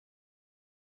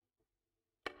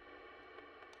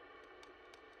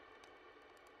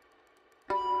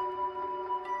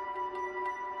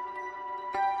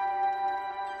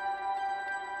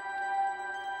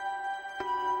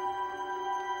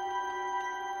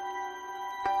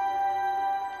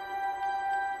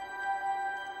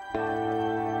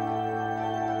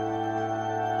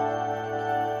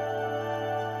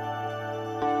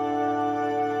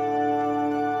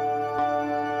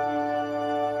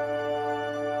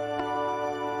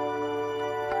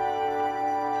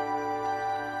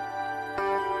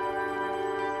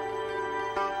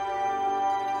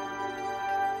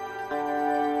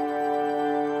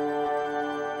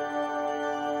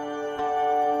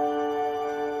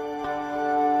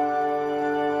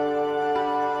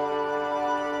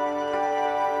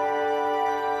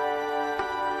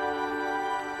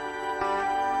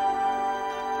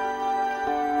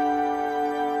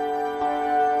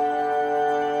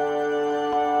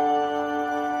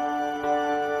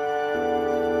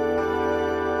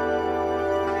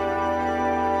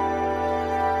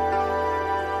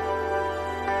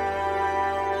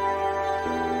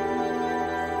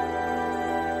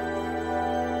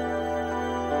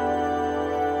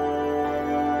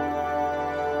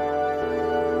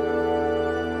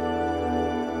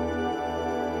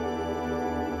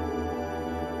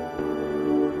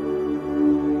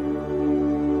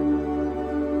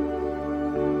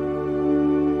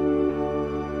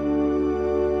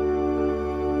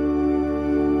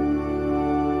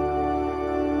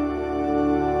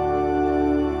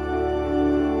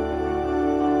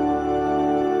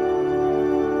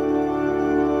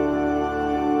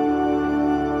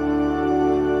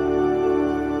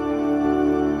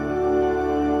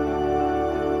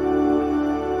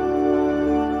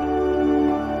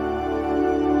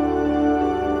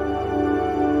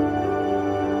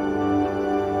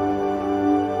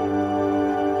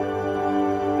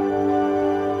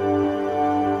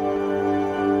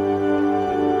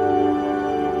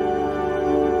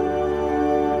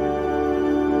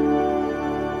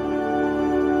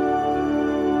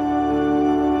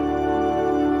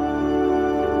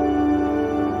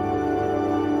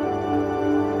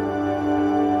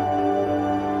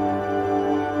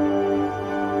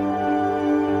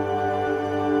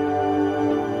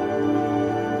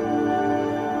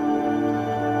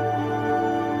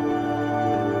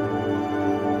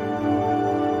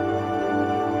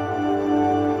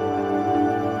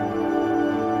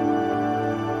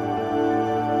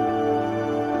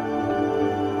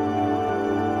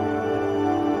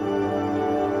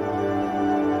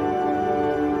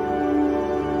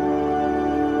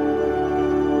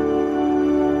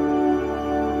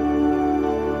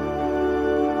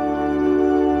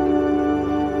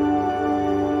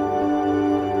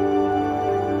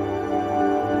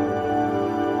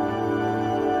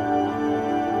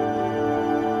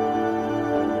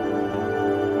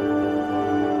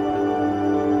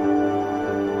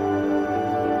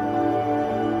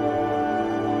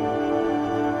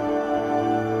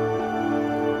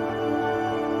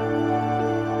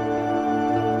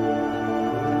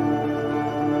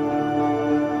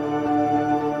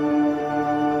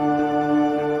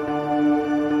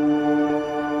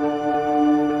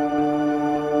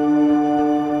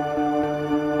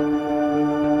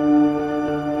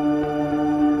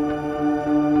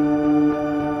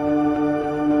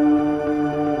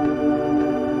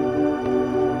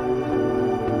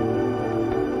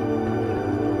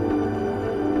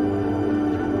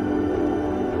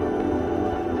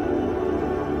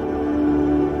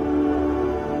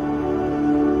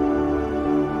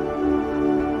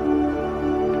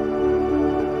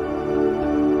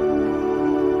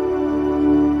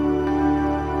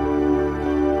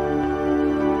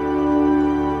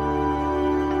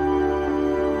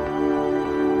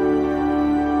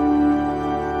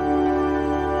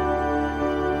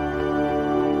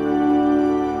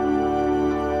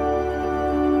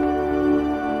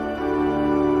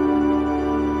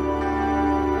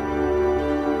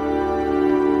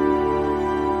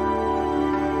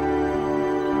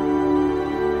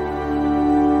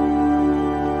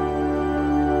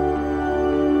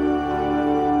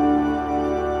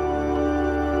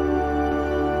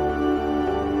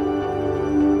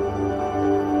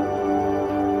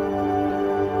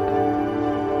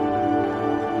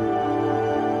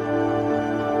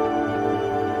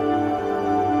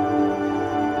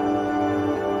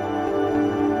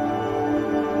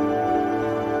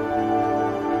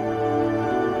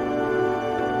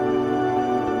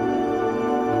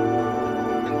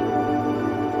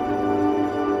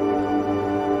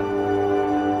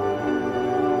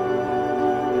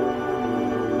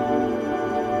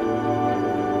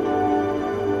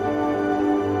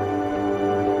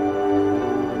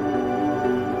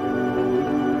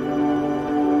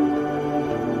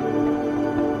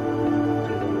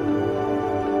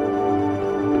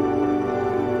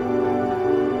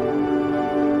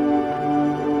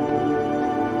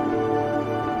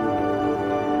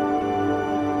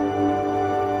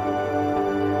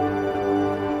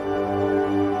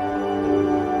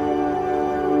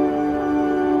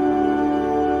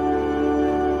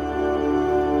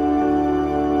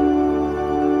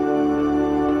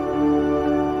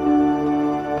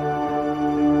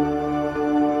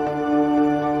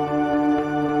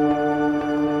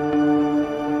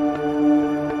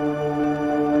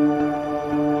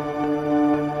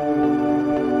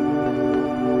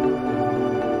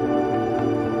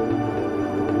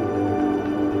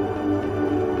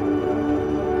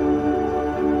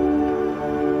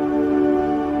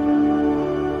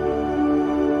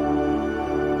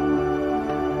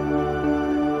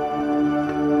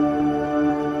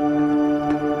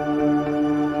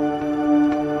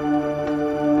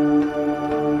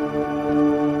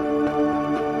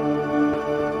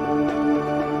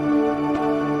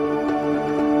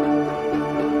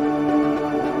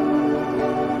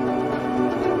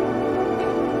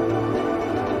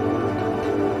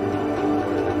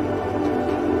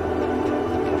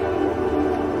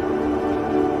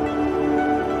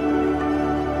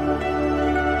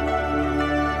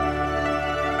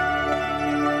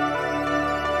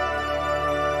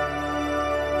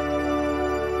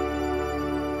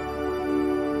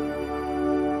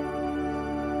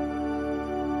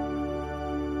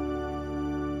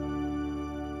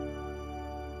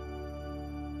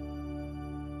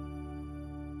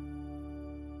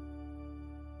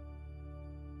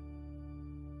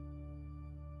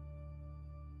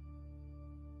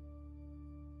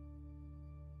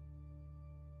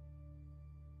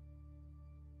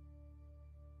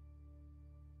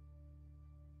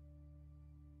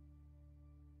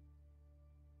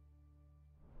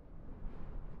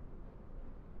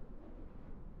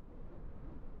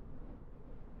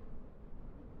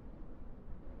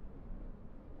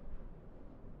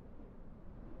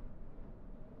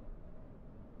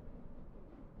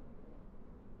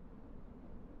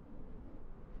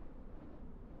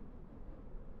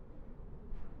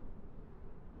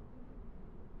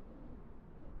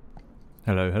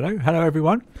Hello, hello, hello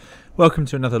everyone. Welcome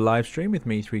to another live stream with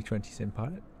me, 320 Sim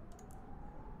Pilot.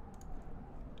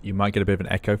 You might get a bit of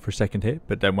an echo for a second here,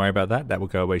 but don't worry about that. That will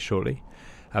go away shortly.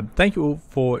 Thank you all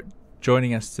for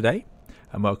joining us today,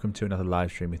 and welcome to another live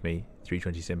stream with me,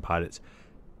 320 Sim Pilots.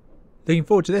 Looking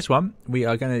forward to this one. We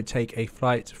are going to take a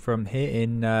flight from here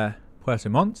in Puerto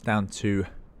Montt down to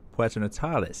Puerto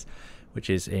Natales, which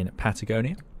is in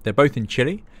Patagonia. They're both in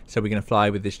Chile, so we're going to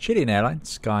fly with this Chilean airline,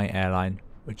 Sky Airline,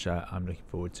 which I'm looking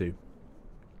forward to.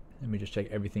 Let me just check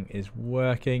everything is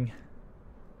working.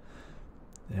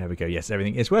 There we go. Yes,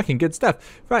 everything is working. Good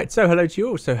stuff. Right, so hello to you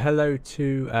all. So hello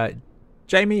to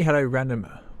Jamie. Hello, Random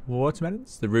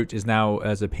Watermelons. The route is now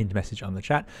as a pinned message on the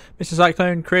chat. Mr.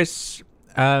 Cyclone, Chris,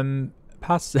 Frank,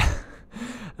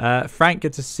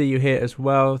 good to see you here as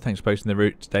well. Thanks for posting the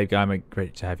route. Dave Guymer,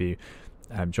 great to have you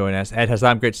join us. Ed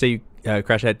Haslam, great to see you.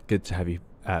 Crash Ed, good to have you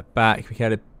back.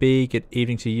 Michaela B, good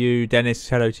evening to you. Dennis,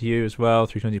 hello to you as well.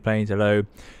 320 Planes, hello.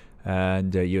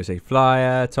 And USA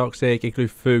Flyer, Toxic, Igloo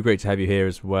Fu, great to have you here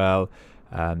as well.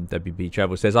 WB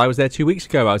Travel says, I was there 2 weeks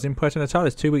ago. I was in Puerto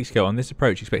Natales 2 weeks ago. On this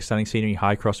approach, expect stunning scenery,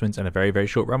 high crosswinds, and a very, very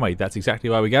short runway. That's exactly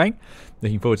why we're going.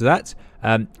 Looking forward to that.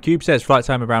 Cube says, flight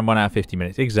time around 1 hour 50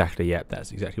 minutes. Exactly, yep,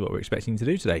 that's exactly what we're expecting to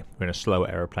do today. We're in a slower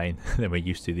aeroplane than we're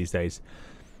used to these days.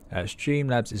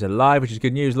 Streamlabs is alive, which is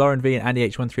good news. Lauren V and Andy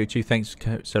H1302, thanks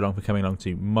so long for coming along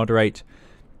to moderate.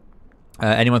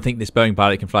 Anyone think this Boeing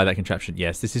pilot can fly that contraption?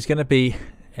 Yes, this is going to be,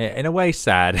 in a way,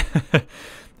 sad.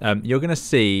 You're going to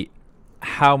see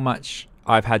how much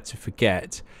I've had to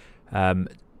forget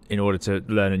in order to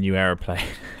learn a new aeroplane.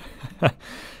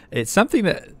 It's something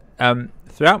that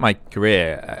throughout my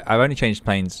career, I've only changed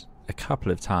planes a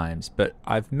couple of times, but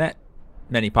I've met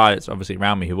many pilots, obviously,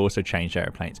 around me who've also changed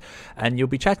airplanes. And you'll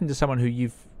be chatting to someone who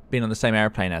you've been on the same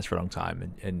airplane as for a long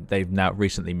time, and they've now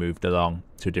recently moved along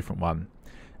to a different one.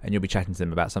 And you'll be chatting to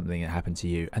them about something that happened to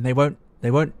you, and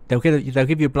they'll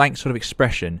give you a blank sort of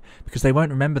expression because they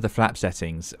won't remember the flap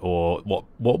settings or what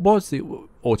was the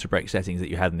auto brake settings that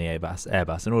you had in the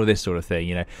Airbus and all of this sort of thing.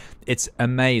 You know, it's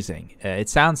amazing. It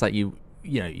sounds like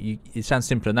it sounds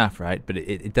simple enough, right? But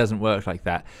it doesn't work like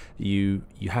that. You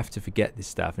have to forget this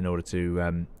stuff in order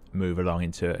to move along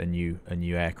into a new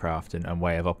aircraft and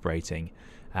way of operating,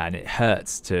 and it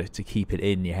hurts to keep it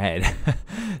in your head.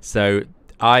 So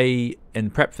in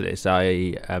prep for this,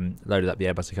 I loaded up the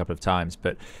Airbus a couple of times,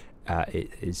 but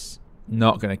it is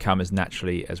not going to come as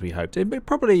naturally as we hoped. It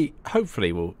probably,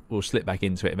 hopefully, we'll slip back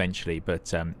into it eventually.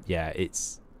 But yeah,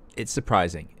 it's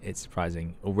surprising. It's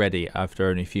surprising already. After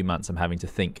only a few months, I'm having to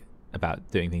think about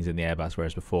doing things in the Airbus,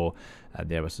 whereas before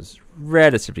the Airbus was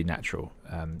relatively natural.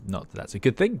 Not that that's a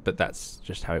good thing, but that's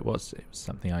just how it was. It was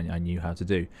something I knew how to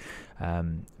do,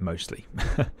 mostly.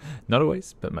 Not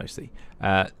always, but mostly.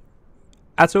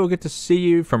 That's all. Good to see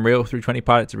you from Real 320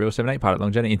 Pilot to Real 78 Pilot.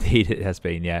 Long journey indeed it has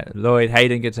been. Yeah, Lloyd,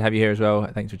 Hayden, good to have you here as well.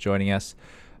 Thanks for joining us.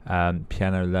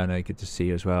 Piano Learner, good to see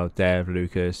you as well. Dev,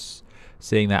 Lucas,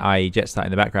 seeing that IE Jetstar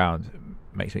in the background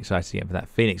makes me excited again for that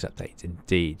Phoenix update.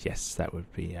 Indeed, yes, that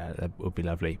would be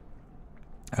lovely.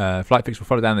 Flight Fix will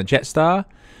follow down the Jetstar.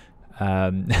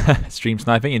 Stream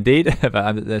sniping, indeed,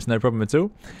 but there's no problem at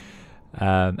all.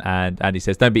 And Andy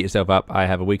says, don't beat yourself up. I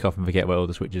have a week off and forget where all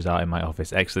the switches are in my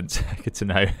office. Excellent. Good to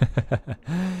know.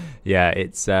 Yeah,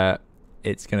 it's going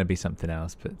to be something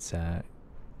else, but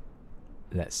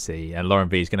let's see. And Lauren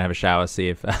V is going to have a shower, see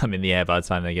if I'm in the air by the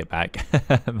time they get back.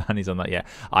 Money's on that. Yeah,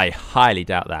 I highly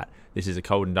doubt that. This is a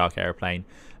cold and dark aeroplane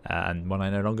and one I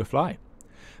no longer fly.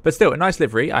 But still, a nice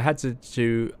livery. I had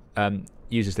to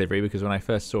use this livery because when I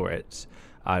first saw it,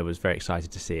 I was very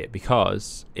excited to see it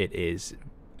because it is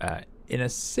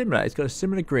it's got a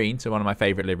similar green to one of my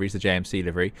favorite liveries, the JMC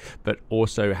livery, but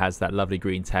also has that lovely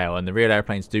green tail. And the real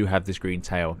airplanes do have this green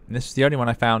tail. And this is the only one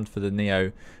I found for the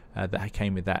Neo that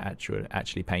came with that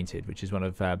actually painted, which is one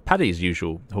of Paddy's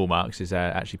usual hallmarks, is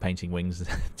actually painting wings and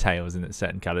tails in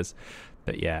certain colours.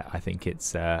 But yeah, I think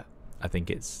it's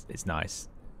nice.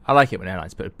 I like it when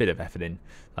airlines put a bit of effort in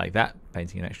like that,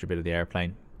 painting an extra bit of the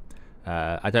airplane.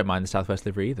 I don't mind the Southwest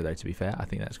livery either, though, to be fair. I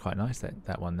think that's quite nice,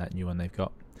 that new one they've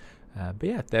got. But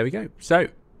yeah, there we go. So,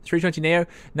 320 Neo.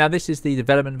 Now, this is the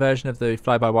development version of the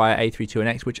Flybywire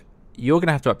A32NX, which you're going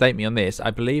to have to update me on this.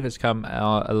 I believe it's come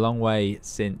a long way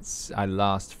since I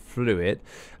last flew it.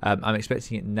 I'm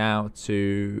expecting it now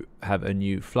to have a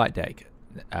new flight deck.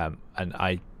 And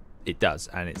it does,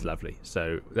 and it's lovely.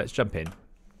 So, let's jump in.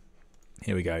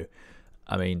 Here we go.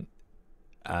 I mean,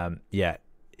 yeah,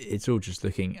 it's all just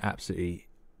looking absolutely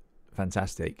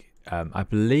fantastic. I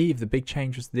believe the big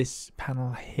change was this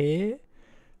panel here,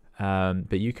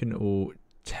 but you can all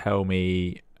tell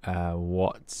me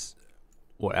what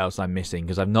what else I'm missing,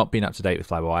 because I've not been up to date with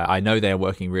Flybywire. I know they are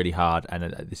working really hard,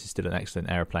 and this is still an excellent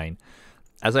aeroplane.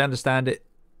 As I understand it,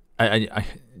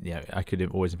 I could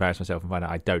always embarrass myself and find out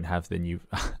I don't have the new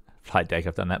flight deck.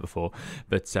 I've done that before,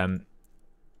 but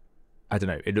I don't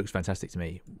know. It looks fantastic to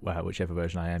me, whichever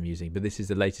version I am using. But this is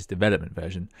the latest development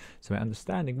version. So my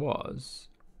understanding was,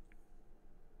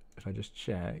 if I just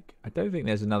check, I don't think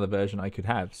there's another version I could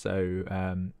have. So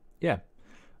yeah,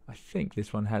 I think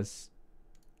this one has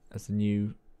the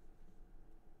new.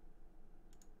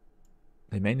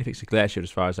 They mainly fixed the glare shield,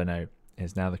 as far as I know.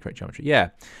 Is now the correct geometry. Yeah,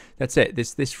 that's it.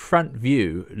 This front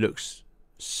view looks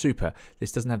super.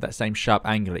 This doesn't have that same sharp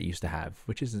angle it used to have,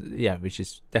 which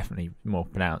is definitely more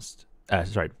pronounced.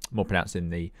 More pronounced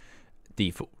in the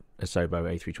default Asobo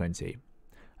A320.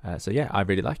 So yeah, I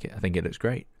really like it. I think it looks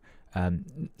great.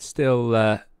 Still,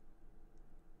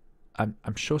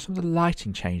 I'm sure some of the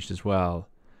lighting changed as well,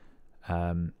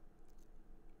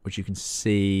 which you can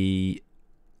see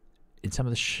in some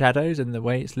of the shadows and the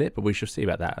way it's lit, but we shall see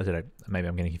about that. I don't know, maybe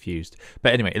I'm getting confused.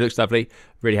 But anyway, it looks lovely.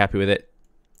 Really happy with it.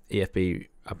 EFB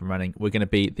up and running. We're going to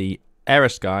be the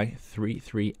Aerosky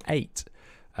 338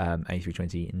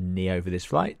 A320 Neo for this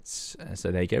flight.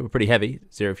 So there you go. We're pretty heavy.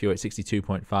 0 fuel at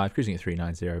 62.5, cruising at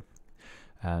 390.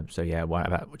 So yeah,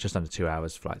 about just under 2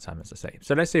 hours flight time, as I say.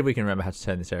 So let's see if we can remember how to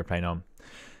turn this airplane on.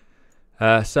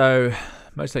 So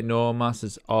most like normal,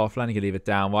 masters off, landing gear lever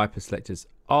down, wiper selectors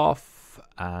off,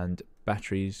 and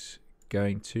batteries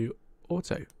going to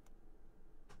auto.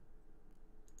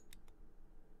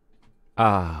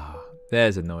 Ah,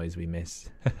 there's a noise we miss.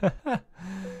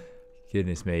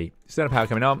 Goodness me. External power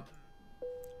coming on.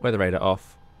 Weather radar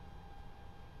off.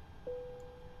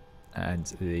 And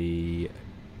the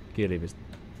gear levers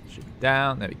should be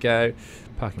down. There we go.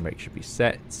 Parking brake should be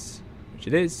set, which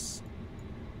it is.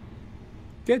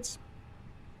 Good.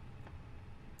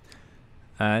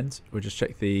 And we'll just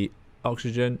check the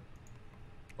oxygen,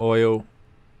 oil,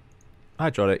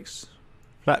 hydraulics,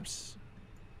 flaps,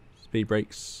 speed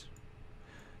brakes.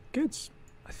 Good.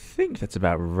 I think that's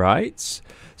about right.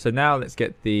 So now let's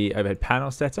get the overhead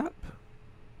panel set up.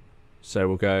 So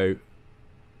we'll go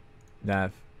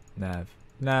nav, nav,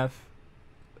 nav.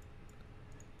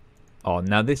 Oh,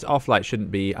 now this off light shouldn't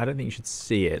be, I don't think you should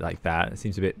see it like that. It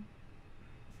seems a bit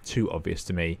too obvious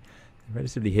to me.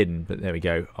 Relatively hidden, but there we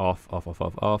go. Off, off, off,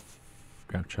 off, off.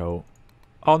 Ground control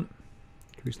on.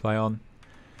 Cruise fly on.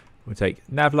 We'll take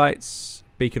nav lights,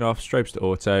 beacon off, strobes to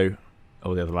auto,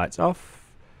 all the other lights off.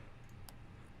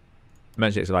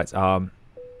 Emergency exit lights arm.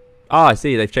 Ah, I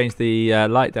see. They've changed the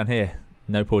light down here.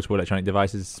 No portable electronic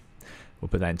devices. We'll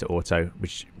put that into auto,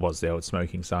 which was the old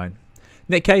smoking sign.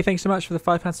 Nick K, thanks so much for the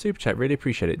 £5 super chat. Really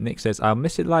appreciate it. Nick says, I'll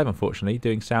miss it live, unfortunately,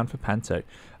 doing sound for Panto.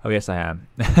 Oh, yes, I am.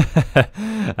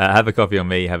 Have a coffee on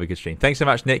me. Have a good stream. Thanks so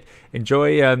much, Nick.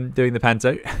 Enjoy doing the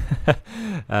Panto.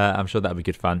 I'm sure that'll be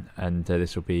good fun. And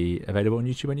this will be available on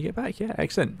YouTube when you get back. Yeah,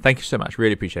 excellent. Thank you so much.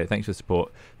 Really appreciate it. Thanks for the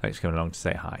support. Thanks for coming along to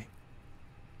say hi.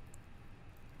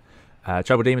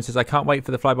 Trouble Demon says, I can't wait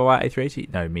for the Flybywire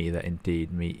A380. No, me either.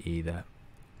 Indeed, me either.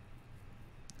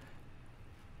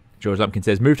 George Lumpkin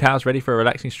says, moved house, ready for a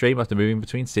relaxing stream after moving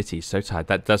between cities. So tired.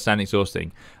 That does sound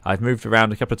exhausting. I've moved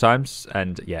around a couple of times,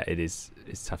 and yeah, it's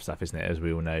tough stuff, isn't it, as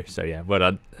we all know. So yeah, well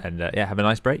done. And yeah, have a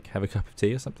nice break. Have a cup of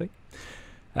tea or something.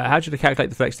 How should I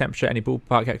calculate the flex temperature? Any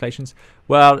ballpark calculations?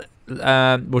 Well, we'll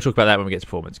talk about that when we get to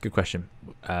performance. Good question.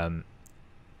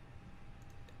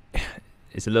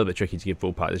 It's a little bit tricky to give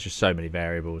ballpark. There's just so many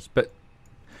variables, but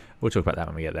we'll talk about that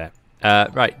when we get there.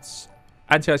 Right.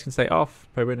 Anti-ice can stay off.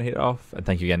 Probably going to hit off. And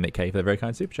thank you again, Nick K, for the very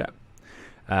kind super chat.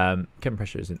 Cabin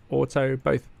pressure is in auto.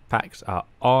 Both packs are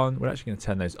on. We're actually going to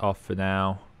turn those off for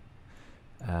now.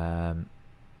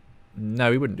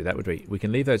 No, we wouldn't do that, would we? We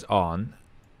can leave those on.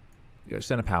 We've got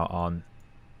external power on.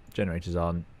 Generators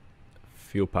on.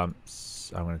 Fuel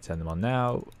pumps. I'm going to turn them on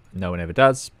now. No one ever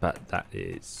does, but that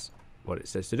is what it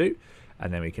says to do.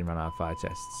 And then we can run our fire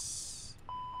tests.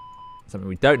 Something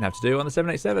we don't have to do on the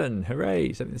 787.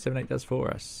 Hooray! Something the 78 does for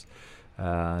us.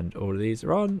 And all of these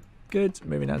are on. Good.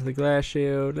 Moving down to the glare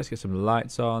shield. Let's get some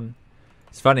lights on.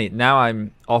 It's funny. Now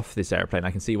I'm off this airplane.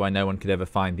 I can see why no one could ever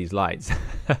find these lights.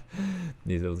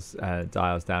 These little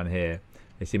dials down here.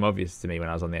 They seem obvious to me when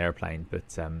I was on the airplane.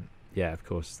 But yeah, of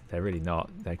course, they're really not.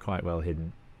 They're quite well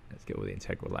hidden. Let's get all the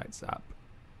integral lights up.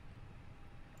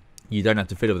 You don't have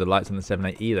to fiddle with the lights on the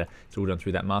 78 either. It's all done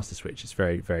through that master switch. It's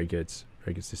very, very good.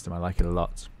 Very good system. I like it a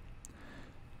lot.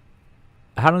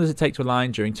 How long does it take to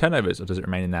align during turnovers, or does it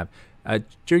remain in nav?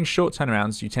 During short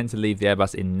turnarounds, you tend to leave the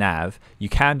Airbus in nav. You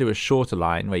can do a shorter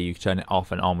line where you turn it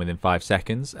off and on within 5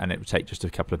 seconds, and it will take just a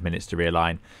couple of minutes to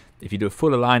realign. If you do a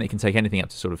full align, it can take anything up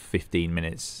to sort of 15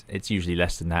 minutes. It's usually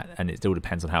less than that, and it still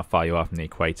depends on how far you are from the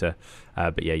equator.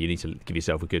 But yeah, you need to give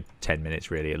yourself a good 10 minutes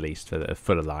really at least for the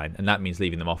full align, and that means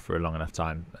leaving them off for a long enough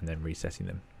time and then resetting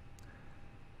them.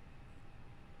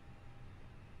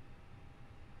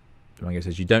 Domingo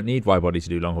says, you don't need wide body to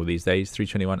do long haul these days.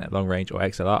 321 at long range or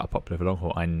XLR are popular for long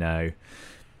haul. I know.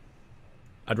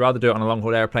 I'd rather do it on a long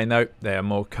haul airplane though. They are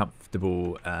more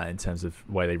comfortable in terms of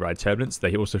the way they ride turbulence.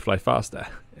 They also fly faster.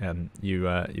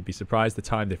 You'd be surprised the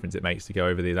time difference it makes to go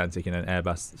over the Atlantic in an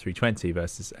Airbus 320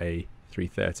 versus a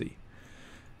 330.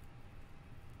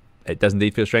 It does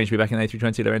indeed feel strange to be back in an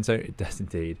A320, Lorenzo. It does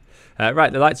indeed.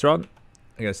 Right, the lights are on.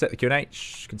 I'm going to set the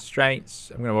QNH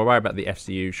constraints. I'm going to worry about the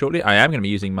FCU shortly. I am going to be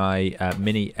using my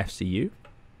mini FCU,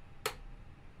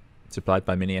 supplied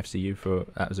by Mini FCU for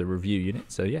as a review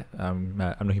unit. So yeah, I'm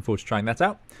looking forward to trying that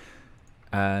out.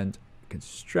 And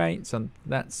constraints on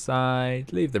that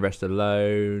side. Leave the rest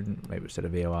alone. Maybe we'll set a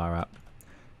VOR up.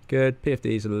 Good.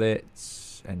 PFDs are lit.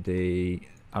 ND.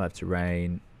 I'll have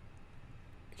terrain.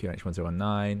 QNH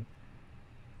 1019.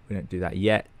 We don't do that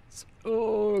yet.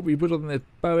 Oh, we would on the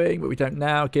Boeing, but we don't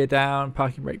now. Gear down.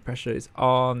 Parking brake pressure is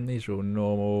on. These are all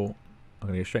normal. I'm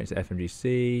going to go straight into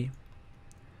FMGC.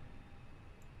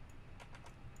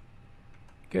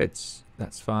 Good.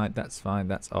 That's fine. That's fine.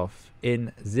 That's off.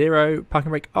 In 0. Parking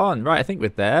brake on. Right, I think we're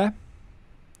there.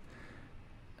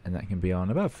 And that can be on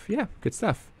above. Yeah, good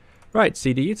stuff. Right,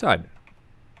 CDU time.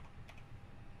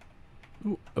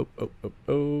 Ooh,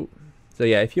 oh. So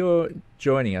yeah, if you're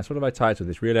joining us, what have I titled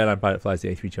this? Real Airline Pilot Flies the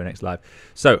A320NX Live.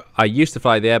 So I used to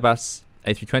fly the Airbus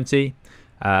A320,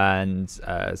 and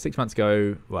 6 months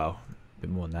ago, well, a bit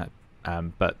more than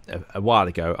that, but a while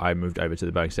ago, I moved over to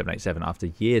the Boeing 787 after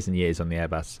years and years on the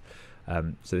Airbus.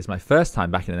 So this is my first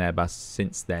time back in an Airbus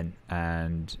since then,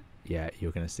 and yeah,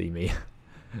 you're going to see me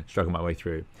struggle my way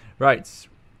through. Right,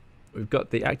 we've got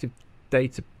the active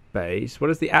database. What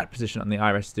does the at position on the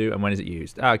IRS do, and when is it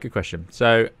used? Good question.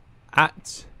 So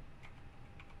at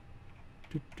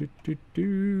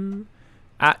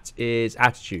is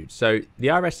attitude. So the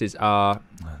IRSs are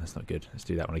that's not good. Let's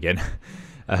do that one again.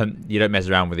 You don't mess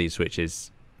around with these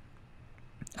switches.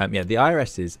 Yeah, the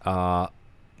IRSs are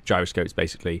gyroscopes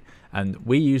basically, and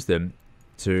we use them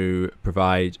to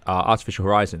provide our artificial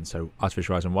horizon. So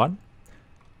artificial horizon 1,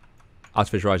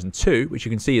 artificial horizon 2, which you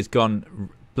can see has gone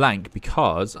blank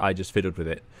because I just fiddled with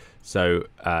it. So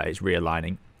it's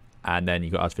realigning. And then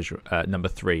you've got artificial number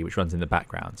 3, which runs in the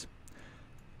background.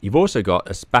 You've also got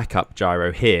a backup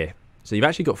gyro here. So you've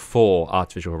actually got 4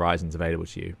 artificial horizons available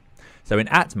to you. So in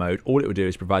AT mode, all it will do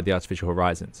is provide the artificial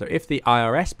horizon. So if the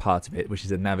IRS part of it, which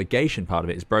is the navigation part of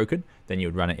it, is broken, then you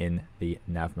would run it in the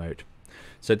nav mode.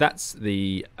 So that's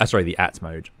the AT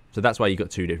mode. So that's why you've got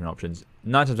 2 different options.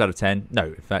 9 times out of 10, no,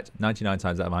 in fact, 99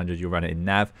 times out of 100, you'll run it in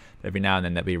nav. But every now and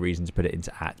then there'll be a reason to put it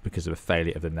into AT because of a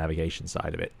failure of the navigation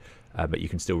side of it. But you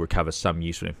can still recover some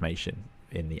useful information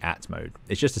in the AT mode.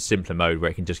 It's just a simpler mode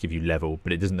where it can just give you level,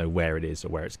 but it doesn't know where it is or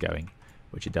where it's going,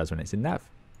 which it does when it's in nav.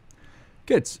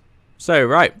 Good. So,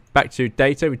 right, back to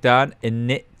data. We've done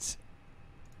init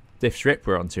diff strip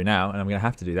we're on to now, and I'm going to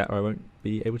have to do that or I won't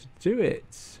be able to do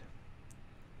it.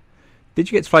 Did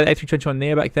you get to fly the A321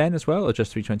 Neo back then as well, or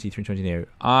just 320, 320 Neo?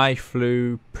 I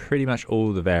flew pretty much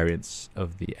all the variants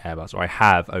of the Airbus, or I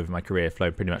have over my career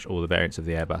flown pretty much all the variants of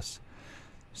the Airbus.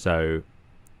 So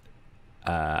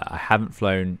I haven't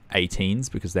flown 18s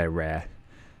because they're rare,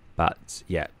 but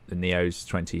yeah, the Neos,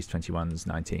 20s, 21s,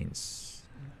 19s.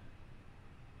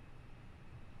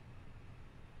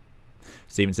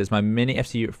 Steven says, my mini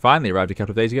FCU finally arrived a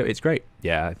couple of days ago. It's great.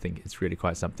 Yeah, I think it's really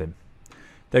quite something.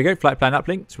 There we go, flight plan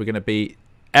uplinked. We're going to be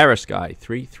Aerosky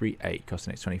 338,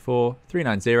 costing X24,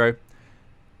 390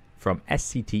 from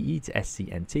SCTE to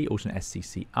SCNT, alternate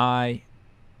SCCI.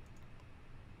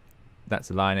 That's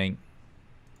aligning.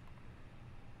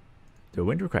 Do a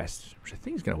wind request, which I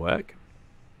think is going to work.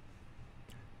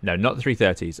 No, not the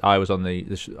 330s. I was on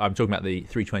I'm talking about the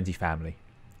 320 family.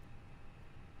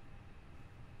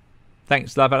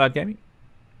 Thanks, Live Out Loud Gaming.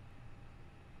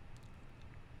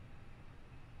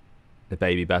 The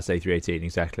baby Airbus A318,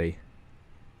 exactly.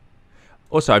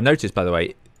 Also, I've noticed, by the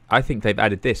way, I think they've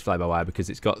added this fly-by-wire because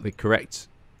it's got the correct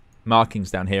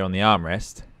markings down here on the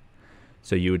armrest.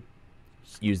 So you would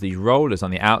use these rollers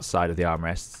on the outside of the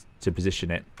armrest to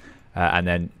position it. And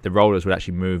then the rollers would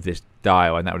actually move this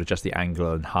dial, and that would adjust the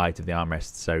angle and height of the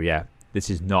armrest. So yeah, this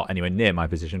is not anywhere near my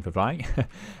position for flying.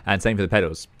 And same for the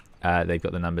pedals. They've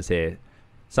got the numbers here.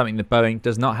 something that Boeing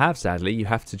does not have, sadly. You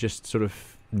have to just sort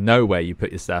of know where you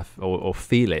put your stuff or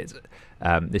feel it.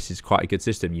 This is quite a good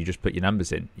system. You just put your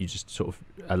numbers in. You just sort of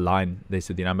align this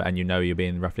with your number and you know you'll be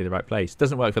in roughly the right place.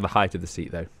 Doesn't work for the height of the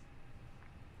seat though.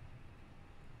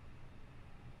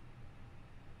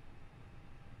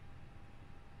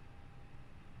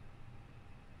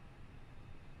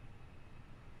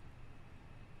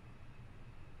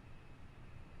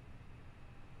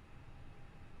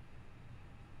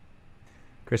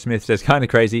 Chris Smith says, kind of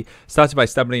crazy. Started by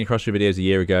stumbling across your videos a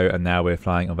year ago, and now we're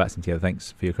flying on VATSIM together.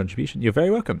 Thanks for your contribution. You're very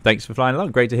welcome. Thanks for flying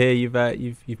along. Great to hear you've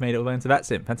made it all the way into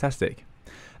VATSIM. Fantastic.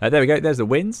 There we go. There's the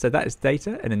winds. So that is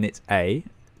data, and then it's A.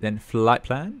 Then flight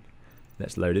plan.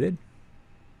 Let's load it in.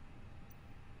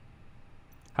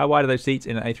 How wide are those seats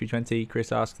in an A320?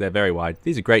 Chris asks. They're very wide.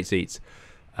 These are great seats.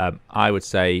 I would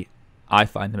say I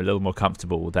find them a little more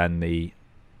comfortable than the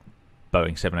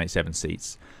Boeing 787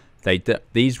 seats.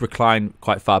 These recline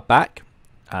quite far back,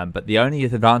 but the only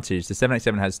advantage, the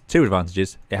 787 has two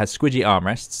advantages. It has squidgy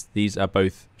armrests. These are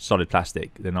both solid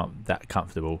plastic. They're not that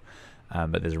comfortable,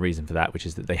 but there's a reason for that, which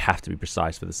is that they have to be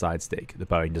precise for the side stick. The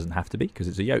Boeing doesn't have to be because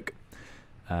it's a yoke.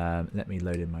 Let me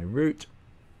load in my route.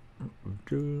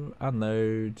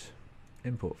 Unload,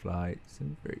 import flights,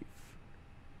 and brief.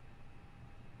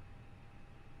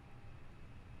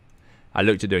 I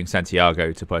looked at doing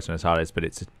Santiago to Puerto Natales, but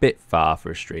it's a bit far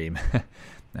for a stream.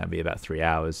 That'd be about 3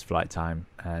 hours flight time,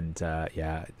 and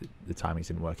yeah, the timings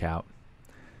didn't work out.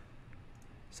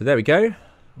 So there we go.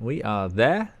 We are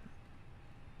there.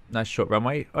 Nice short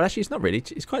runway. Well, actually, it's not really.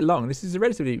 It's quite long. This is a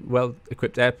relatively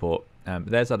well-equipped airport.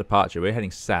 There's our departure. We're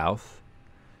heading south.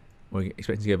 We're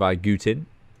expecting to go via Gutin,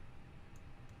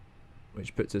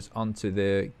 which puts us onto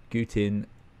the Gutin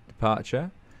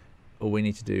departure. All we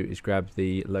need to do is grab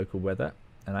the local weather,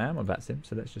 and I am on VATSIM,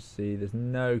 so let's just see. There's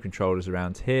no controllers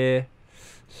around here,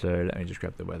 so let me just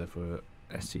grab the weather for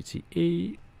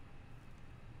SCTE.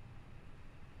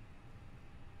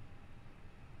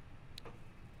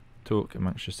 Talk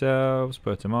amongst yourselves,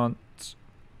 Puerto Montt.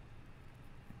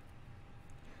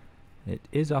 It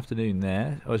is afternoon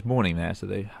there. Oh, it's morning there, so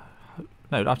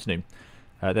no, afternoon.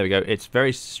 There we go. It's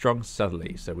very strong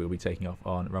southerly, so we'll be taking off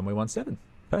on runway 17.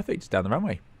 Perfect, down the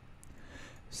runway.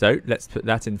 So let's put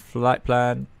that in flight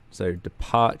plan. So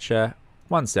departure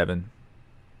 17.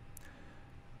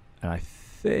 And I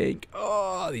think,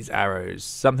 oh, these arrows.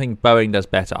 Something Boeing does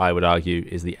better, I would argue,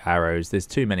 is the arrows. There's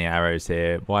too many arrows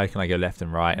here. Why can I go left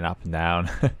and right and up and down?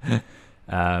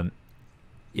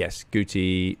 Yes,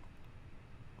 Guti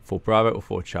for Bravo or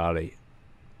for Charlie.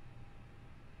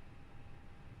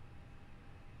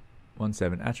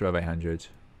 17 at Bravo 800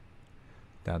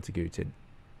 down to Gutin.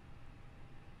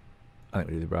 I think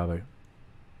we do the Bravo.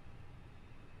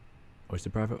 Or is the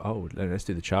Bravo? Oh, let's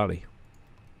do the Charlie.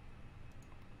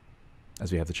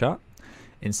 As we have the chart.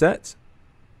 Insert.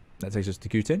 That takes us to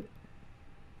Gutin.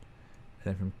 And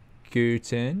then from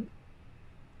Gutin,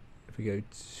 if we go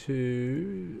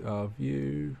to our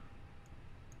view,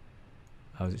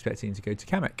 I was expecting to go to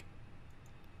Kamek.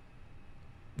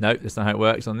 No, that's not how it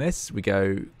works on this. We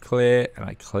go clear, and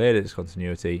I cleared its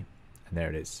continuity, and there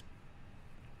it is.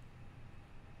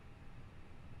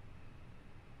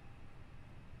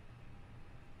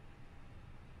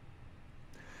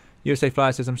 USA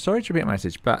Flyer says, I'm sorry to repeat my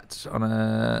message, but on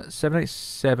a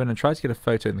 787, I tried to get a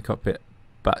photo in the cockpit,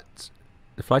 but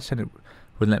the flight attendant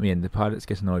wouldn't let me in. The pilots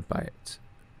get annoyed by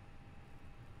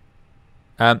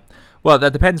it. Well,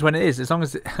 that depends when it is. As long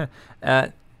as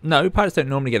no, pilots don't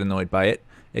normally get annoyed by it.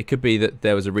 It could be that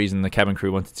there was a reason the cabin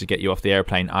crew wanted to get you off the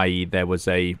airplane, i.e. there was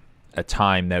a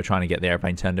time they were trying to get the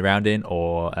airplane turned around in,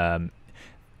 or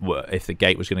if the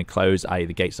gate was going to close, i.e.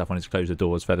 the gate staff wanted to close the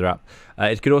doors further up.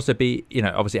 It could also be, you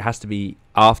know, obviously it has to be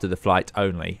after the flight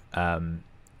only.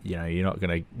 You know, you're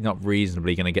not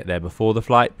reasonably going to get there before the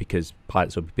flight because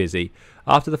pilots will be busy.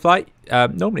 After the flight,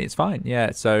 normally it's fine.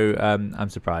 Yeah, so I'm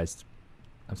surprised.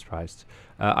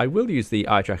 I will use the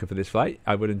eye tracker for this flight.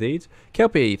 I will indeed.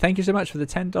 Kelpie, thank you so much for the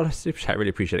 $10 super chat. Really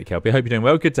appreciate it, Kelpie. I hope you're doing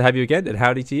well. Good to have you again, and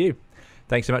howdy to you.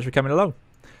 Thanks so much for coming along.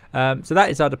 So that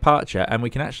is our departure, and we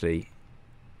can actually,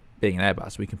 being an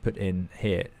Airbus, we can put in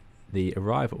here the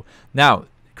arrival. Now,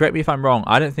 correct me if I'm wrong,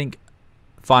 I don't think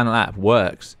Final App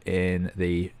works in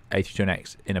the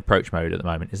A32NX in approach mode at the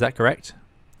moment. Is that correct?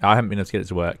 I haven't been able to get it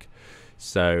to work,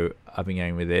 so I've been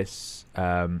going with this.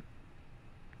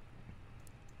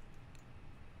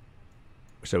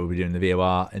 So we'll be doing the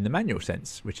VOR in the manual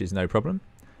sense, which is no problem,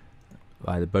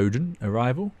 via the Boden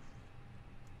arrival.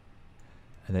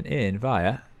 And then in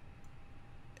via,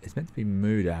 it's meant to be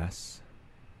Moodas.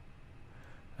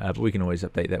 But we can always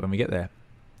update that when we get there.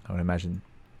 I would imagine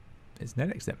it's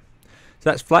NEDX then. So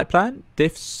that's flight plan.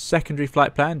 Diff's secondary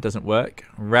flight plan doesn't work.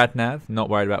 RadNav, not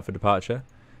worried about for departure.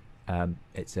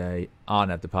 It's a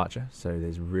RNAV departure, so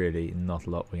there's really not a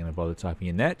lot we're going to bother typing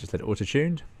in there. Just let it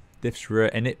auto-tuned. Diff's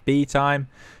init B time.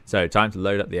 So time to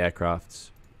load up the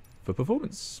aircraft for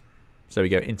performance. So we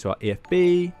go into our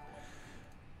EFB.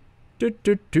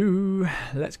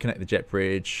 Let's connect the jet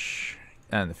bridge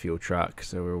and the fuel truck.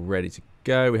 So we're all ready to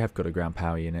go. We have got a ground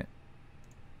power unit.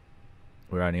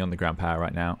 We're only on the ground power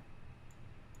right now.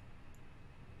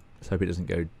 Let's hope it doesn't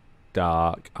go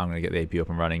dark. I'm going to get the APU up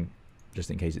and running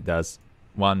just in case it does.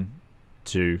 1,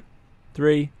 2,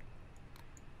 3.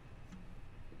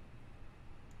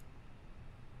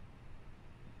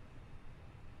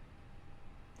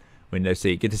 Window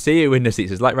seat. Good to see you. Window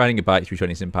seats. It's like riding a bike.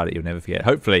 320 sim pilot. You'll never forget.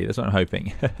 Hopefully. That's what I'm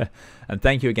hoping. And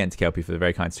thank you again to Kelpie for the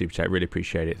very kind super chat. Really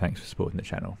appreciate it. Thanks for supporting the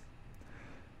channel.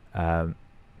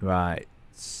 Right.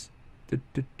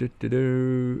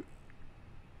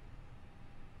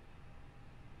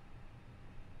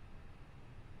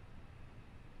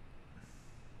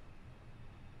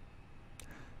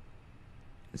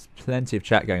 There's plenty of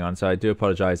chat going on, so I do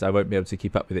apologise. I won't be able to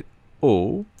keep up with it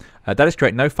all. That is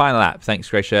correct. No final app. Thanks,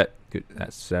 Grayshirt. Good.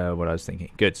 That's what I was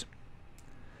thinking. Good.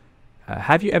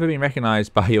 Have you ever been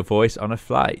recognised by your voice on a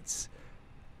flight?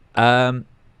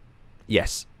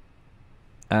 Yes.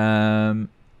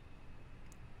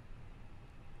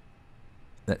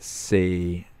 Let's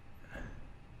see.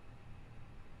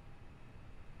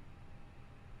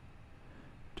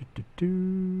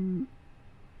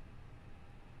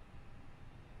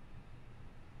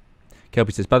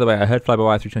 Kelpie says, by the way, I heard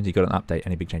Flybywire A320 got an update.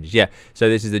 Any big changes? Yeah. So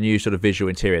this is the new sort of visual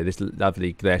interior. This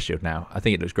lovely glare shield now. I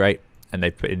think it looks great. And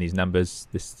they've put in these numbers.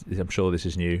 I'm sure this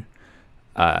is new.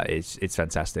 It's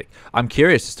fantastic. I'm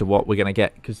curious as to what we're going to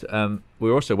get, because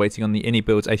we're also waiting on the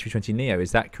InnyBuilds A320neo.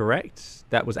 Is that correct?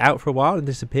 That was out for a while and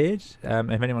disappeared.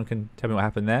 If anyone can tell me what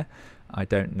happened there, I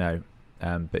don't know.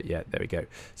 But yeah, there we go.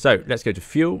 So let's go to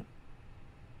fuel.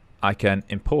 I can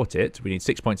import it. We need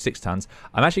 6.6 tons.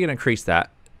 I'm actually going to increase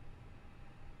that.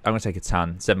 I'm going to take a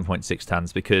ton, 7.6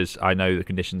 tons, because I know the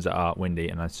conditions are windy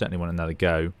and I certainly want another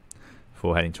go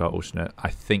before heading to our alternate. I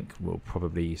think we'll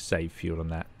probably save fuel on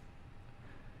that.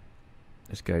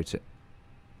 Let's go to...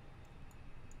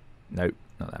 Nope,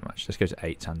 not that much. Let's go to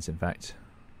 8 tons, in fact.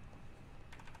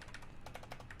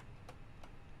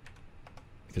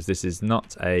 Because this is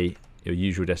not your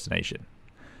usual destination.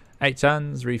 8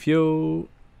 tons, refuel,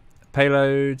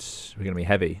 payloads. We're going to be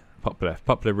heavy.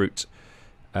 Popular route.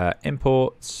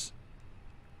 Imports.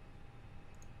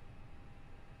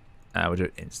 We'll do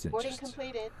it instant. Boarding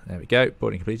completed. There we go.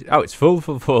 Boarding completed. Oh, it's full.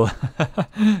 That's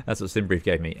what SimBrief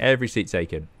gave me. Every seat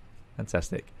taken.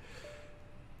 Fantastic.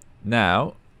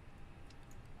 Now,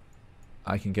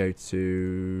 I can go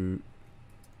to...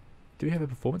 Do we have a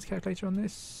performance calculator on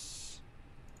this?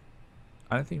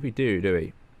 I don't think we do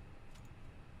we?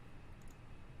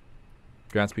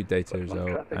 Ground speed data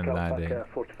result and landing.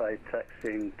 45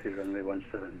 taxiing to runway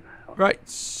 17. Right.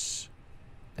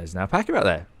 There's now a packet out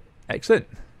there. Excellent.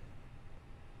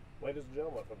 Ladies and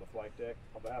gentlemen, from the flight deck,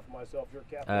 on behalf of myself, your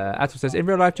captain. Atul says, in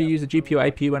real life, do you use the GPU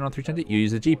or APU when on 320? You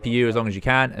use the GPU as long as you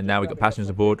can, and now we've got passengers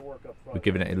aboard. We've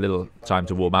given it a little time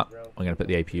to warm up. I'm going to put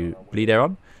the APU bleed air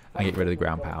on and get rid of the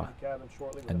ground power.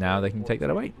 And now they can take that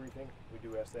away.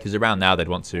 Because around now, they'd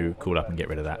want to cool up and get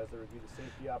rid of that.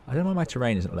 I don't know why my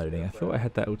terrain isn't loading. I thought I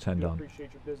had that all turned on.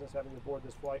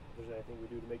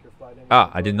 Ah,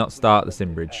 I did not start the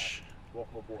sim bridge.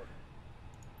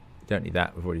 Don't need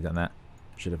that. We've already done that.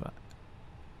 Should have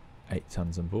 8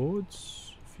 tons on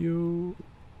boards. Fuel.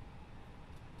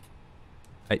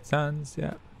 8 tons,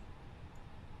 yeah.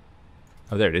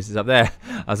 Oh, there it is. It's up there.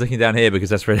 I was looking down here because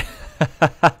that's really...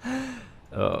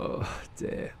 Oh,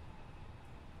 dear.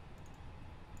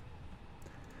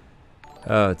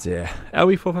 Oh, dear.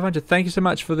 LB4500, thank you so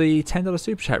much for the $10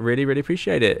 super chat. Really, really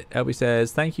appreciate it. LB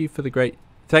says, thanks for the great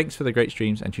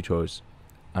streams and tutorials.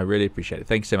 I really appreciate it.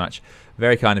 Thank you so much.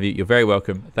 Very kind of you. You're very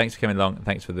welcome. Thanks for coming along. And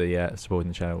thanks for the supporting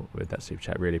the channel with that super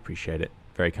chat. Really appreciate it.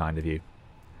 Very kind of you.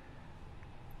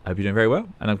 I hope you're doing very well.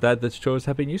 And I'm glad the tutorials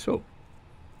have been useful.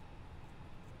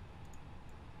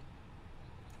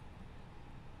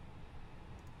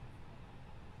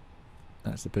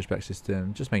 That's the pushback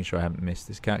system. Just making sure I haven't missed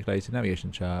this calculator.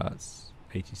 Navigation charts.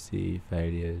 ATC.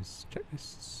 Failures.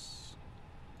 Checklists.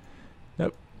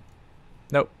 Nope.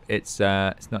 Nope. It's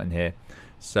not in here.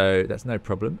 So that's no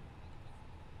problem,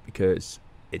 because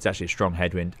it's actually a strong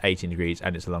headwind, 18 degrees,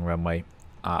 and it's a long runway.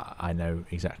 I know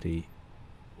exactly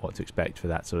what to expect for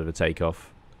that sort of a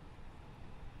takeoff.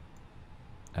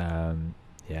 Yeah,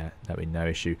 yeah, that'd be no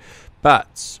issue.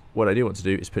 But what I do want to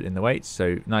do is put in the weights.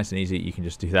 So nice and easy, you can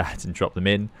just do that and drop them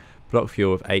in. Block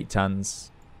fuel of 8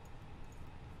 tons.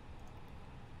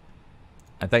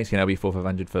 And thanks again,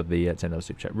 LB4500 for the $10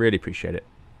 super chat. Really appreciate it.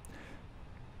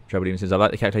 Trouble Demon says, I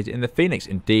like the calculator in the Phoenix.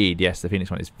 Indeed, yes, the Phoenix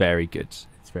one is very good.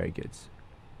 It's very good.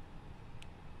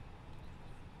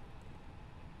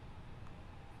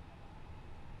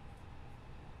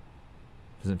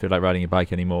 Doesn't feel like riding a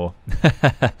bike anymore.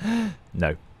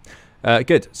 No.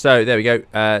 Good. So there we go.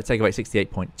 Take away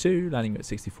 68.2, landing at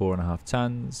 64.5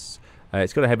 tons.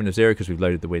 It's got a headwind of 0 because we've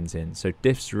loaded the winds in. So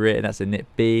diffs written, that's a nit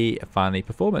B. Finally,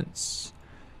 performance.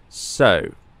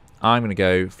 So I'm going to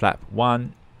go flap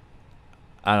 1.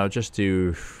 And I'll just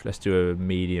do, let's do a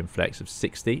medium flex of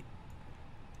 60.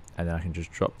 And then I can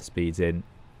just drop the speeds in.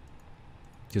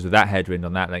 Because with that headwind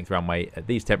on that length runway, at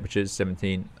these temperatures,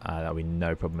 17, that'll be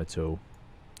no problem at all.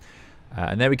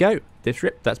 And there we go. Diff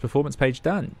rip, that's performance page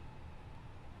done.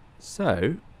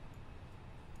 So,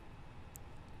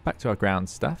 back to our ground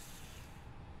stuff.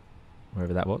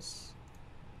 Wherever that was.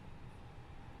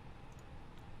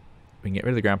 We can get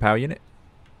rid of the ground power unit.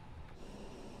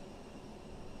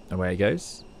 Away it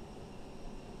goes.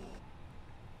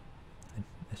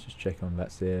 Let's just check on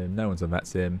VATSIM. No one's on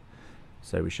VATSIM.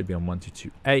 So we should be on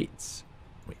 1228.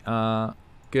 We are.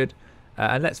 Good.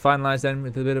 And let's finalize then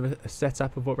with a bit of a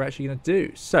setup of what we're actually going to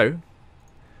do. So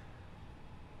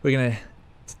we're going to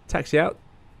taxi out,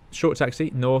 short taxi,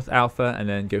 north, alpha, and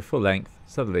then go full length,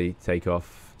 southerly take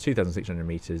off, 2,600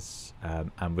 meters.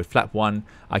 And with flap 1,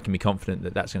 I can be confident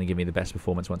that that's going to give me the best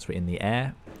performance once we're in the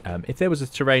air. If there was a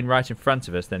terrain right in front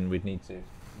of us, then we'd need to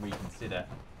reconsider.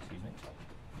 Excuse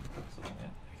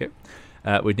me.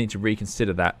 Okay. We'd need to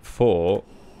reconsider that for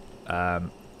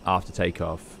after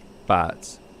takeoff.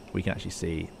 But we can actually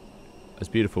see, as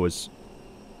beautiful as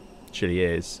Chile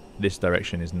is, this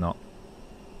direction is not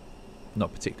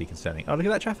particularly concerning. Oh, look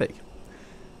at that traffic.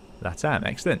 LATAM,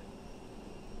 excellent.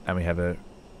 And we have a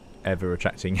ever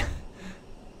retracting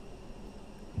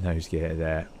nose gear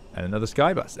there. And another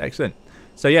Skybus, excellent.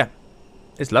 So yeah,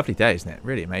 it's a lovely day, isn't it?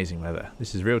 Really amazing weather.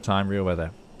 This is real time, real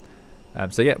weather.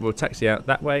 So yeah, we'll taxi out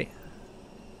that way.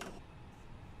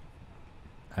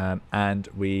 And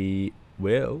we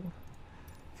will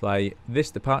fly this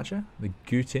departure, the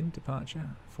Gutin departure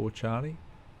for Charlie.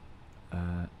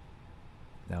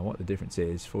 Now what the difference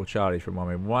is for Charlie from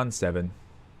runway 17.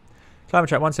 Climb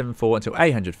track 174 until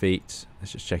 800 feet.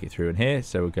 Let's just check it through in here.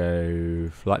 So we'll go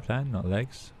flight plan, not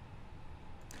legs.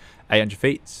 800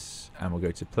 feet, and we'll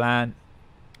go to plan.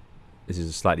 This is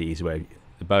a slightly easier way.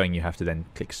 The Boeing, you have to then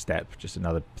click step, just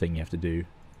another thing you have to do.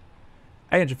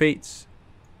 800 feet.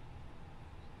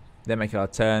 Then make our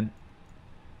turn.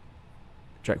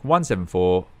 Track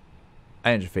 174,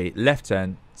 800 feet, left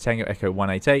turn, Tango Echo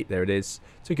 188, there it is,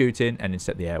 to Gutin, and then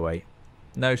set the airway.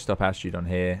 No stop altitude on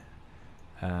here.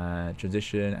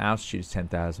 Transition, altitude is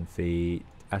 10,000 feet,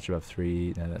 altitude above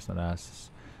 3, no that's not us.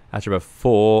 Altitude above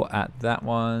 4 at that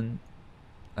one,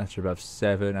 altitude above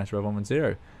 7, altitude above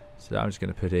 110. So I'm just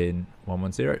going to put in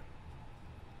 110,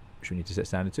 which we need to set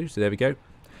standard to, so there we go.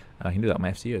 And I can do that on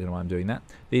my FCU, I don't know why I'm doing that.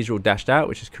 These are all dashed out,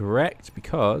 which is correct,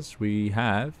 because we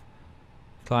have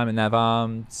climb and nav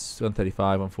arms,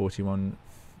 135, 141,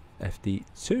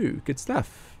 FD2. Good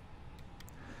stuff.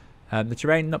 The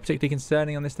terrain not particularly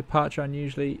concerning on this departure,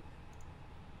 unusually.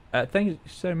 Thank you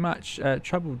so much,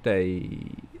 Trouble Day.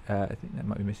 I think that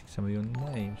might be missing some of your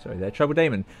name. Sorry there. Trouble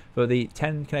Damon for the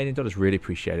 10 Canadian dollars. Really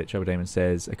appreciate it. Trouble Damon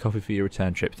says, a coffee for your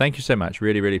return trip. Thank you so much.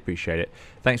 Really, really appreciate it.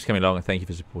 Thanks for coming along and thank you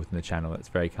for supporting the channel. That's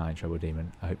very kind, Trouble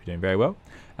Demon. I hope you're doing very well.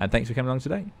 And thanks for coming along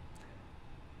today.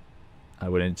 I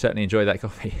would certainly enjoy that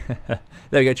coffee. There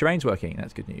we go. Terrain's working.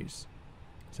 That's good news.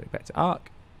 So back to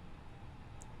ARC.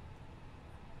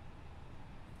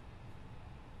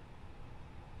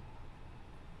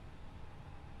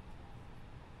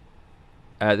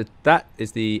 That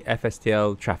is the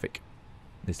FSTL traffic.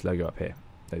 This logo up here.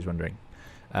 Those wondering.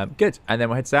 Good. And then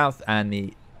we'll head south, and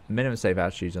the minimum safe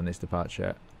altitudes on this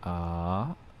departure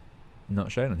are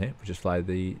not shown on here. We'll just fly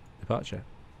the departure.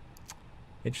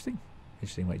 Interesting.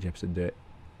 Interesting way Jefferson do it.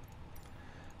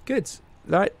 Good.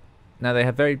 Right. Now they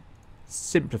have very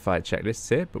simplified checklists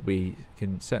here, but we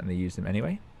can certainly use them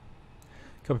anyway.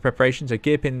 Copy preparation. So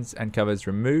gear pins and covers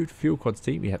removed. Fuel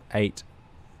quantity. We have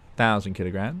 8,000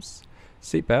 kilograms.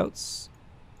 Seat belts.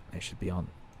 They should be on.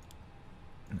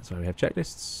 And that's why we have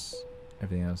checklists.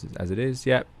 Everything else is as it is.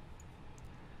 Yep.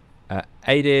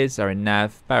 ADIRs are in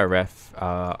nav. Barra ref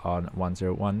are on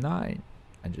 1019.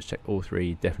 And just check all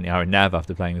three definitely are in nav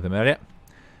after playing with them earlier.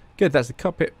 Good, that's the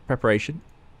cockpit preparation.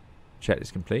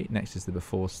 Checklist complete. Next is the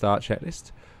before start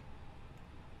checklist.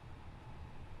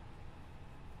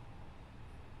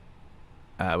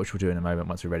 which we'll do in a moment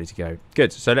once we're ready to go.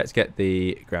 Good. So let's get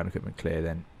the ground equipment clear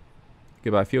then.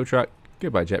 Goodbye fuel truck.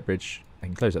 Goodbye jet bridge. I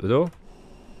can close up the door.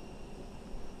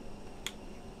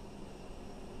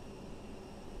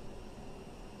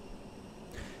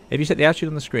 If you set the altitude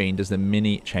on the screen, does the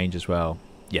Mini change as well?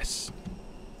 Yes.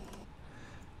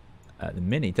 The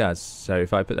Mini does. So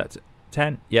if I put that to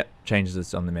 10, yep, changes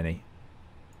this on the Mini.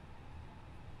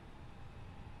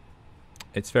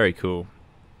 It's very cool.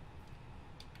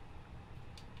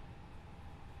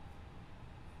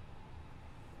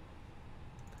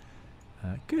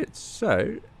 Good.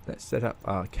 So let's set up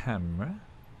our camera.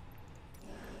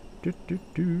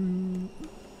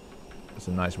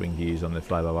 Some nice wing views on the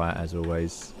Flybywire as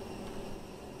always.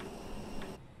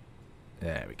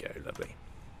 There we go, lovely.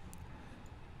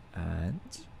 And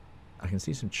I can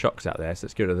see some chocks out there, so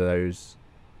let's get rid of those.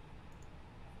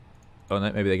 Oh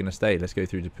no, maybe they're going to stay. Let's go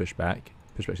through to pushback.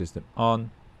 Pushback system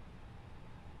on.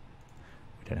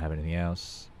 We don't have anything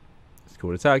else. Let's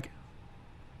call it a tag.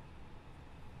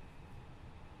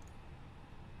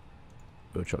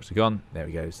 Wheel chocks are gone. There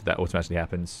we go. So that automatically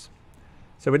happens.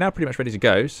 So we're now pretty much ready to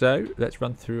go. So let's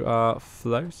run through our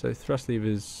flow. So thrust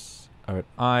levers are at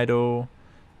idle.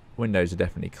 Windows are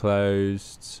definitely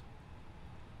closed.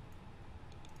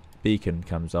 Beacon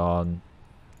comes on.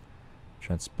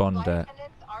 Transponder.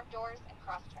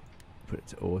 Put it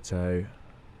to auto.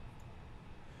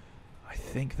 I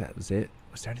think that was it.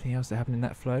 Was there anything else that happened in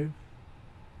that flow?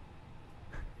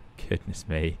 Goodness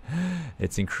me.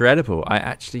 It's incredible.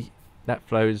 That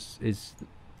flow is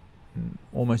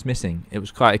almost missing.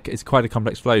 It's quite a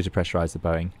complex flow to pressurize the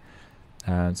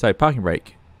Boeing. So parking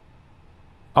brake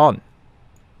on.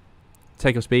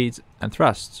 Takeoff speeds and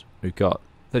thrusts. We've got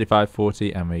 35,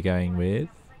 40, and we're going with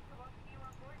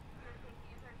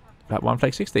that one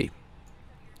flex 60.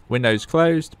 Windows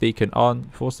closed. Beacon on.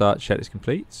 Full start. Checklist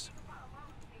complete.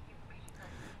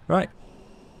 Right.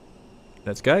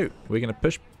 Let's go. We're going to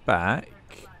push back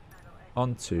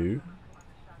onto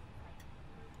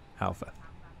Alpha.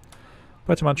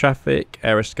 Puerto traffic,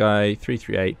 Aerosky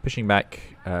 338, pushing back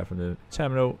from the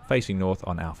terminal, facing north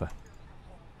on Alpha.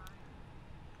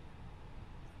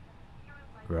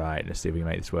 Right, let's see if we can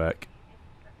make this work.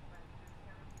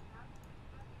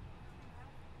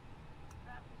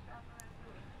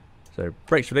 So,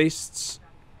 brakes released.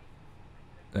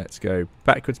 Let's go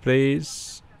backwards,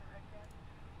 please.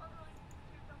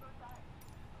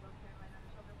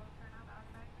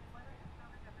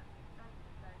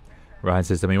 Ryan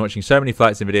says, I've been watching so many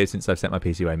flights and videos since I've set my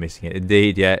PC away, missing it.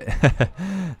 Indeed, yeah.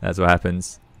 That's what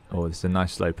happens. Oh, this is a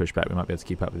nice slow pushback. We might be able to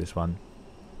keep up with this one.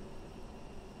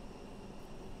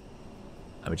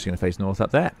 And we're just going to face north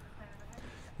up there.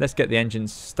 Let's get the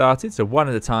engines started. So one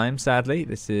at a time, sadly.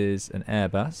 This is an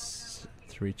Airbus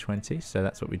A320, so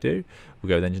that's what we do. We'll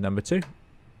go with engine number 2.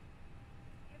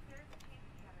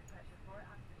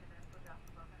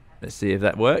 Let's see if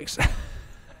that works.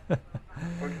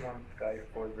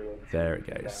 There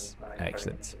it goes.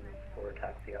 Excellent.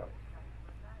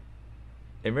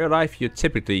 In real life,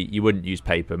 you wouldn't use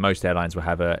paper. Most airlines will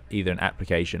have either an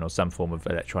application or some form of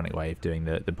electronic way of doing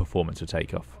the performance of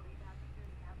takeoff.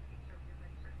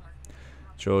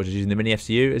 George is using the Mini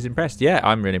FCU. Is impressed. Yeah,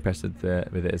 I'm really impressed with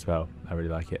it as well. I really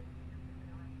like it.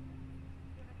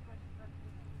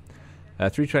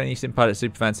 320 Sim Pilot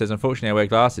Superfan says, unfortunately I wear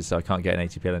glasses so I can't get an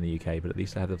ATPL in the UK, but at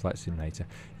least I have the flight simulator.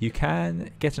 You can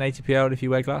get an ATPL if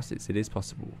you wear glasses. It is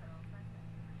possible.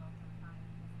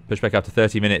 Push back up to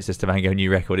 30 minutes, says Tavango, new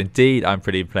record. Indeed, I'm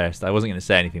pretty impressed. I wasn't going to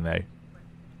say anything though.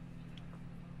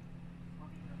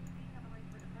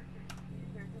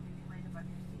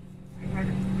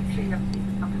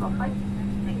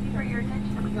 Thank you for your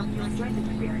attention and we hope you enjoyed this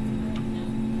experience.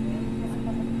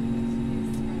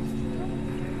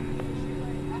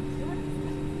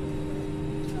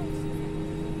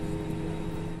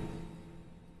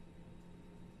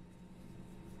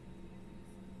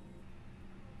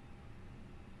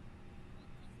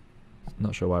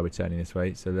 Not sure why we're turning this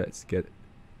way, so let's get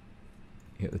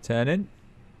the turn in.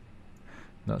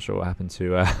 Not sure what happened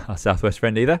to our Southwest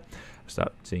friend either.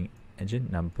 Start seeing engine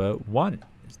number 1.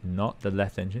 It's not the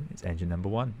left engine, it's engine number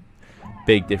 1.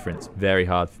 Big difference. Very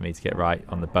hard for me to get right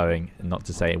on the Boeing, and not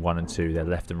to say 1 and 2. They're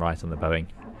left and right on the Boeing.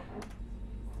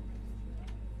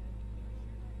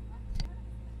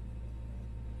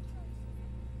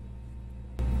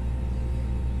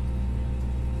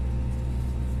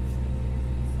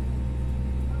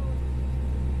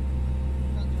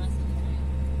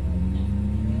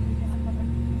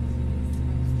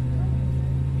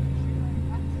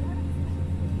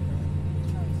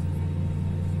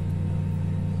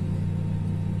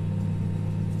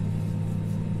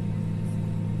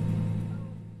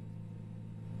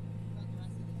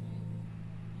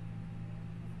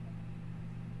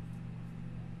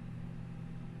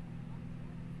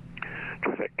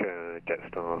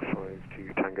 Jetstar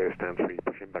 52 Tango stand 3,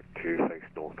 pushing back to face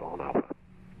north on Alpha.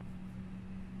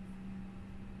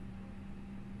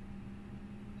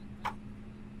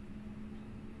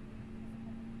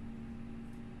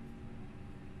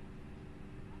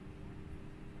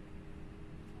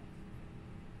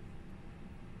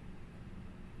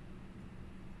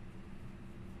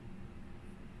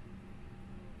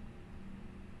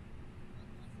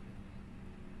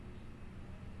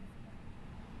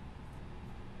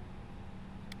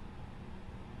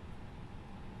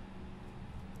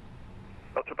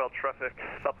 Ultra Bell traffic,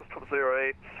 Southwest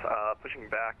 1208, pushing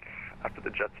back after the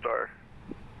Jetstar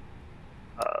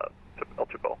to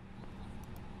Ultra Bell.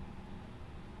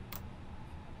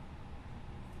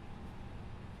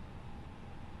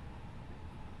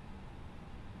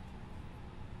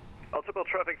 Ultra Bell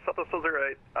traffic, Southwest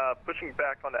 1208, pushing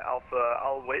back onto Alpha.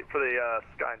 I'll wait for the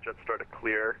Sky and Jetstar to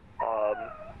clear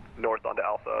north onto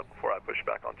Alpha before I push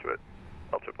back onto it.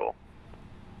 Ultra Bell.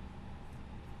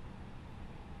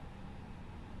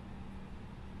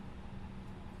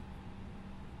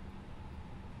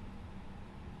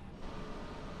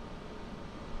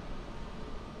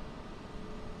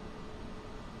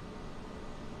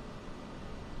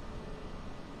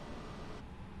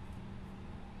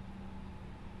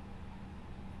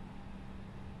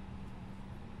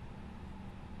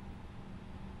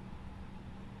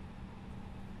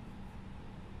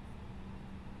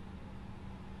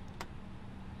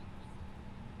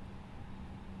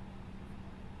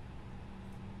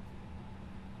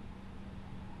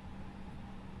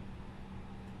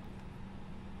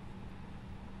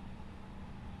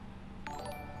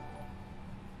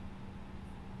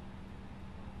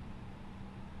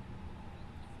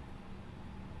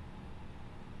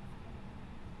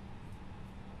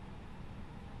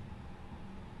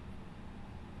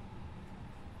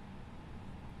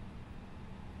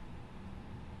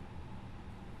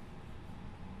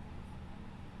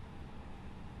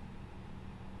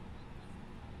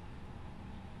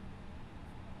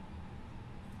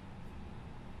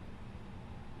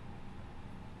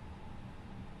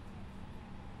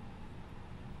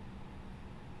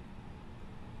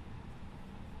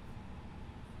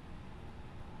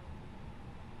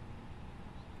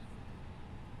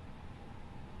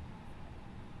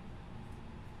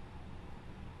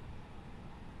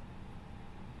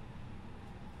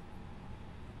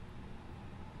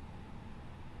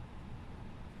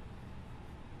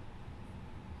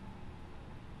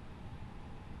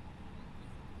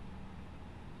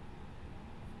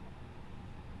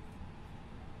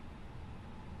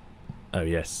 Oh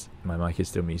yes, my mic is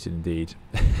still muted indeed.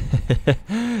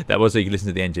 That was so you can listen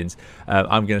to the engines.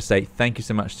 I'm going to say thank you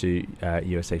so much to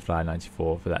USA Flyer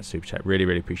 94 for that super chat. Really,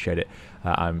 really appreciate it.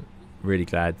 I'm really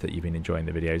glad that you've been enjoying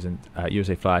the videos. And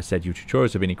USA Flyer said your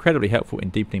tutorials have been incredibly helpful in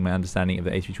deepening my understanding of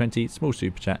the A320. Small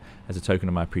super chat as a token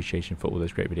of my appreciation for all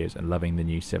those great videos and loving the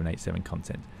new 787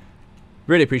 content.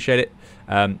 Really appreciate it.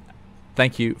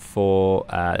 Thank you for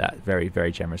that very,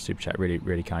 very generous super chat. Really,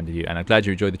 really kind of you. And I'm glad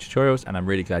you enjoyed the tutorials, and I'm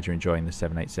really glad you're enjoying the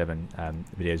 787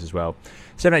 videos as well.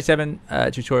 787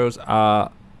 tutorials are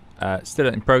still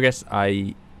in progress.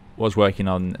 I was working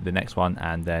on the next one,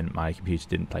 and then my computer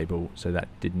didn't play ball, so that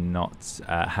did not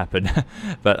happen.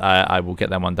 But I will get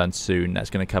that one done soon. That's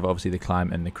going to cover obviously the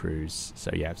climb and the cruise.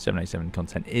 So yeah, 787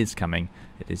 content is coming.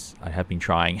 It is. I have been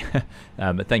trying.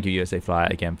 But thank you, USA Flyer,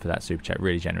 again for that super chat.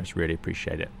 Really generous. Really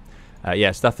appreciate it.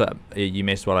 Yeah, stuff that you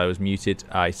missed while I was muted.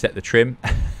 I set the trim,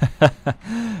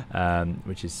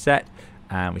 which is set,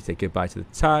 and we say goodbye to the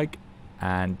tug,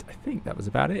 and I think that was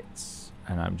about it.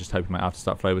 And I'm just hoping my after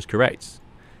start flow was correct.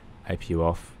 APU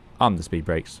off, arm the speed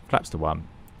brakes, flaps to 1,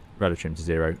 rudder trim to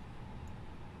 0.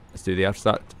 Let's do the after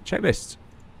start checklist.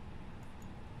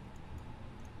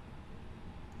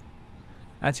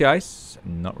 Anti-ice,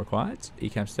 not required.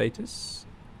 ECAM status,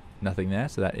 nothing there,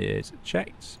 so that is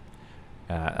checked.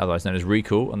 Otherwise known as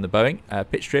recall on the Boeing.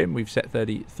 Pitch trim, we've set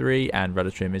 33, and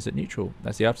rudder trim is at neutral.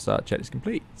 That's the after start checklist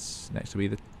complete. Next will be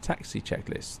the taxi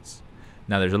checklists.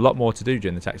 Now there's a lot more to do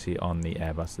during the taxi on the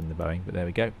Airbus than the Boeing, but there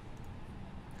we go.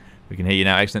 We can hear you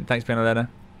now. Excellent. Thanks, Pianolena.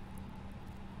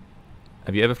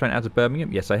 Have you ever flown out of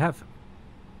Birmingham? Yes, I have.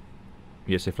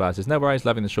 USA Flyer says, no worries,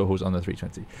 loving the short hauls on the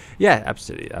 320. Yeah,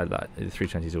 absolutely. The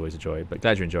 320 is always a joy, but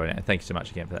glad you're enjoying it, and thank you so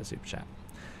much again for that super chat.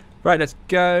 Right, let's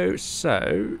go.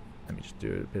 So let me just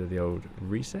do a bit of the old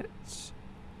reset.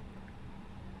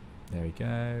 There we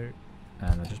go.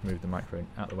 And I'll just move the microphone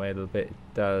out the way a little bit. It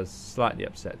does slightly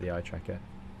upset the eye tracker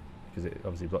because it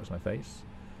obviously blocks my face.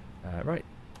 Right.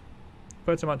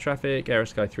 Puerto Natales traffic,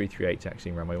 Aerosky 338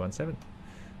 taxiing runway 17.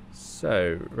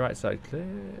 So, right side clear,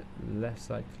 left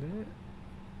side clear.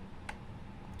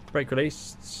 Brake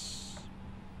released.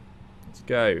 Let's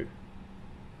go.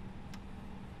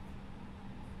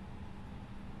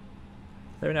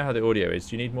 Let me know how the audio is.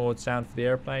 Do you need more sound for the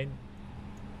airplane?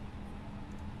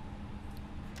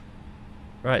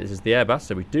 Right, this is the Airbus,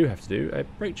 so we do have to do a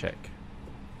brake check.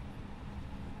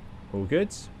 All good?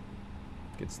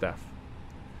 Good stuff.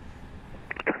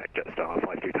 Correct, Jetstar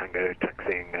 52 Tango,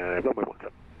 taxiing runway 17.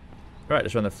 Right,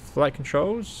 let's run the flight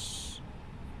controls.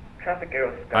 Traffic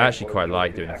Aero Sky I actually quite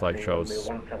like doing the flight taxi, controls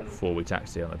runway 17. before we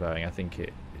taxi on the Boeing. I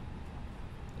think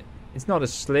it's not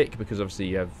as slick because obviously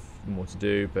you have more to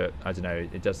do, but I don't know,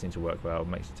 it does seem to work well. It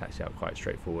makes the taxi out quite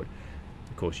straightforward.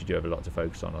 Of course, you do have a lot to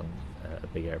focus on a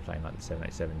big airplane like the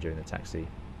 787 during the taxi.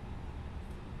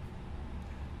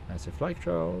 So flight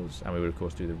controls, and we would of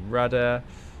course do the rudder.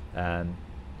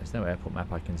 There's no airport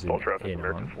map I can zoom Traffic in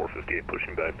American on. 458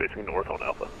 pushing back facing north on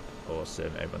Alpha.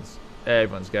 Awesome,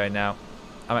 everyone's going now.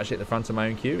 I'm actually at the front of my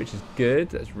own queue, which is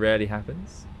good. That rarely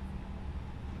happens.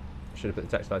 Should have put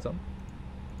the taxi lights on.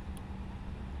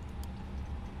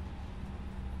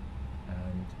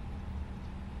 And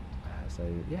so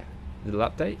yeah, little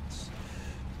updates.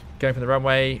 Going from the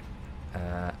runway.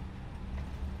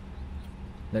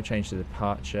 No change to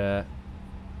departure.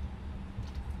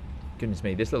 Goodness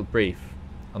me, this little brief.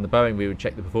 On the Boeing, we would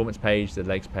check the performance page, the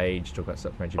legs page, talk about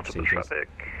supplementary procedures.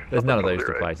 There's none of those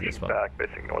to apply to this one. Back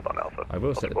facing north on Alpha. I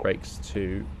will set the brakes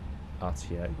to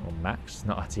RTO, or max,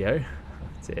 not RTO.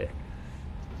 Oh dear.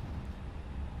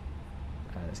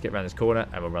 Let's get around this corner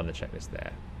and we'll run the checklist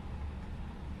there.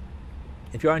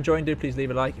 If you are enjoying, do please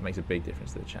leave a like. It makes a big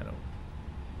difference to the channel.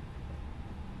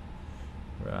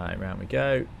 Right, round we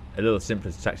go. A little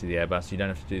simpler to taxi the Airbus. You don't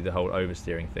have to do the whole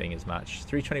oversteering thing as much.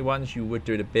 321s, you would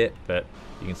do it a bit, but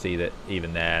you can see that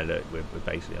even there, look, we're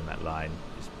basically on that line.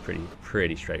 It's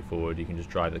pretty straightforward. You can just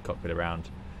drive the cockpit around.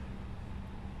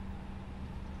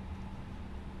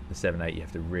 The 7.8, you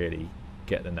have to really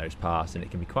get the nose past, and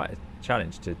it can be quite a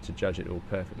challenge to judge it all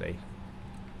perfectly.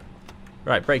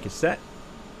 Right, brake is set.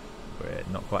 We're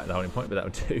not quite at the holding point, but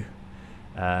that'll do.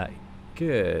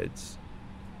 Good.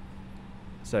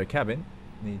 So cabin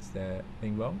needs their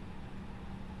thing wrong.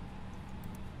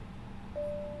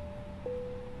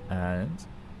 And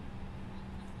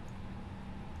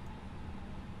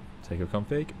take a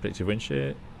config, predictive wind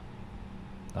shear.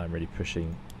 I'm really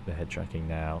pushing the head tracking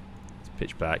now. It's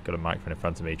pitch black, got a microphone in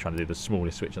front of me trying to do the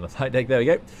smallest switch on the flight deck. There we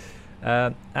go.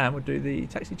 And we'll do the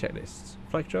taxi checklists.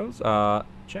 Flight controls are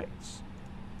checked.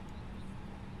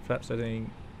 Flap setting,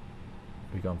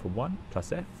 we've gone for 1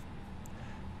 plus F.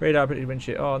 Radar predicted wind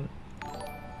shear on.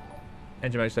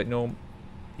 Engine mode select norm.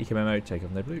 Eco mode take off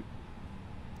no blue.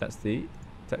 That's the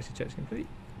taxi checks complete.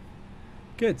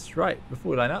 Good. Right,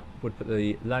 before we line up, we'll put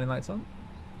the landing lights on.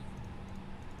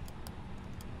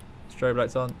 Strobe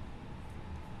lights on.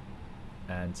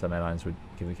 And some airlines would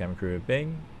give the camera crew a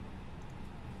bing.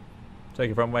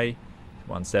 Take a runway.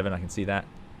 17, I can see that.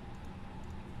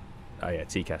 Oh yeah,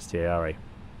 TCAS, TARA.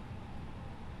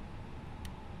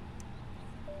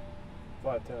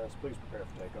 Flight attendants, please prepare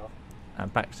for takeoff.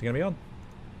 And backs are going to be on.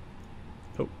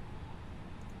 Cool.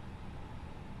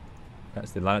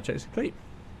 That's the lineup checks complete.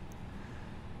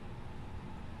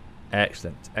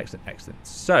 Excellent, excellent, excellent.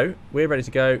 So, we're ready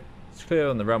to go. It's clear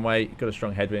on the runway, got a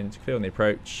strong headwind, it's clear on the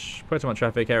approach. Puerto Natales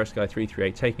traffic, Aero Sky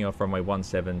 338 taking off runway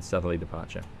 17, southerly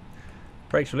departure.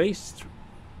 Brakes released.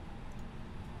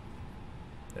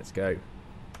 Let's go.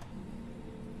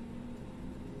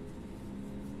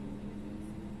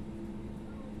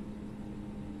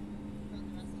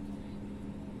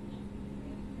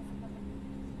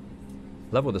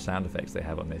 Love all the sound effects they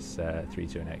have on this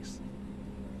 32NX.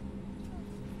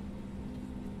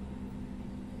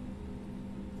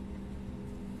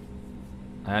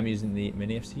 I am using the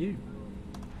mini FCU.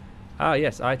 Ah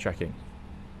yes, eye tracking.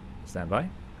 Stand by.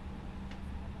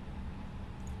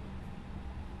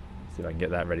 See if I can get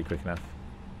that ready quick enough.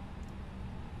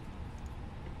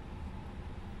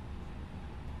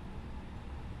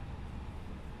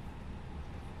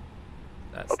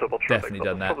 That's definitely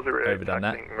done that. Overdone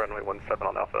that. Runway 17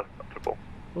 on Alpha. Optical.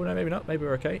 Oh no, maybe not. Maybe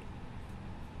we're okay.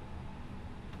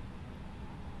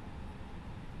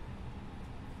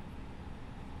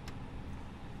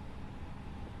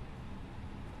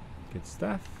 Good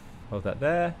stuff. Hold that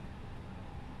there.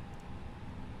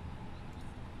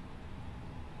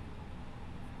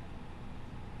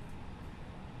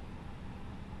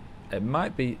 It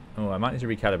might be... Oh, I might need to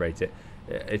recalibrate it.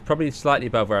 It's probably slightly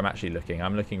above where I'm actually looking.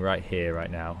 I'm looking right here, right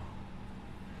now.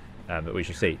 But we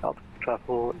shall see.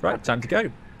 Right, time to go.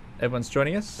 Everyone's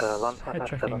joining us. Head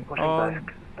tracking on.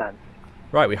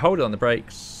 Right, we hold it on the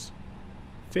brakes.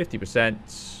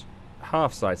 50%.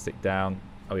 Half side stick down.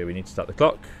 Oh yeah, we need to start the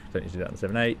clock. Don't need to do that on the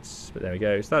 7.8s, but there we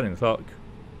go. Starting the clock.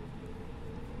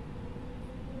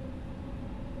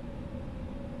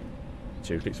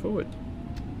 Two clicks forward.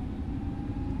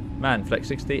 Man, flex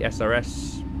 60,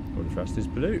 SRS. Order thrust is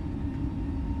blue.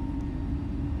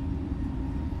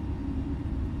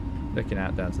 Looking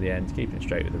out down to the end, keeping it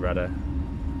straight with the rudder.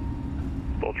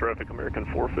 Full traffic, American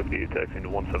 450, taxiing to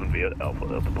 17 via Alpha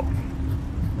at the ball.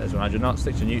 There's 100 knots,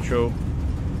 stick to neutral.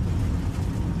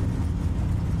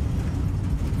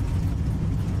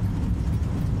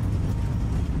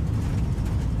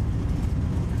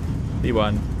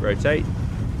 B1, rotate.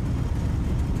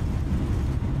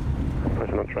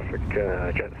 Present on traffic,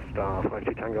 Jetstar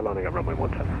 52 Tango landing at runway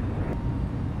 17.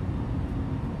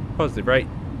 Positive rate.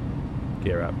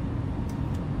 Gear up.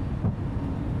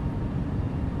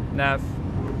 Nav.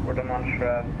 For the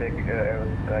non-traffic,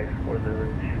 guys, for the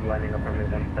route, lining up runway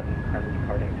 17 and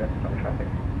departing Jetstar traffic.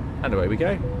 And away we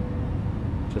go.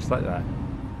 Just like that.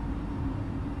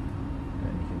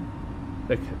 And you can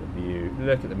look at the view,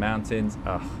 look at the mountains.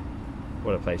 Ugh,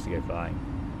 what a place to go flying.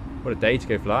 What a day to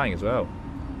go flying as well.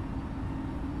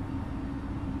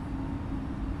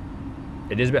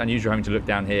 It is a bit unusual having to look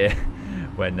down here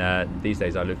when these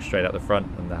days I look straight out the front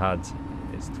and the HUD.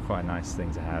 It's quite a nice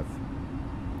thing to have.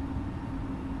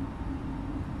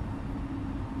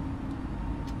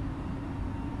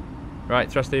 Right,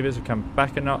 thrust levers have come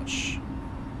back a notch.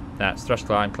 That's thrust,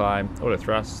 climb, climb, auto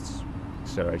thrusts.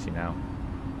 Accelerating now.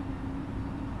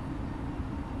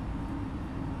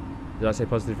 Did I say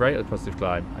positive rate or positive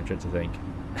climb? I dread to think.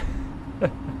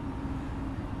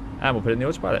 And we'll put it in the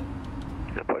autopilot.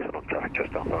 Place on traffic,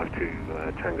 Jetstar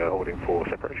 52 Tango holding for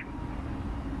separation.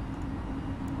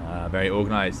 Very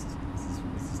organised.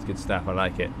 This is good stuff, I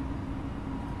like it.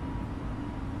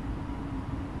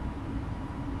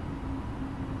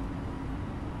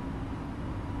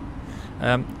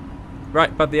 Right,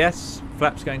 above the S,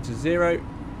 flaps going to 0.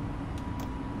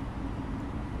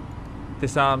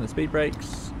 Disarm the speed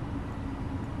brakes.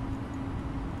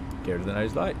 Get rid of the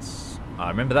nose lights. I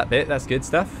remember that bit, that's good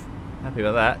stuff. Happy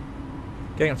about that.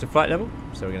 Getting up to flight level,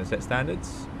 so we're going to set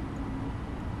standards.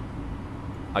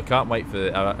 I can't wait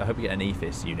for, I hope we get an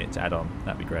EFIS unit to add on,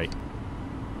 that'd be great.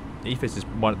 EFIS is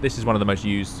this is one of the most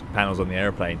used panels on the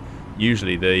aeroplane.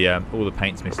 Usually the all the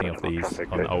paint's missing off these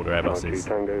on the older Airbuses.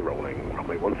 Tango rolling,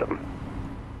 runway 17.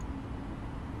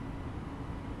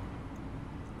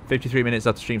 53 minutes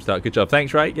after stream start. Good job.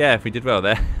 Thanks, right? Yeah, if we did well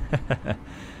there.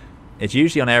 It's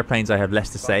usually on airplanes I have less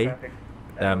to say.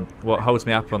 What holds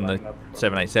me up on the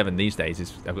 787 these days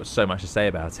is I've got so much to say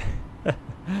about it.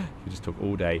 You just talk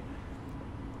all day.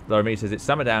 Laura Mee says it's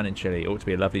summer down in Chile. It ought to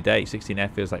be a lovely day.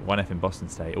 16F feels like 1F in Boston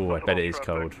today. Oh, I bet it is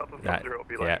cold.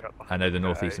 Yeah, I know the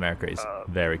Northeast America is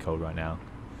very cold right now.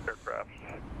 Aircraft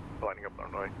lining up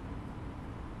runway.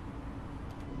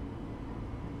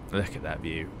 Look at that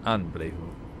view. Unbelievable.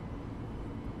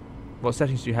 What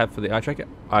settings do you have for the eye tracker?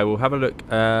 I will have a look.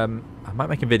 I might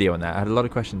make a video on that. I had a lot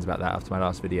of questions about that after my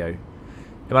last video. In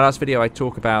my last video I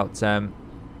talk about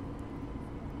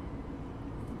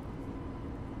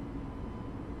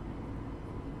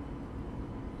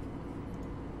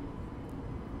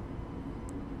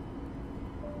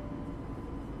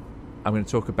I'm going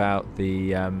to talk about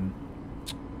the in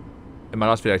my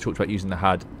last video I talked about using the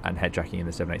HUD and head tracking in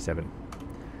the 787,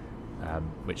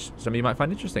 which some of you might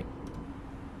find interesting.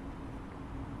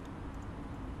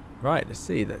 Right, let's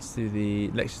see. Let's do the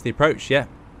approach. Yeah,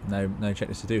 no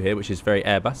checklist to do here, which is very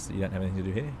Airbus. You don't have anything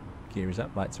to do here. Gear is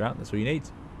up, lights are out. That's all you need.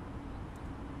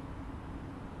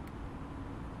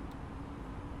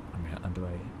 I'm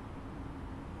underway.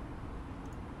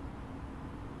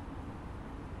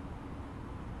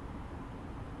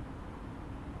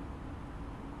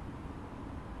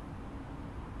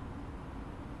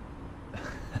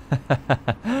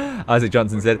 Isaac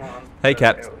Johnson said, "Hey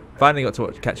Cap, finally got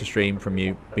to catch a stream from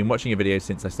you. Been watching your videos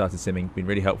since I started simming. Been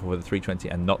really helpful with the 320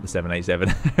 and not the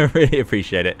 787. Really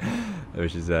appreciate it."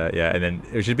 Which is yeah, and then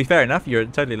which should be fair enough. You're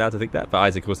totally allowed to think that. But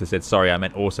Isaac also said, "Sorry, I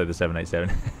meant also the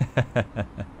 787."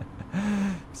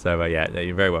 So yeah,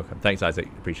 you're very welcome. Thanks, Isaac.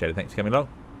 Appreciate it. Thanks for coming along.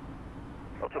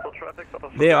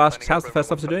 Leo asks, "How's the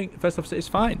first officer doing?" First officer is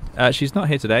fine. She's not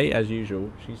here today as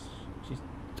usual.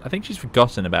 I think she's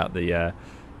forgotten about the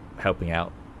helping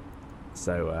out.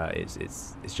 So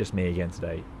it's just me again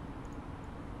today.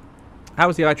 How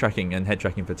was the eye tracking and head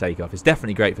tracking for takeoff? It's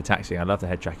definitely great for taxiing. I love the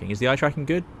head tracking. Is the eye tracking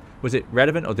good? Was it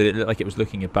relevant, or did it look like it was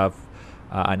looking above?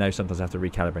 I know sometimes I have to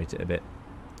recalibrate it a bit.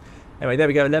 Anyway, there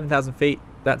we go. 11,000 feet.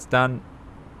 That's done.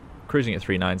 Cruising at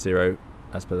 390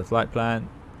 as per the flight plan.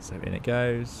 So in it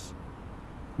goes.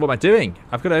 What am I doing?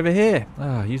 I've got it over here.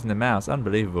 Oh, using the mouse.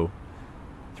 Unbelievable.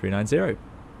 390.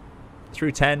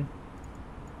 Through 10.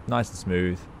 nice and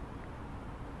smooth.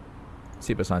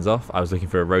 Seatbelt signs off. I was looking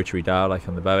for a rotary dial like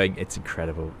on the Boeing. It's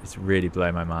incredible. It's really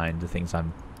blowing my mind,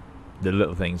 the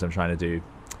little things I'm trying to do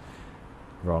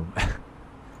wrong.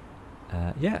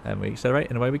 Yeah, and we accelerate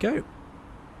and away we go.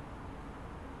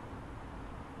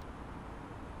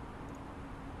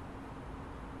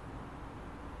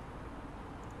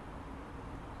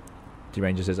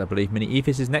 D-Ranger says, I believe Mini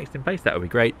Ethos is next in place. That would be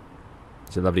great.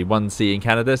 It's a lovely 1C in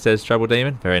Canada, says Trouble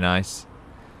Demon. Very nice.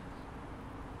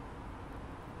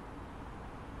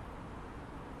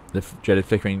 The dreaded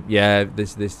flickering. Yeah,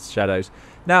 this shadows.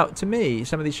 Now, to me,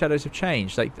 some of these shadows have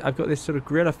changed. Like, I've got this sort of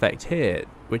grill effect here,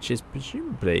 which is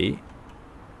presumably...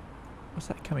 What's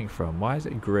that coming from? Why is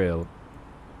it a grill?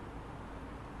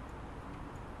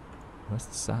 Where's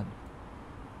the sun?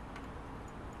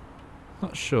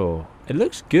 Not sure. It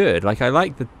looks good. Like, I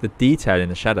like the detail in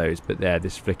the shadows, but there,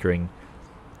 this flickering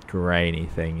grainy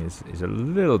thing is a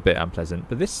little bit unpleasant.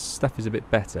 But this stuff is a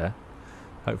bit better.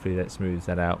 Hopefully that smooths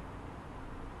that out.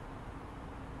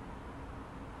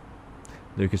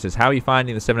 Lucas says, how are you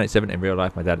finding the 787 in real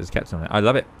life? My dad is captain on it. I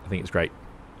love it. I think it's great.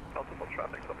 Multiple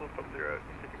traffic, Southwest 70,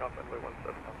 taking off runway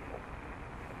 17, comfortable.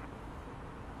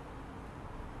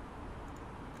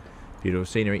 Beautiful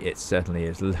scenery. It certainly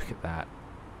is. Look at that.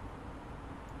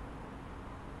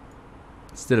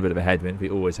 Still a bit of a headwind. We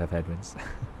always have headwinds.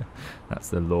 That's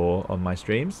the law on my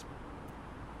streams.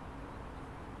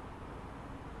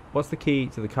 What's the key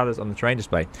to the colours on the terrain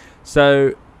display?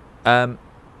 So,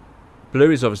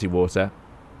 blue is obviously water.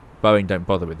 Boeing don't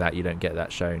bother with that. You don't get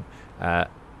that shown.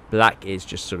 Black is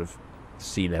just sort of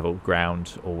sea level,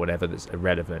 ground, or whatever that's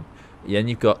irrelevant. Then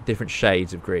you've got different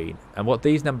shades of green. And what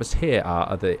these numbers here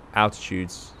are the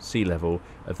altitudes, sea level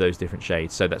of those different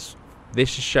shades. So this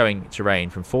is showing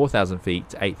terrain from 4,000 feet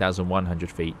to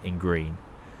 8,100 feet in green.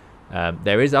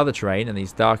 There is other terrain and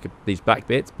these black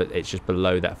bits, but it's just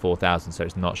below that 4,000, so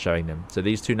it's not showing them. So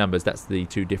these two numbers, that's the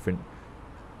two different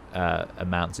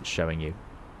amounts it's showing you.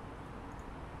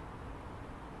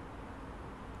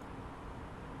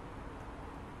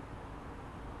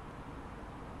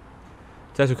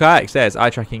 Turtle Kayak says, eye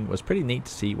tracking was pretty neat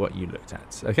to see what you looked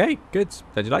at. Okay, good.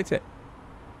 Glad you liked it.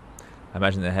 I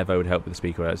imagine that Hevo would help with the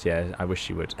speaker alerts. Yeah, I wish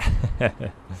she would.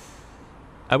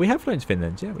 We have flown to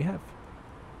Finland. Yeah, we have.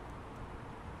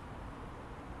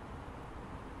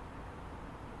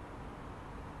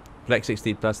 Flex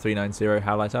 60 plus 390.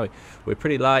 How light are we? We're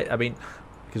pretty light. I mean,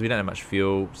 because we don't have much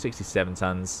fuel. 67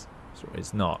 tons. So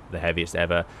it's not the heaviest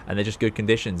ever. And they're just good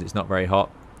conditions. It's not very hot.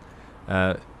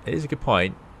 It is a good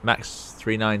point. Max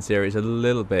 390 is a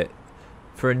little bit...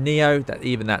 For a Neo,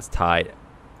 that's tight.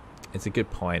 It's a good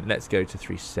point. Let's go to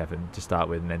 37 to start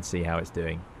with and then see how it's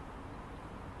doing.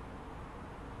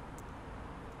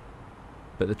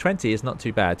 But the 20 is not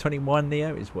too bad. 21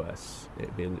 Neo is worse.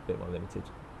 It'd be a little bit more limited.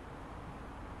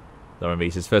 Lauren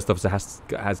B says, first officer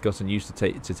has gotten used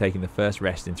to taking the first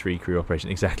rest in 3 crew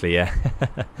operation. Exactly, yeah.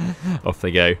 Off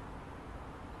they go.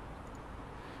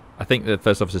 I think the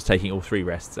first officer's taking all 3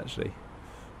 rests, actually.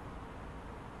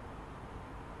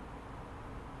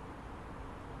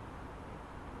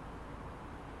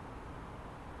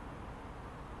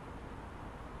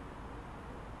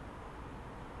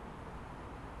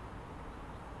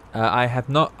 I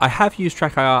have used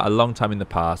TrackIR a long time in the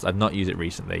past. I've not used it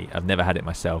recently. I've never had it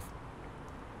myself.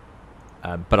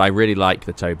 But I really like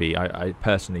the Tobii. I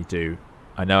personally do.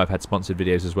 I know I've had sponsored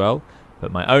videos as well,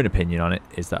 but my own opinion on it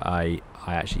is that I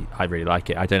really like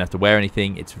it. I don't have to wear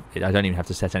anything. I don't even have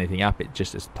to set anything up. It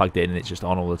just is plugged in and it's just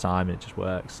on all the time and it just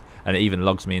works. And it even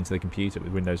logs me into the computer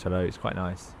with Windows Hello. It's quite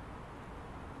nice.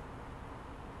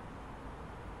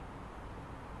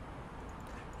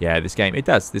 Yeah, this game, it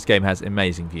does. This game has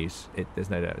amazing views.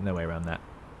 There's no way around that.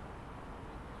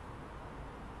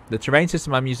 The terrain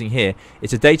system I'm using here,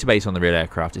 it's a database on the real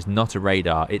aircraft. It's not a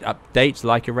radar. It updates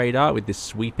like a radar with this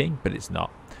sweeping, but it's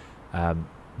not.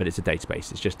 But it's a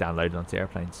database. It's just downloaded onto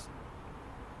airplanes.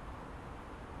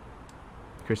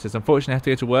 Chris says, unfortunately I have to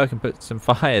go to work and put out some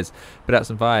fires.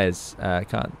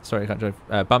 Sorry, I can't join.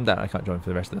 Bummed out I can't join for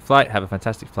the rest of the flight. Have a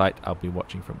fantastic flight. I'll be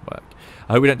watching from work.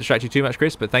 I hope we don't distract you too much,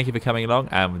 Chris, but thank you for coming along,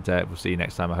 and we'll see you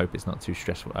next time. I hope it's not too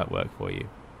stressful at work for you.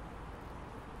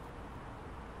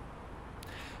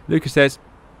 Lucas says,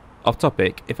 off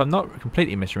topic, if I'm not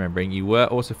completely misremembering, you were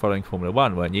also following Formula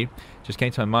 1, weren't you? Just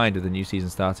came to my mind with the new season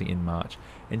starting in March.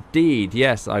 Indeed,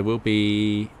 yes, I will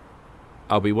be...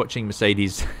 I'll be watching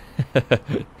Mercedes.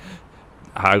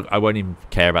 I won't even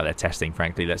care about their testing,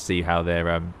 frankly. Let's see how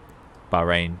their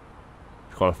Bahrain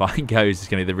qualifying goes. It's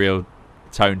going to be the real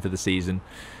tone for the season.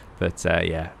 But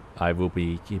yeah, I will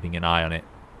be keeping an eye on it.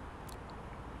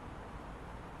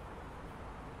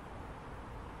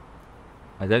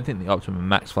 I don't think the optimum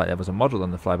max flight levels are modelled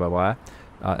on the fly-by-wire,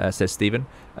 says Stephen.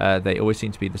 They always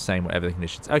seem to be the same whatever the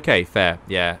conditions. Okay, fair,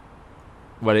 yeah.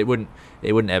 Well, it wouldn't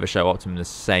ever show optimum the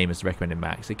same as the recommended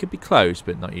max. It could be close,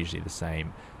 but not usually the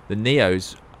same. The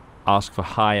Neos ask for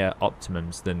higher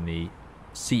optimums than the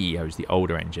CEOs, the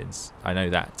older engines. I know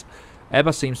that.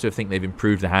 Airbus seems to think they've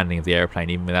improved the handling of the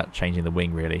airplane even without changing the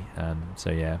wing, really.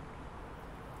 So yeah.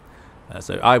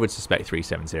 So I would suspect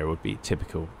 370 would be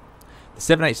typical. The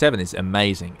 787 is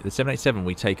amazing. The 787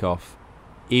 we take off,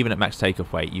 even at max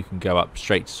takeoff weight, you can go up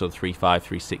straight to sort of 35,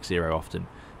 360 often.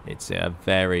 It's a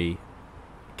very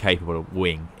capable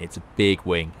wing. It's a big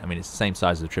wing. I mean, it's the same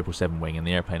size as the 777 wing, and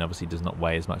the airplane obviously does not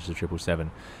weigh as much as the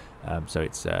 777. So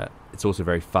it's also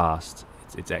very fast.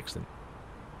 It's excellent.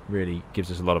 Really gives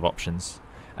us a lot of options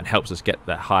and helps us get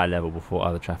that higher level before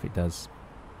other traffic does.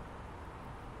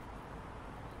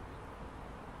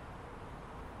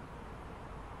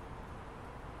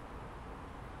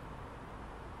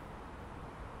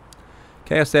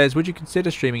 Chaos says, would you consider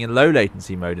streaming in low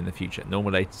latency mode in the future?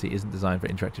 Normal latency isn't designed for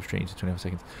interactive streams for 25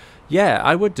 seconds. Yeah,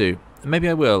 I would do. Maybe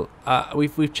I will.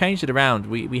 We've changed it around.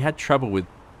 We had trouble with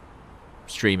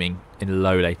streaming in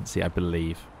low latency, I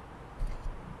believe.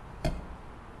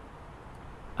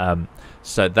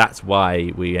 So that's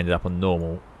why we ended up on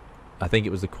normal. I think it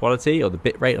was the quality or the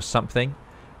bit rate or something.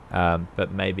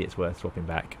 But maybe it's worth swapping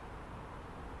back.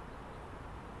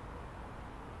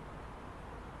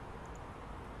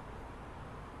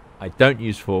 I don't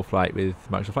use ForeFlight with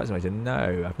Microsoft Flight Simulator.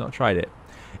 No, I've not tried it.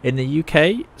 In the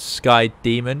UK, Sky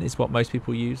Demon is what most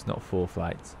people use, not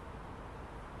ForeFlight.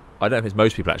 I don't know if it's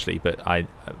most people actually, but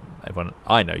everyone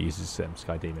I know uses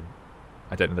Sky Demon.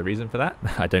 I don't know the reason for that.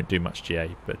 I don't do much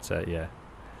GA, but yeah.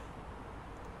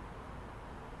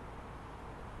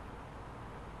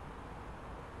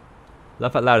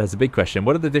 Laugh Out Loud has a big question.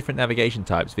 What are the different navigation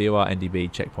types? VOR,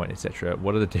 NDB, checkpoint, etc.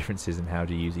 What are the differences and how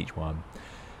do you use each one?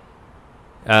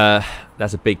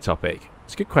 That's a big topic.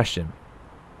 It's a good question.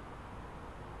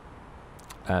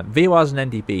 VORs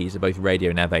and NDBs are both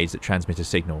radio nav aids that transmit a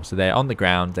signal. So they're on the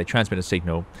ground, they transmit a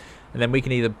signal, and then we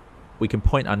can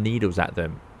point our needles at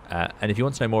them. And if you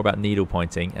want to know more about needle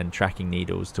pointing and tracking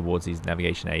needles towards these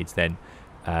navigation aids, then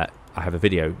I have a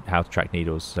video how to track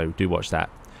needles, so do watch that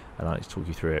and I'll talk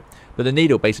you through it. But the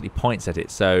needle basically points at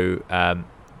it. So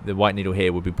the white needle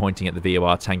here will be pointing at the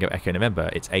VOR Tango Echo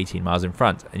November. It's 18 miles in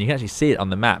front. And you can actually see it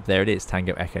on the map. There it is,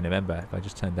 Tango Echo November. If I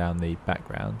just turn down the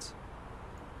background.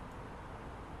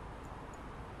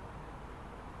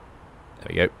 There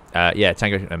we go. Yeah,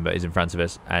 Tango Echo November is in front of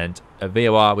us. And a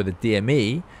VOR with a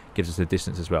DME gives us the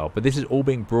distance as well. But this is all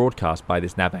being broadcast by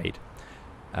this nav aid.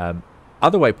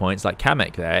 Other waypoints, like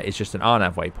Kamek there, is just an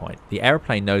RNAV waypoint. The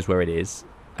airplane knows where it is.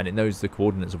 And it knows the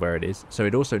coordinates of where it is, so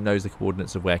it also knows the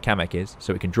coordinates of where Kamek is,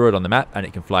 so it can draw it on the map and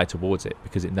it can fly towards it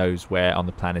because it knows where on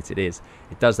the planet it is.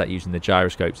 It does that using the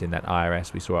gyroscopes in that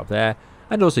IRS we saw up there,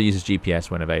 and also uses GPS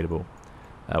when available.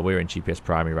 We're in GPS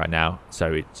primary right now,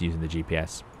 so it's using the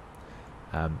GPS.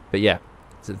 But yeah,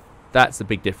 so that's the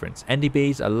big difference.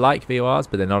 NDBs are like VORs,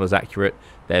 but they're not as accurate.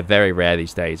 They're very rare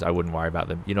these days. I wouldn't worry about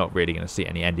them. You're not really going to see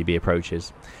any NDB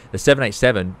approaches. The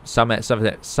 787, some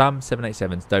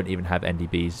 787s don't even have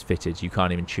NDBs fitted. You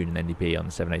can't even tune an NDB on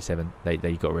the 787.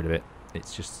 They got rid of it.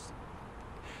 It's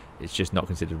just not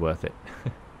considered worth it.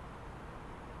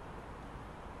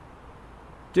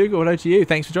 Dougal, hello to you.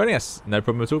 Thanks for joining us. No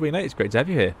problem at all being late. It's great to have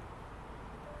you here.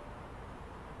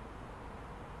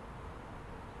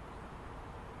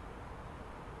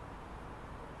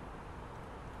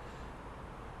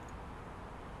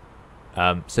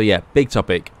 So yeah, big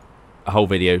topic, a whole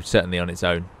video certainly on its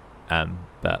own,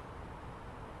 but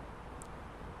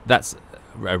that's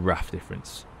a rough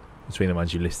difference between the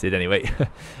ones you listed anyway.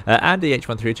 Andy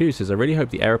H1302 says, I really hope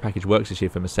the aero package works this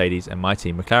year for Mercedes and my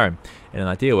team McLaren. In an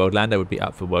ideal world, Lando would be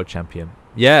up for world champion.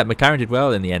 Yeah, McLaren did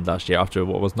well in the end last year after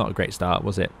what was not a great start,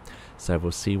 was it? So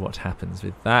we'll see what happens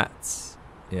with that.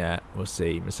 Yeah, we'll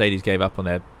see. Mercedes gave up on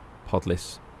their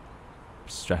podless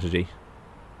strategy.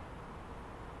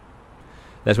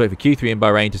 Let's wait for Q3 in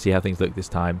Bahrain to see how things look this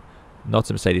time. Not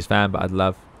a Mercedes fan, but I'd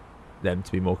love them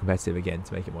to be more competitive again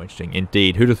to make it more interesting.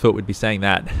 Indeed, who'd have thought we'd be saying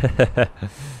that? But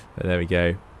there we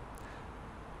go.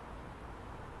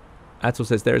 Atul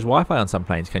says, there is Wi-Fi on some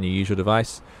planes. Can you use your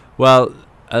device? Well,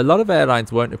 a lot of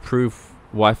airlines won't approve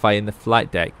Wi-Fi in the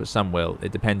flight deck, but some will.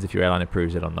 It depends if your airline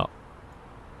approves it or not.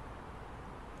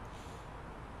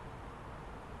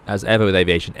 As ever with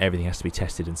aviation, everything has to be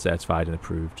tested and certified and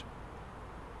approved.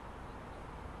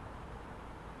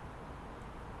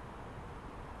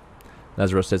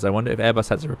 Lazarus says, I wonder if Airbus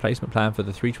has a replacement plan for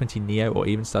the 320neo or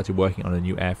even started working on a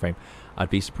new airframe. I'd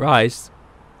be surprised.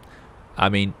 I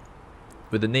mean,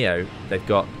 with the Neo, they've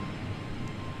got...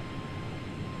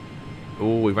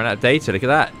 Oh, we ran out of data. Look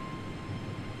at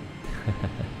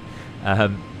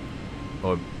that.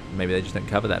 Or maybe they just don't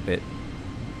cover that bit.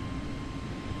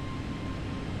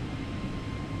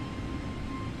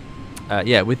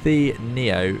 Yeah, with the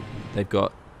Neo, they've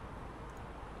got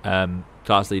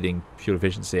class-leading fuel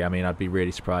efficiency. I mean, I'd be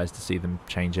really surprised to see them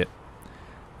change it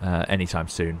anytime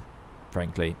soon,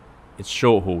 frankly. It's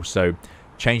short haul, so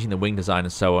changing the wing design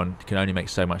and so on can only make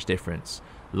so much difference.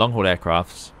 Long-haul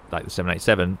aircrafts, like the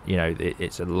 787, you know,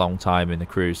 it's a long time in the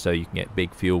cruise, so you can get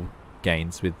big fuel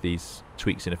gains with these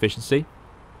tweaks in efficiency.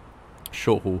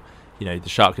 Short haul, you know, the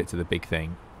sharklets are the big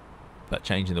thing, but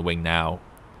changing the wing now,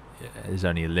 there's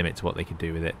only a limit to what they can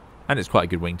do with it, and it's quite a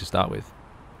good wing to start with.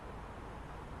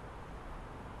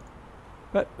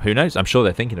 But who knows? I'm sure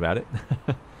they're thinking about it.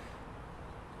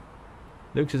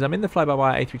 Luke says, I'm in the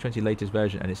Flybywire A320 latest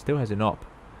version, and it still has an op.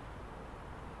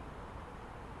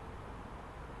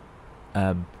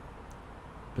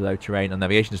 Below terrain on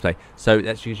navigation display. So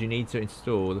that's because you need to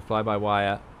install the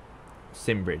Flybywire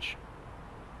SimBridge.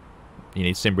 You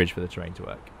need SimBridge for the terrain to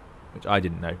work, which I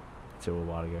didn't know until a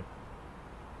while ago.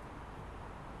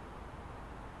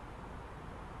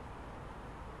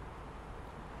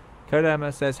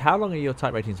 Kodama says, how long are your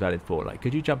type ratings valid for? Like,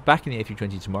 could you jump back in the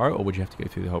A320 tomorrow, or would you have to go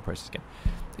through the whole process again?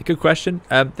 A good question.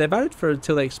 They're valid for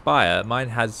until they expire. Mine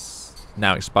has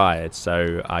now expired,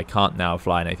 so I can't now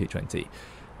fly an A320.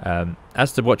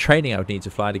 As to what training I would need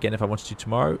to fly it again if I wanted to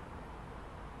tomorrow,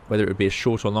 whether it would be a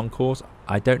short or long course,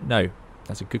 I don't know.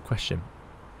 That's a good question.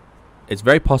 It's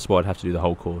very possible I'd have to do the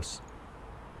whole course.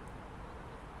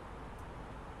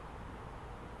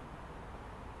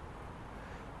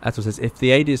 Atul says, if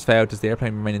the ADs fail, does the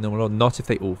airplane remain in normal order? Not if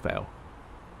they all fail.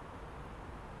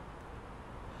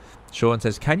 Sean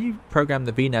says, can you program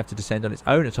the VNAV to descend on its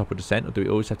own at top of descent, or do we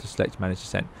always have to select manage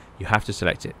descent? You have to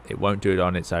select it. It won't do it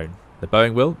on its own. The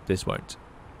Boeing will, this won't.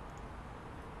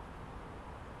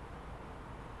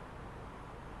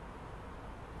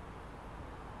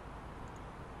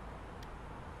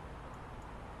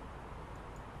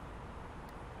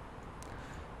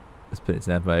 Let's put it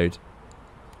in nav mode.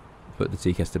 Put the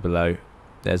TCAS to below.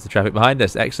 There's the traffic behind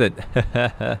us. Excellent.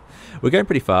 We're going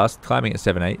pretty fast, climbing at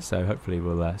 7.8, so hopefully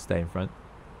we'll stay in front.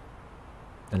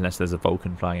 Unless there's a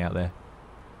Vulcan flying out there.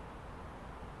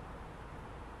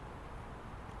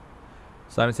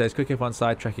 Simon says, quick F1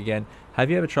 sidetrack again.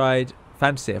 Have you ever tried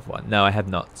Fantasy F1? No, I have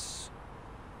not.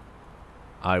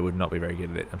 I would not be very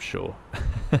good at it, I'm sure.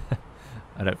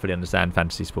 I don't fully understand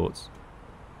fantasy sports.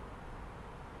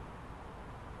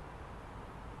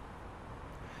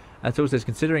 Atul says,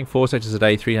 considering 4 sectors a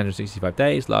day, 365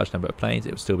 days, large number of planes,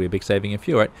 it would still be a big saving in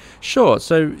fuel, right? Sure.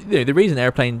 So you know, the reason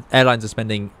airlines are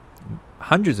spending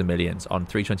hundreds of millions on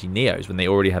 320 Neos when they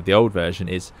already have the old version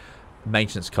is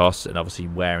maintenance costs and obviously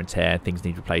wear and tear, things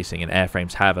need replacing, and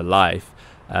airframes have a life.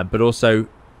 But also,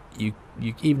 you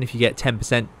even if you get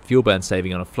 10% fuel burn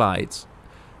saving on a flight,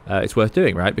 it's worth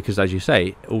doing, right? Because as you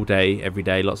say, all day, every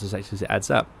day, lots of sectors, it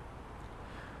adds up.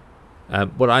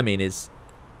 What I mean is,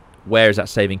 where is that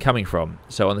saving coming from?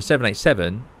 So on the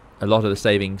 787, a lot of the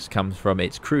savings comes from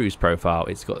its cruise profile.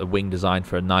 It's got a wing designed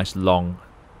for a nice long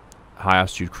high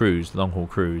altitude cruise, long haul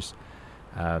cruise.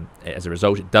 As a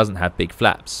result, it doesn't have big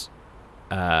flaps.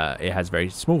 It has very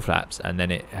small flaps, and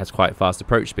then it has quite fast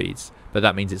approach speeds. But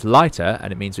that means it's lighter,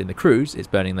 and it means in the cruise it's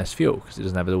burning less fuel because it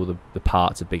doesn't have all the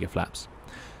parts of bigger flaps.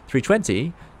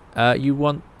 320, you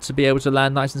want to be able to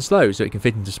land nice and slow so it can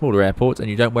fit into smaller airports, and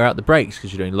you don't wear out the brakes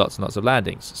because you're doing lots and lots of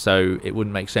landings. So it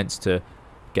wouldn't make sense to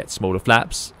get smaller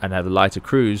flaps and have a lighter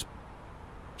cruise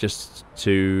just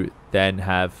to then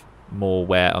have more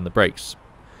wear on the brakes.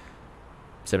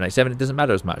 787, it doesn't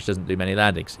matter as much, doesn't do many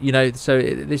landings, you know. So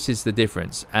this is the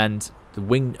difference. And a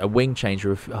wing change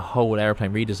or a whole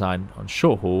airplane redesign on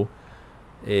short haul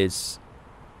is,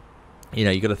 you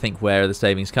know, you've got to think where are the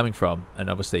savings coming from. And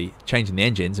obviously changing the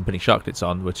engines and putting sharklets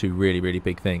on were two really, really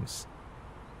big things.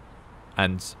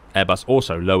 And Airbus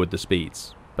also lowered the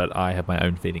speeds, but I have my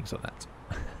own feelings on that.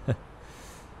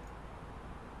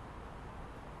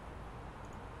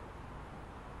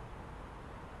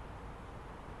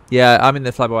 Yeah, I'm in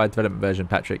the Flybywire development version,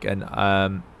 Patrick, and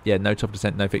yeah, no top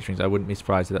descent, no fixturings. I wouldn't be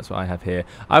surprised if that's what I have here.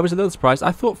 I was a little surprised.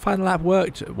 I thought Final Lap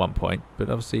worked at one point, but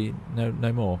obviously no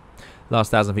more.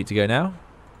 Last 1,000 feet to go now.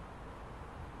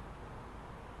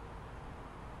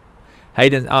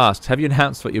 Hayden asks, have you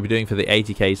announced what you'll be doing for the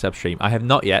 80k substream? I have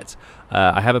not yet.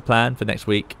 I have a plan for next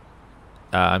week.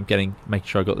 I'm making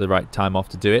sure I got the right time off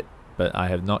to do it, but I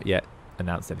have not yet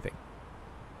announced anything.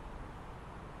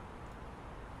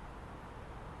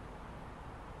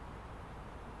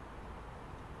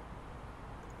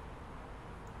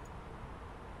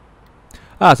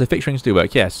 Ah, so fixed rings do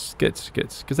work. Yes, good,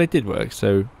 good. Because they did work,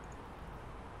 so...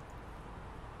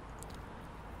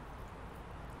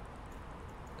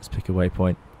 Let's pick a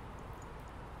waypoint.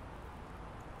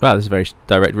 Wow, this is a very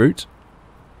direct route.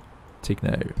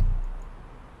 Tigno.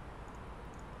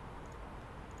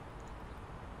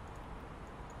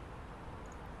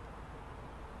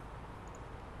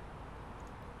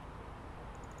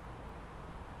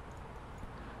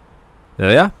 There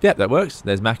they are. Yep, that works.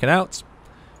 There's Macking out.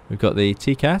 We've got the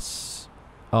TCAS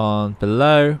on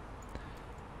below.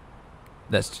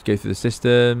 Let's just go through the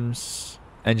systems.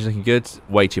 Engine's looking good.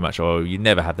 Way too much oil. You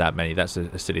never have that many. That's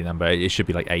a silly number. It should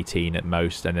be like 18 at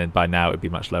most, and then by now it would be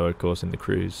much lower, of course, in the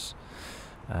cruise.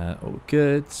 All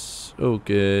good. All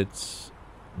good.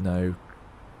 No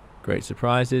great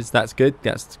surprises. That's good.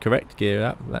 That's correct. Gear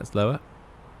up. That's lower.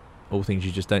 All things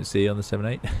you just don't see on the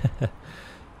 7.8.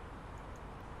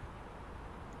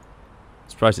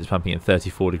 Surprised it's pumping in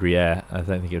 34-degree air. I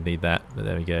don't think it would need that, but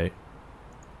there we go.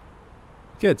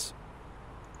 Good.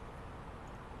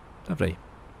 Lovely.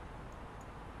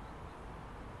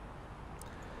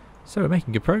 So we're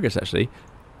making good progress, actually.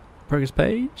 Progress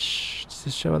page. Does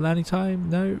this show a landing time?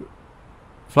 No.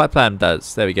 Flight plan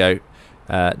does. There we go.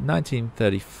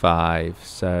 19:35.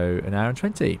 So an hour and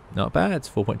 20. Not bad.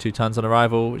 4.2 tons on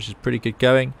arrival, which is pretty good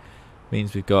going.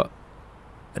 Means we've got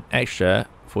an extra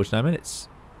 49 minutes.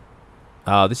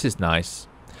 Oh, this is nice.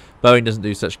 Boeing doesn't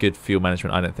do such good fuel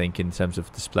management, I don't think, in terms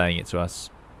of displaying it to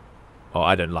us. Oh,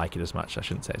 I don't like it as much. I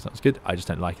shouldn't say it's not as good. I just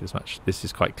don't like it as much. This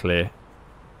is quite clear.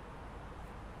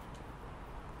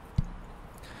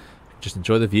 Just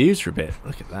enjoy the views for a bit.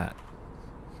 Look at that.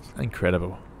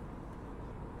 Incredible.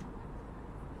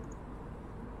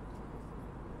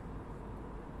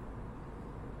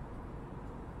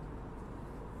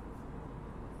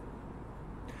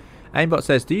 Aimbot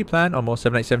says, do you plan on more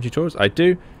 787 tutorials? I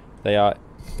do. They are...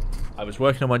 I was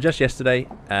working on one just yesterday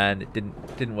and it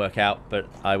didn't work out, but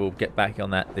I will get back on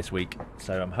that this week.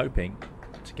 So I'm hoping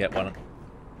to get one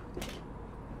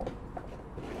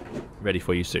ready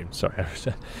for you soon. Sorry, I was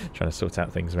trying to sort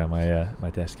out things around my my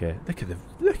desk here.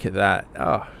 Look at that.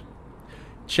 Oh,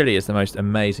 Chile is the most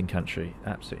amazing country.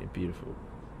 Absolutely beautiful.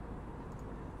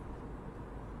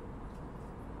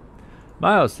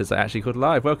 Miles says I actually called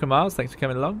live. Welcome, Miles. Thanks for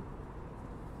coming along.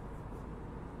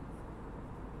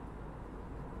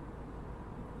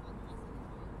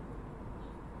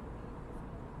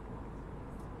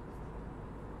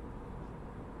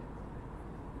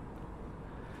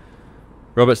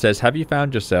 Robert says, have you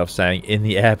found yourself saying in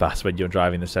the Airbus when you're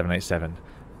driving the 787?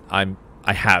 I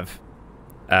have.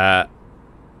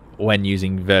 When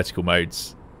using vertical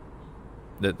modes.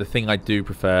 The thing I do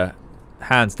prefer,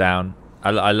 hands down,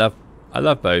 I love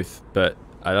both, but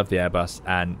I love the Airbus,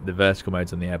 and the vertical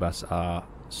modes on the Airbus are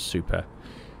super.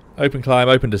 Open climb,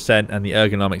 open descent, and the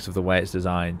ergonomics of the way it's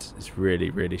designed is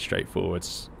really, really straightforward.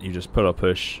 You just pull or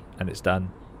push and it's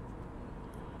done.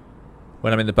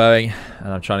 When I'm in the Boeing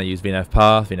and I'm trying to use VNAV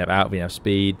path, VNAV out, VNAV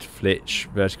speed, flitch,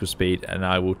 vertical speed, and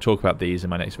I will talk about these in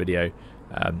my next video,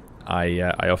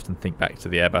 I often think back to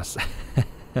the Airbus.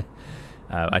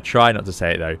 I try not to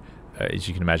say it though. As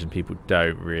you can imagine, people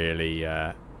don't really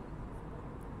want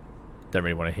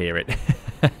to hear it.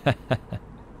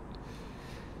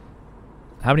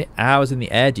 How many hours in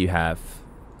the air do you have?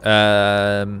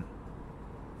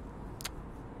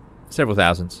 Several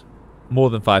thousands. More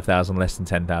than 5,000, less than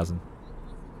 10,000.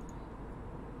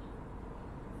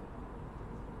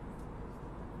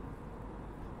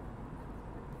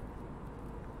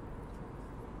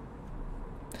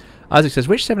 Isaac says,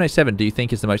 which 787 do you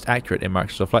think is the most accurate in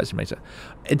Microsoft Flight Simulator?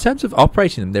 In terms of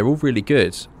operating them, they're all really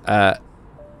good. I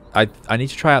need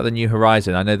to try out the new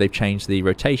Horizon. I know they've changed the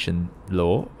rotation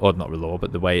law, or not the law,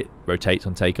 but the way it rotates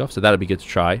on takeoff, so that'll be good to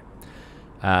try.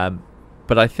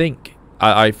 But I think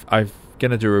I'm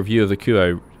going to do a review of the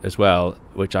Kuo as well,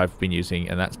 which I've been using,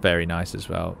 and that's very nice as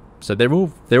well. So they're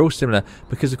all similar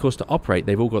because, of course, to operate,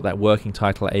 they've all got that working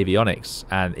title avionics,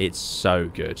 and it's so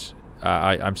good.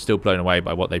 I'm still blown away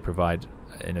by what they provide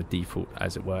in a default,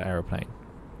 as it were, aeroplane.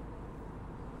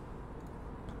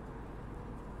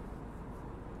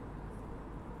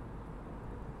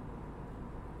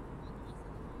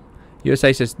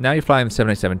 USA says, now you're flying the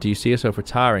 787, do you see yourself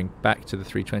retiring back to the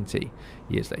 320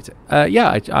 years later?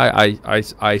 Yeah,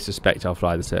 I suspect I'll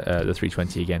fly the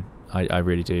 320 again. I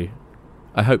really do.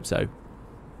 I hope so.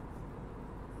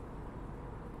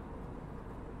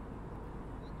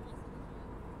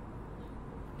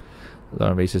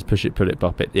 Lauren B says, push it, pull it,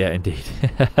 bop it. Yeah, indeed.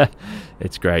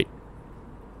 It's great.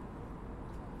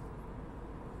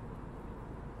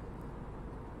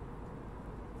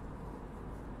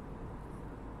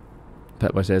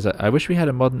 Petboy says, I wish we had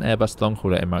a modern Airbus long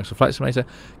hauler in Microsoft Flight Simulator.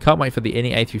 Can't wait for the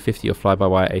INI A350 or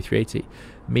Flybywire A380.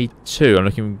 Me too. I'm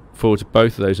looking forward to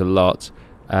both of those a lot.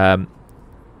 And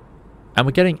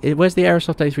we're getting... Where's the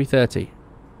Aerosoft A330?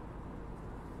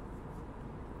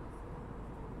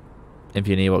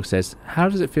 Infian Ewok says, how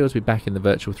does it feel to be back in the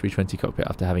virtual 320 cockpit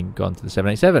after having gone to the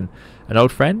 787? An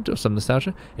old friend or some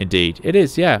nostalgia? Indeed. It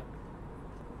is, yeah.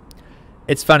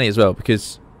 It's funny as well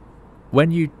because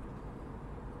when you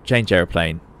change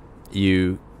aeroplane,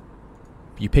 you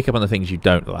pick up on the things you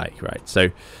don't like, right?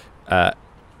 So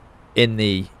in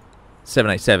the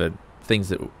 787, things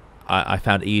that I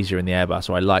found easier in the Airbus,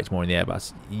 or I liked more in the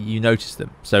Airbus, you notice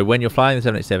them. So when you're flying the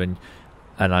 787,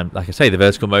 and I'm, like I say, the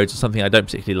vertical modes are something I don't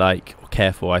particularly like or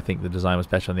care for. I think the design was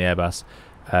better on the Airbus.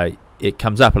 It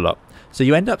comes up a lot. So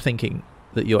you end up thinking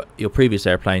that your previous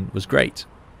airplane was great.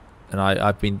 And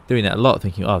I've been doing that a lot,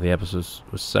 thinking, oh, the Airbus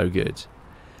was so good.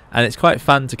 And it's quite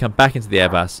fun to come back into the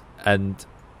Airbus and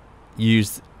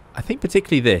use, I think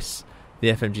particularly this, the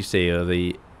FMGC or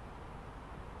the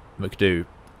McDo.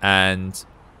 And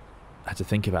I had to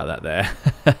think about that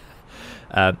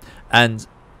there. And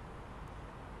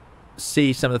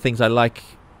see some of the things I like.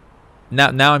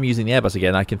 Now I'm using the Airbus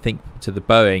again. I can think to the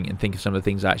Boeing and think of some of the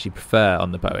things I actually prefer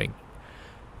on the Boeing.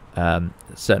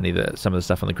 Certainly some of the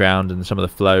stuff on the ground and some of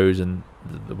the flows and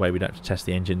the way we don't have to test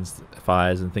the engines,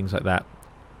 fires and things like that.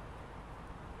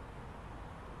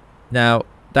 Now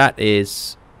that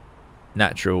is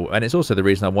natural, and it's also the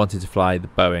reason I wanted to fly the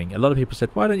Boeing. A lot of people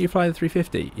said, why don't you fly the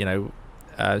 350? You know,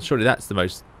 surely that's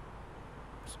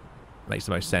makes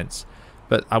the most sense.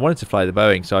 But I wanted to fly the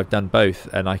Boeing, so I've done both,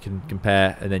 and I can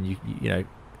compare. And then you know,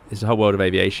 it's a whole world of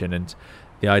aviation, and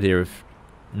the idea of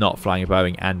not flying a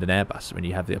Boeing and an Airbus when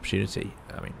you have the opportunity.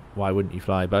 I mean, why wouldn't you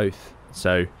fly both?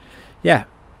 So, yeah,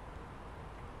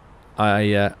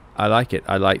 I like it.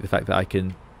 I like the fact that I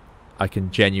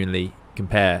can genuinely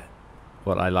compare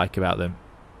what I like about them,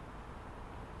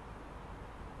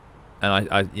 and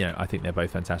I think they're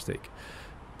both fantastic.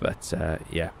 But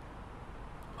yeah.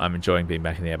 I'm enjoying being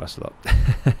back in the Airbus a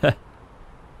lot.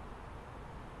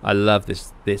 I love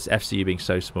this FCU being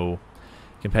so small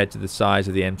compared to the size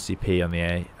of the MCP on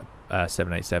the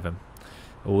 787.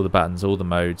 All the buttons, all the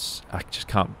modes. I just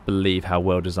can't believe how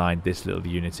well designed this little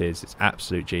unit is. It's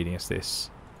absolute genius.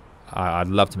 This. I'd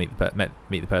love to meet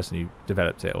the person who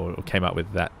developed it or came up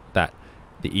with the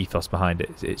ethos behind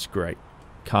it. It's great.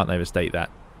 Can't overstate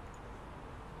that.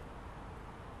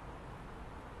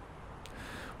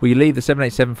 Will you leave the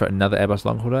 787 for another Airbus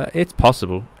long hauler? It's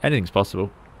possible. Anything's possible.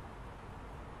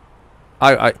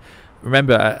 I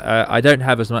remember I don't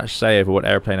have as much say over what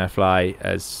airplane I fly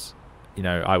as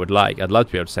I would like. I'd love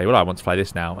to be able to say, well, I want to fly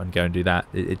this now and go and do that.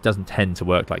 It doesn't tend to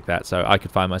work like that. So I could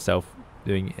find myself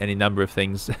doing any number of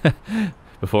things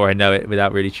before I know it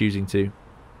without really choosing to.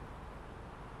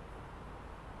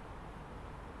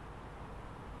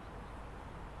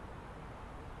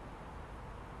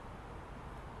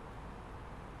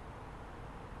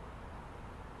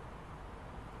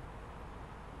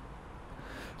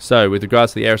 So, with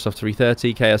regards to the Aerosoft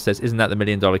 330, Chaos says, isn't that the $1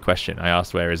 million question? I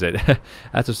asked, where is it?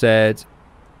 Atos said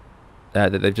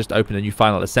that they've just opened a new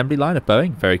final assembly line at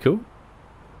Boeing. Very cool.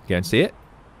 Go and see it.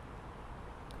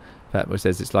 Fatboy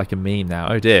says it's like a meme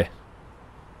now. Oh, dear.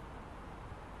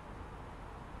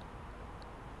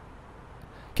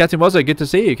 Captain Wazza, good to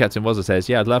see you. Captain Wazza says,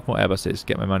 yeah, I'd love more Airbuses.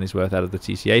 Get my money's worth out of the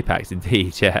TCA packs.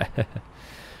 Indeed, yeah.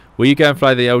 Will you go and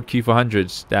fly the old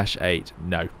Q400-8?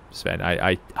 No, Sven.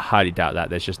 I highly doubt that.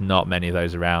 There's just not many of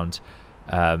those around.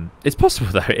 It's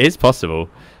possible, though. It is possible.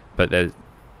 But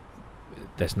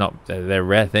there's not. They're a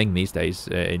rare thing these days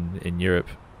in Europe.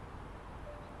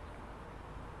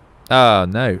 Oh,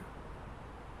 no.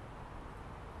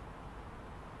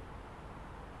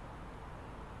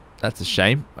 That's a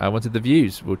shame. I wanted the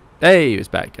views. Well, hey, it's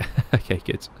back. Okay,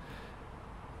 good.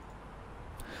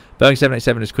 Boeing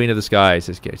 787 is Queen of the Skies,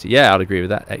 says Katie. Yeah, I'll agree with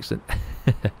that. Excellent.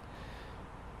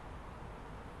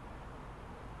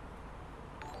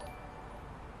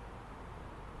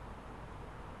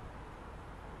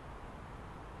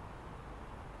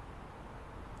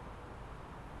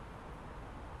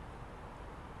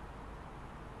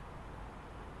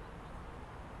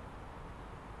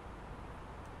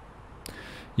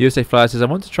 USA Flyer says, I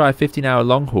want to try a 15-hour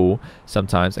long haul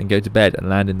sometimes and go to bed and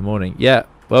land in the morning. Yeah,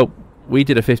 well, we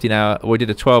did a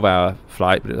 12-hour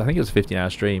flight, but I think it was a 15-hour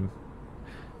stream.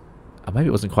 Or maybe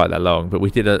it wasn't quite that long, but we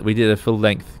did a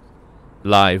full-length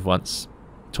live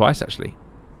twice actually.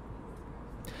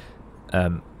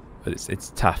 But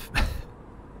it's tough.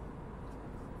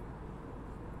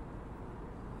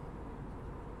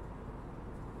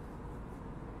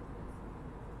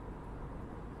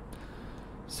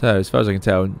 So, as far as I can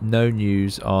tell, no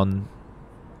news on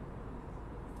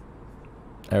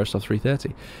Airbus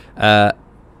A330.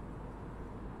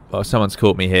 Well, someone's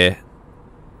caught me here.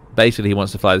 Basically, he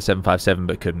wants to fly the 757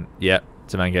 but couldn't. Yep,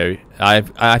 it's a mango.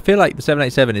 I feel like the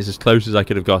 787 is as close as I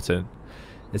could have gotten.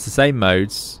 It's the same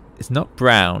modes. It's not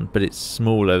brown, but it's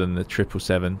smaller than the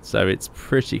 777, so it's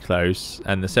pretty close.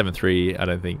 And the 73, I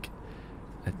don't think.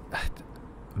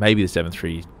 Maybe the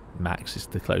 73 Max is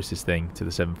the closest thing to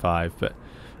the 75, but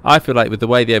I feel like with the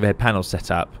way the overhead panel's set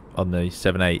up on the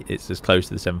 78, it's as close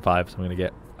to the 75 as I'm going to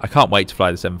get. I can't wait to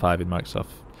fly the 75 in Microsoft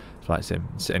Flight Sim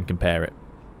and compare it.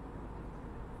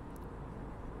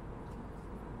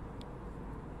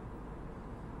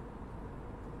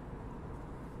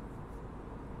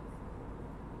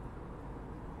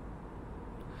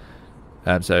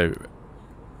 So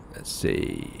let's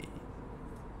see.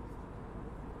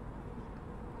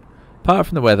 Apart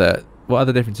from the weather, what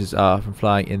other differences are from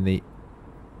flying in the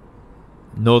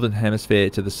northern hemisphere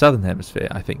to the southern hemisphere?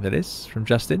 I think that is from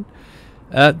Justin.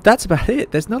 That's about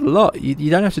it. There's not a lot. You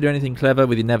don't have to do anything clever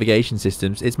with your navigation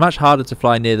systems. It's much harder to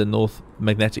fly near the North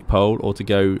Magnetic Pole or to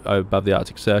go above the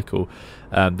Arctic Circle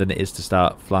than it is to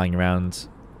start flying around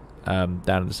down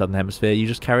in the southern hemisphere. You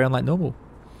just carry on like normal.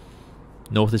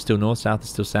 North is still north, south is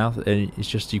still south, and it's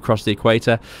just you cross the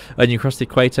equator. When you cross the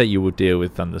equator, you will deal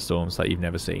with thunderstorms like you've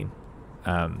never seen.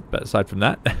 But aside from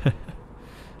that,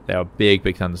 there are big,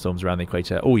 big thunderstorms around the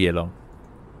equator all year long.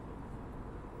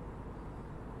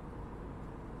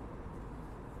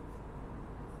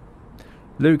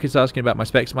 Luke is asking about my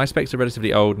specs. My specs are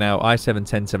relatively old now.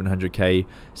 i7-10700K.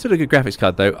 Still a good graphics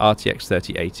card though. RTX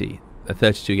 3080.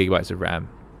 32 gigabytes of RAM.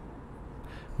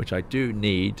 Which I do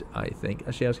need, I think.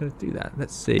 Actually, I was going to do that.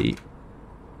 Let's see.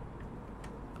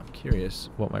 I'm curious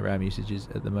what my RAM usage is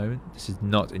at the moment. This is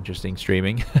not interesting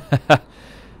streaming.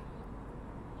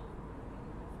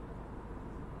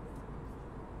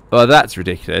 Well, that's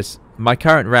ridiculous. My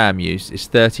current RAM use is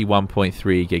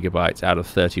 31.3 gigabytes out of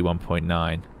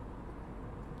 31.9.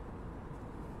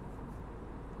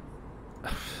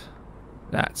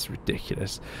 That's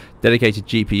ridiculous. Dedicated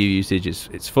GPU usage is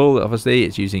it's full. Obviously,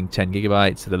 it's using 10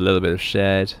 gigabytes with a little bit of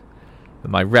shared.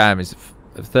 But my RAM is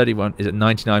 31 is at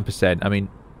 99%. I mean,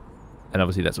 and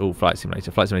obviously that's all Flight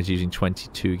Simulator. Flight Simulator is using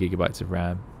 22 gigabytes of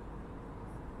RAM.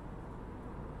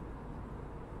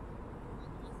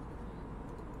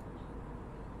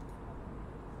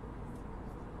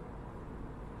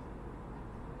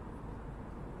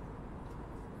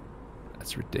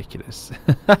 That's ridiculous.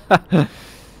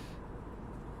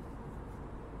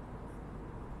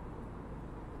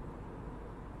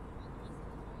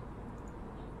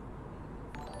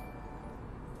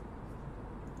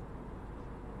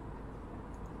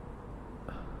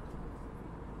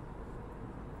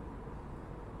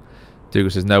 Dougal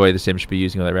says, no way the sim should be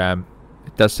using all their RAM.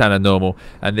 It does sound abnormal,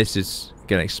 and this is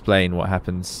going to explain what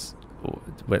happens,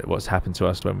 what's happened to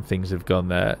us when things have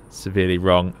gone severely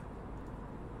wrong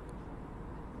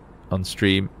on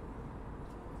stream.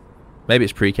 Maybe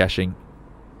it's pre-caching.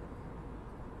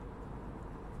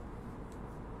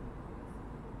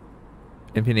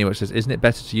 Infinity Watch says, isn't it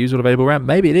better to use all available RAM?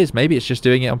 Maybe it is. Maybe it's just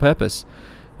doing it on purpose.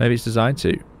 Maybe it's designed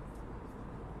to.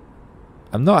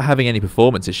 I'm not having any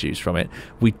performance issues from it.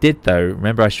 We did though.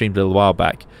 Remember I streamed a little while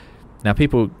back. Now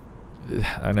people,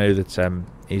 I know that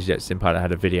EasyJet Sim Pilot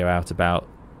had a video out about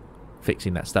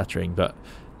fixing that stuttering, but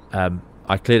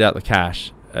I cleared out the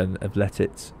cache and have let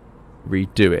it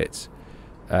redo it.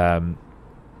 And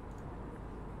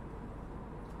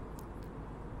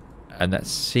that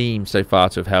seems so far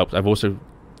to have helped. I've also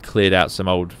cleared out some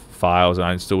old files and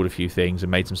I installed a few things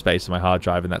and made some space on my hard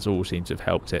drive, and that's all seemed to have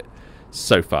helped it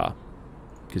so far.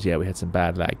 Because yeah, we had some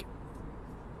bad lag.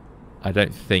 I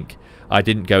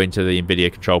didn't go into the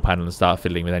NVIDIA control panel and start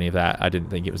fiddling with any of that. I didn't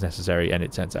think it was necessary, and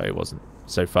it turns out it wasn't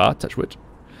so far, touch wood.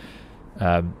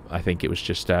 I think it was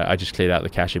just I just cleared out the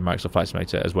cache in Microsoft Flight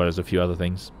Simulator as well as a few other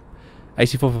things.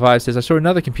 AC445 says, I saw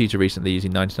another computer recently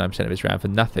using 99% of its RAM for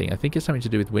nothing. I think it's something to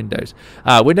do with Windows.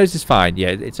 Windows is fine.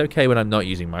 Yeah, it's okay when I'm not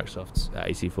using Microsoft's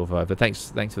AC445. But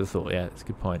thanks for the thought. Yeah, that's a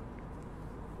good point.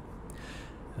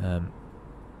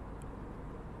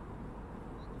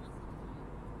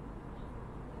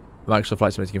 Microsoft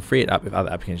Flight Simulator can free it up if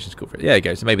other applications call for it. Yeah, there you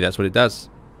go. So maybe that's what it does.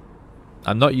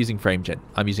 I'm not using FrameGen.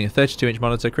 I'm using a 32-inch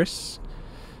monitor, Chris.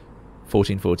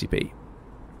 1440p.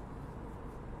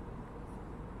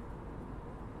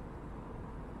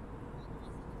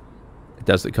 It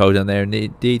does look cold down there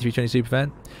indeed, 320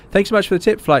 Superfan. Thanks so much for the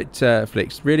tip,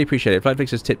 Flightflix. Really appreciate it. Flightflix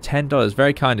has tipped $10.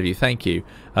 Very kind of you. Thank you.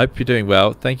 I hope you're doing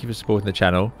well. Thank you for supporting the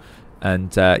channel.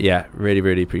 And yeah, really,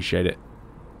 really appreciate it.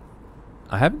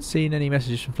 I haven't seen any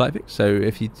messages from Flightfix, so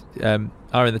if you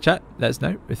are in the chat, let us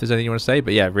know if there's anything you want to say.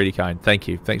 But yeah, really kind. Thank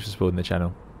you. Thanks for supporting the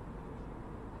channel.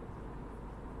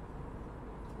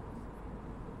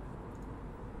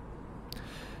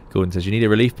 Gordon says, you need a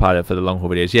relief pilot for the long haul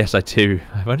videos. Yes, I do.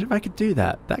 I wonder if I could do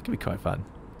that. That could be quite fun.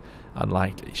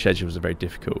 Unlikely. Schedules are very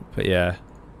difficult, but yeah.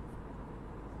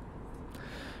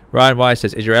 Ryan Wise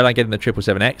says, is your airline getting the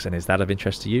 777X, and is that of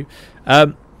interest to you?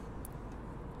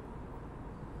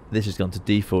 This has gone to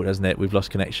default, hasn't it? We've lost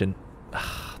connection.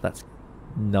 That's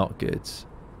not good.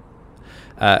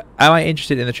 Am I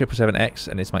interested in the 777X,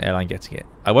 and is my airline getting it?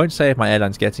 I won't say if my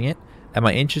airline's getting it. Am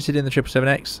I interested in the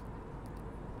 777X?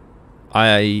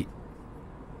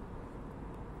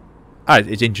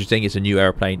 It's interesting. It's a new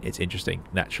aeroplane. It's interesting,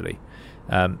 naturally.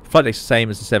 Flight deck's the same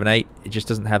as the 78. It just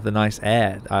doesn't have the nice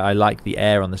air. I like the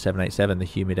air on the 787, the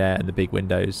humid air and the big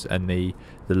windows and the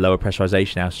lower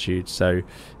pressurization altitude. So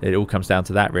it all comes down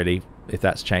to that, really, if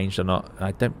that's changed or not.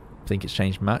 I don't think it's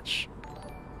changed much.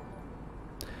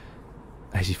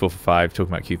 AC445,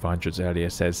 talking about Q400s earlier,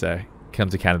 says, come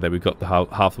to Canada, we've got the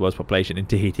half the world's population.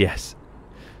 Indeed, yes.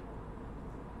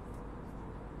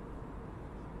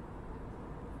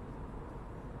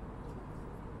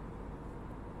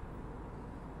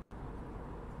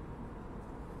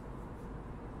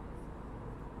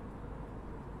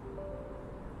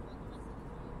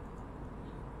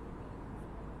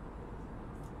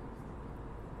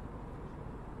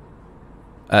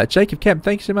 Jacob Kemp,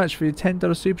 thank you so much for your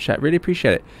 $10 super chat. Really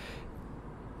appreciate it.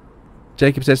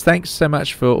 Jacob says, thanks so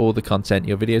much for all the content.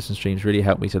 Your videos and streams really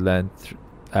help me to learn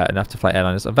enough to fly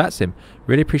airliners on VATSIM.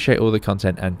 Really appreciate all the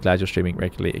content and glad you're streaming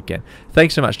regularly again.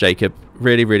 Thanks so much, Jacob.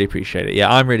 Really, really appreciate it. Yeah,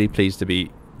 I'm really pleased to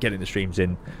be getting the streams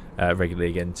in regularly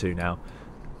again too now.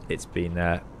 It's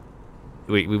been...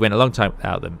 we went a long time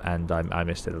without them, and I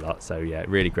missed it a lot. So yeah,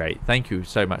 really great. Thank you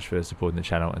so much for supporting the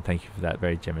channel, and thank you for that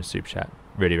very generous super chat.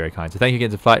 Really, very kind. So thank you again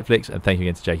to Flightflix, and thank you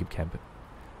again to Jacob Kemp.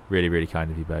 Really, really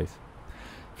kind of you both.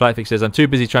 Flightflix says, I'm too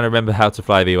busy trying to remember how to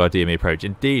fly VOR DME approach.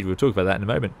 Indeed, we'll talk about that in a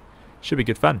moment. Should be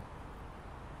good fun.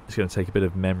 It's going to take a bit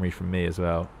of memory from me as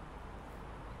well.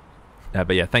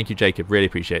 But yeah, thank you, Jacob. Really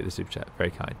appreciate the super chat.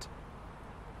 Very kind.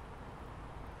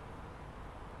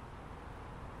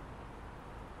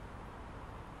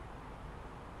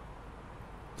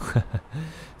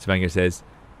 Samango says,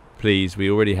 please, we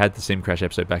already had the Sim Crash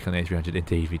episode back on the A300.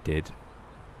 Indeed, we did.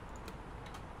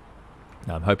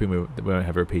 No, I'm hoping we won't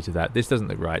have a repeat of that. This doesn't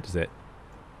look right, does it?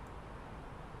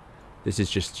 This is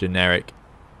just generic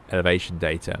elevation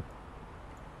data.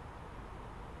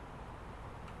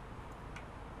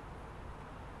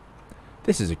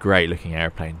 This is a great looking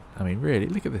airplane. I mean, really,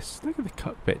 look at this. Look at the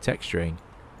cockpit texturing.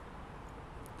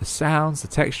 The sounds, the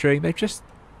texturing, they're just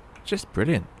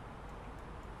brilliant.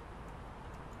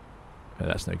 Oh,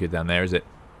 that's no good down there, is it?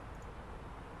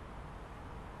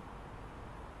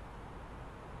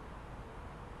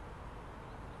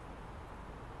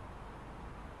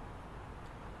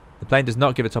 The plane does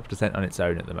not give a top descent on its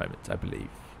own at the moment, I believe.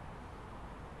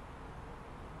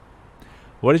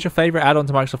 What is your favourite add-on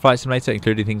to Microsoft Flight Simulator,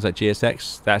 including things like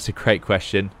GSX? That's a great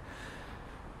question.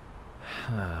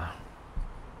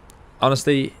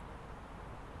 Honestly,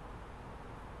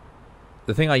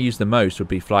 the thing I use the most would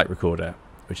be Flight Recorder,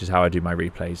 which is how I do my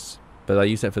replays. But I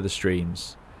use that for the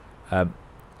streams. I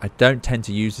don't tend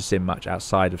to use the sim much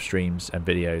outside of streams and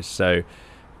videos, so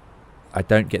I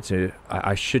don't get to...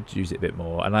 I should use it a bit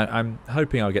more, and I'm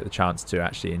hoping I'll get the chance to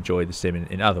actually enjoy the sim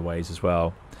in other ways as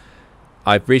well.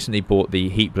 I've recently bought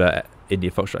the Heatblur India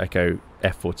Foxtrot Echo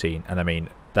F14, and I mean,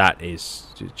 that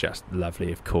is just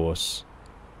lovely, of course.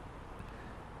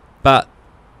 But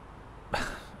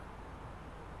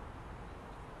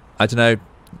I don't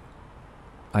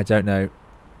know.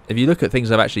 If you look at things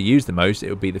I've actually used the most, it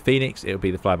would be the Phoenix, it would be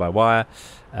the Fly-by-Wire,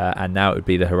 and now it would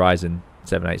be the Horizon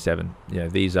 787. You know,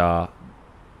 these are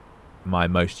my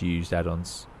most used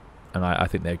add-ons, and I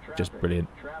think they're just brilliant.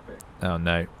 Oh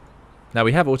no. Now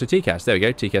we have auto TCAS. There we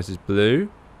go. TCAS is blue.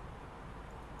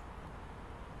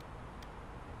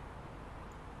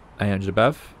 800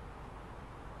 above.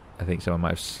 I think someone might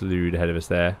have slewed ahead of us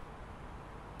there.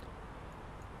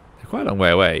 They're quite a long way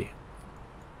away.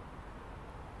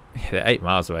 Yeah, they're 8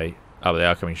 miles away. Oh, but they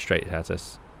are coming straight at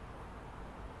us.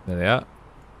 There they are.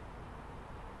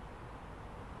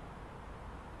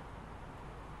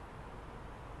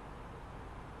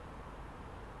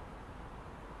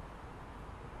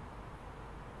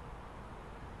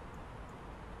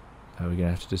 Are we going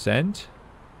to have to descend?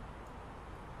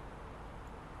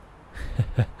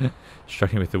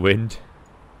 Struggling with the wind.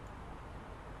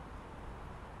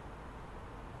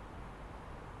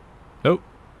 Oh,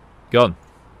 gone.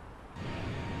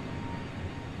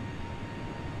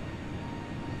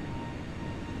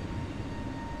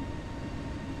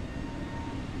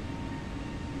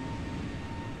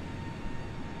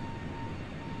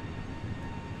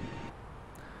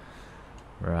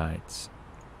 Right.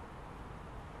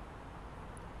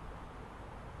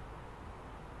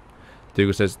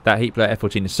 Dougal says, that heat blower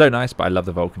F-14 is so nice, but I love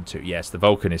the Vulcan too. Yes, the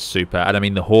Vulcan is super. And I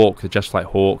mean, the Hawk, the Just Flight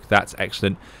Hawk, that's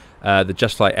excellent. The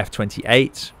Just Flight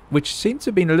F-28, which seems to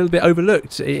have been a little bit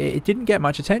overlooked. It didn't get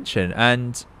much attention,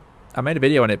 and I made a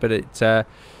video on it, but it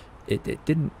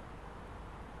didn't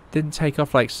take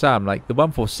off like some. Like, the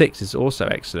 146 is also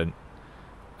excellent.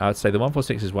 I would say the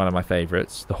 146 is one of my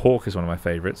favourites. The Hawk is one of my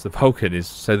favourites. The Vulcan is...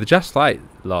 So the Just Flight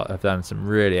lot have done some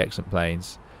really excellent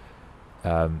planes.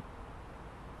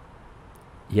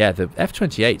 Yeah, the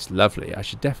F-28 is lovely. I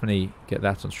should definitely get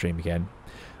that on stream again.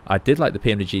 I did like the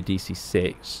PMDG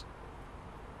DC-6.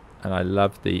 And I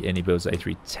love the Builds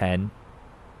A310.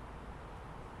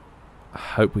 I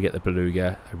hope we get the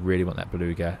Beluga. I really want that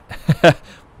Beluga.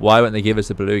 Why won't they give us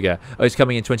the Beluga? Oh, it's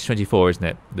coming in 2024, isn't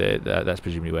it? That's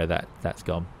presumably where that's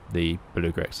gone. The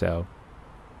Beluga XL.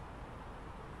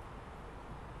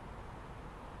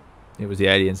 It was the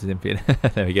Aliens Olympian.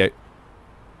 There we go.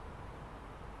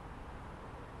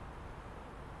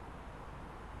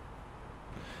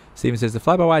 Steven says, the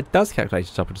fly-by-wire does calculate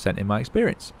the top of descent in my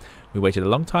experience. We waited a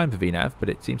long time for VNAV, but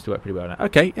it seems to work pretty well now.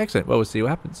 Okay, excellent. Well, we'll see what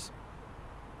happens.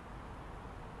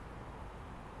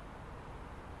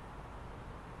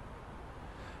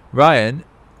 Ryan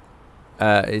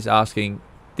is asking,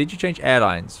 did you change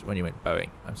airlines when you went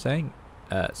Boeing? I'm saying,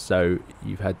 so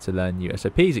you've had to learn new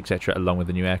SOPs, etc., along with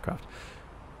the new aircraft.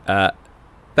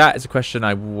 That is a question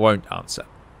I won't answer.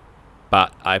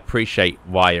 But I appreciate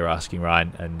why you're asking,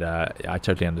 Ryan, and I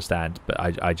totally understand.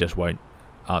 But I just won't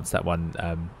answer that one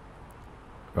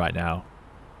right now.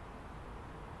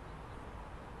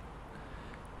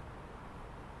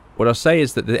 What I'll say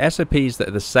is that the SOPs that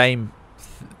are the same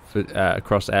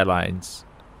across airlines,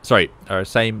 are the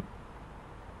same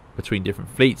between different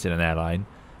fleets in an airline,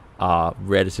 are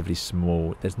relatively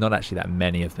small. There's not actually that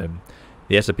many of them.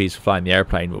 The SOPs for flying the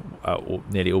airplane are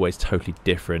nearly always totally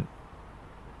different.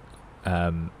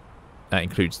 That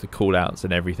includes the call-outs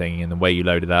and everything and the way you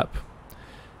load it up,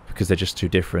 because they're just too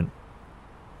different.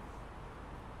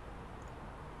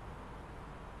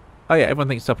 Oh yeah, everyone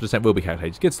thinks top of descent will be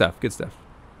calculated. Good stuff, good stuff.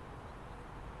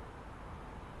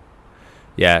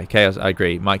 Yeah, Chaos, I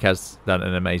agree. Mike has done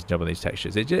an amazing job on these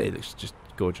textures. It looks just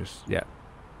gorgeous, yeah.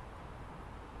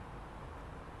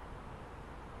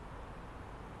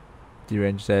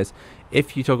 D-Range says,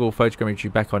 if you toggle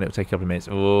photogrammetry back on, it will take a couple of minutes.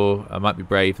 Oh, I might be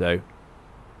brave though.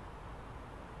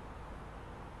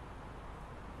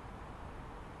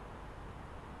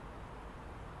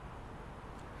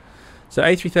 So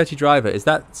A330 driver, is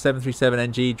that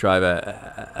 737NG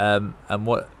driver? And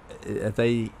what, have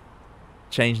they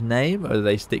changed name, or do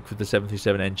they stick with the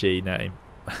 737NG name?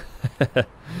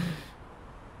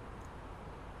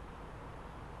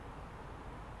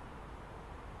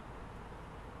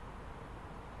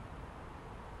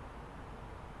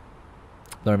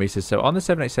 Lauren says, so on the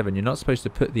 787, you're not supposed to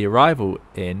put the arrival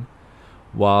in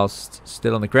whilst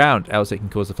still on the ground, else it can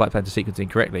cause the flight plan to sequence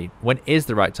incorrectly. When is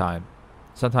the right time?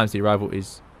 Sometimes the arrival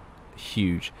is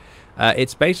huge.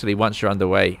 It's basically once you're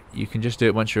underway. You can just do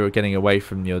it once you're getting away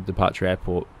from your departure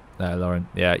airport, Lauren.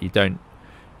 Yeah, you don't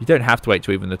have to wait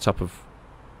to even the top of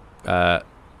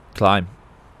climb,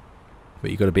 but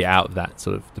you've got to be out of that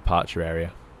sort of departure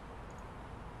area.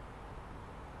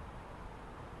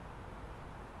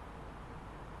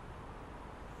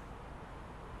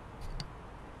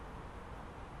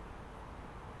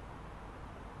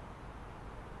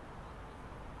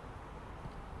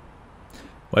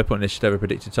 Waypoint list should have a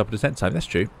predicted top of descent time. That's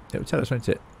true. It will tell us, won't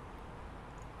it?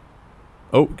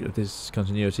 Oh, there's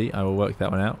continuity. I will work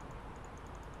that one out.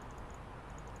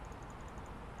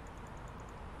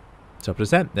 Top of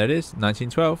descent. There it is.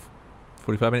 1912.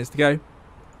 45 minutes to go.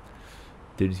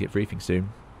 Do need to get briefing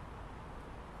soon.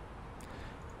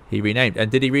 He renamed. And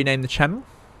did he rename the channel?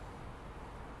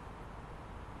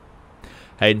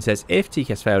 Hayden says, if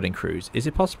TCAS failed in cruise, is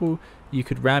it possible you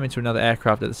could ram into another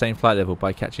aircraft at the same flight level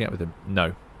by catching up with them?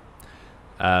 No.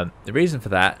 The reason for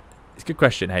that, it's a good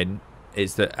question, Hayden,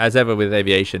 is that as ever with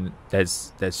aviation,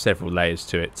 there's several layers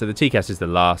to it. So the TCAS is the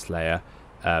last layer.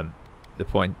 The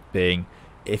point being,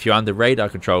 if you're under radar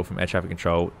control from air traffic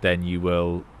control, then you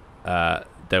will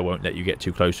they won't let you get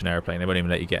too close to an airplane. They won't even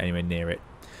let you get anywhere near it.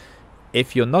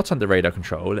 If you're not under radar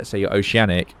control, let's say you're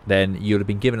oceanic, then you'll have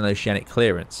been given an oceanic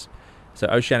clearance. So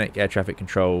oceanic air traffic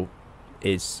control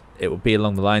it will be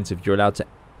along the lines of you're allowed to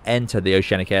enter the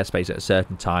oceanic airspace at a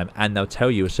certain time, and they'll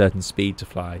tell you a certain speed to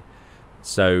fly,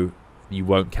 so you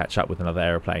won't catch up with another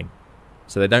aeroplane.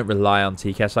 So they don't rely on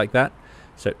TCAS like that.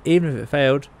 So even if it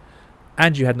failed,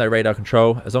 and you had no radar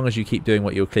control, as long as you keep doing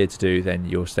what you're cleared to do, then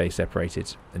you'll stay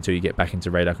separated until you get back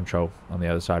into radar control on the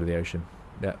other side of the ocean.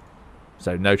 Yeah.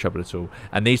 So no trouble at all.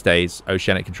 And these days,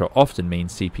 oceanic control often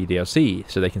means CPDLC,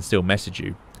 so they can still message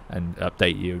you and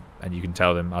update you, and you can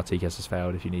tell them our TCAS has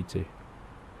failed if you need to.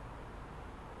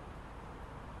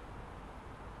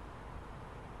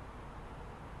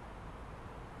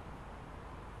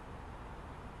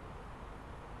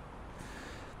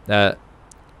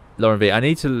 Lauren V, I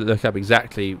need to look up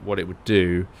exactly what it would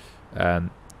do.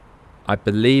 I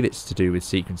believe it's to do with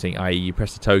sequencing, i.e. you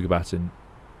press the toga button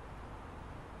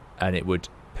and it would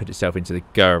put itself into the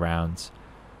go around,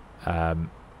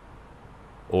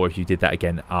 or if you did that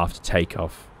again after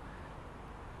takeoff.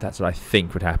 That's what I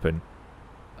think would happen.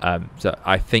 So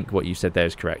I think what you said there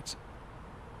is correct.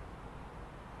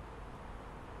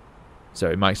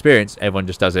 So in my experience, everyone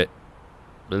just does it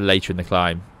later in the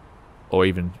climb, or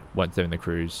even once they're in the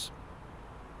cruise.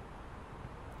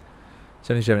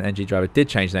 77 NG driver did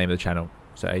change the name of the channel,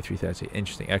 so A330.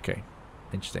 Interesting. Okay,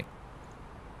 interesting.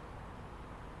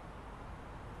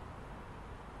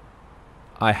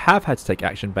 I have had to take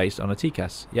action based on a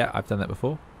TCAS. Yeah, I've done that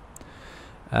before.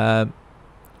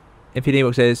 Infinity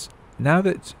Book says, now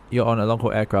that you're on a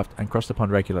long-haul aircraft and cross the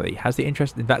pond regularly, has the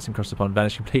interest in VATSIM cross the pond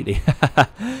vanished completely?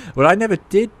 Well, I never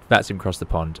did VATSIM cross the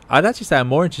pond. I'd actually say I'm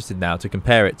more interested now to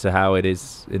compare it to how it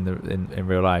is in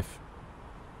real life.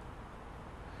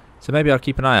 So maybe I'll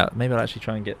keep an eye out. Maybe I'll actually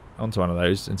try and get onto one of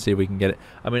those and see if we can get it.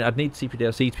 I mean, I'd need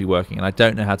CPDLC to be working, and I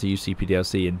don't know how to use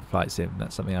CPDLC in flight sim.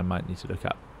 That's something I might need to look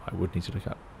up. I would need to look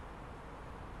up.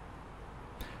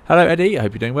 Hello, Eddie. I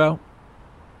hope you're doing well.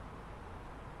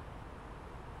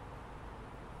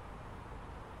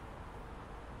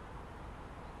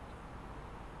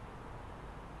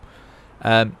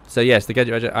 So yes, the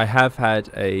Gadget Roger, I have had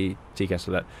a TCAS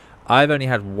alert. I've only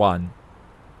had one.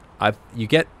 You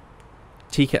get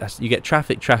TCAS, you get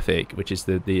traffic, which is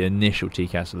the initial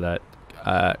TCAS alert.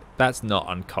 That's not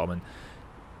uncommon.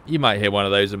 You might hear one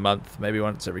of those a month, maybe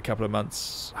once every couple of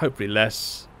months, hopefully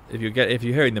less. If you're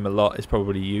hearing them a lot, it's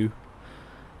probably you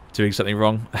doing something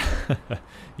wrong.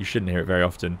 You shouldn't hear it very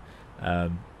often.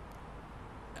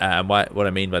 And what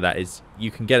I mean by that is you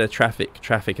can get a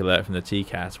traffic alert from the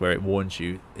TCAS where it warns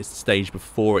you. It's the stage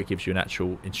before it gives you an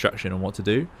actual instruction on what to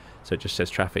do. So it just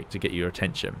says traffic to get your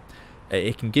attention.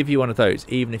 It can give you one of those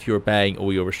even if you're obeying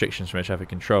all your restrictions from air traffic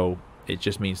control. It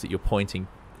just means that you're pointing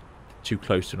too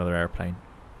close to another airplane.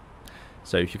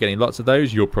 So if you're getting lots of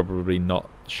those, you're probably not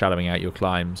shallowing out your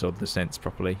climbs or descents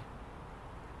properly.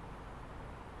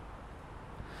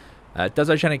 Does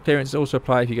oceanic clearance also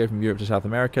apply if you go from Europe to South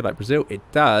America, like Brazil? It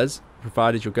does,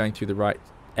 provided you're going through the right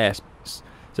airspace.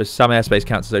 So some airspace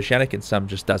counts as oceanic and some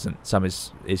just doesn't. Some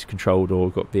is controlled or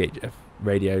got VHF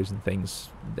radios and things.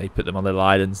 They put them on little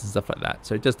islands and stuff like that.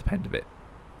 So it does depend a bit.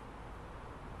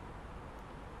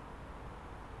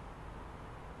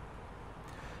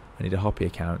 I need a Hoppy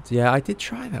account. Yeah, I did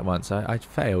try that once. I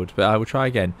failed, but I will try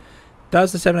again.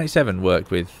 Does the 787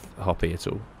 work with Hoppy at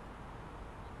all?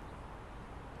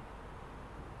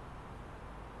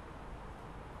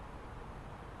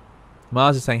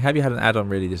 Mars is saying, have you had an add-on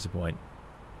really disappoint?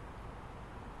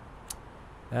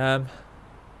 I'm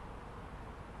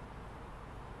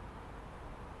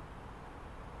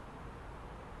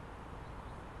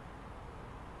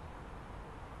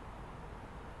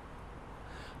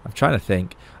trying to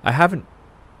think. I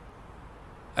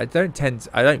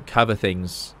don't cover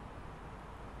things.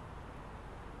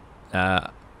 I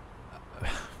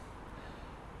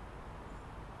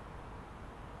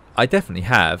definitely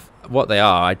have. What they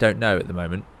are, I don't know at the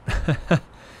moment.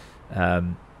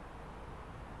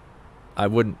 I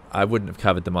wouldn't have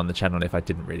covered them on the channel if I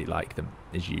didn't really like them.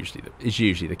 Is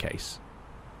usually the case.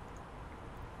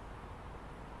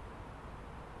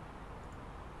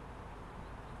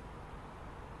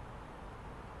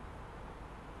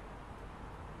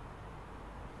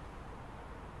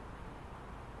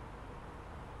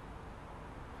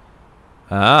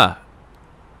 Ah.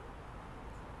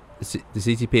 The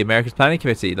CTP America's Planning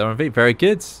Committee, Lauren V. Very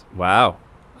good. Wow.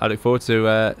 I look forward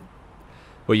to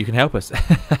well, you can help us.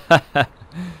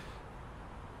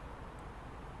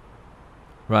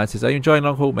 Ryan says, are you enjoying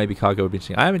long haul? Maybe cargo would be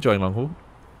interesting. I am enjoying long haul.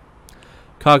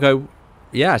 Cargo,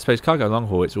 yeah, I suppose cargo long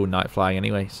haul, it's all night flying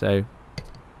anyway, so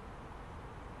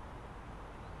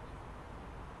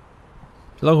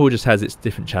long haul just has its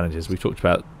different challenges we've talked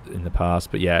about in the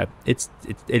past, but yeah, it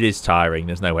is tiring.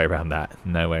 There's no way around that.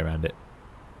 No way around it.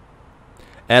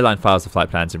 Airline files the flight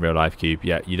plans in real life, Cube.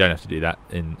 Yeah, you don't have to do that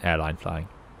in airline flying.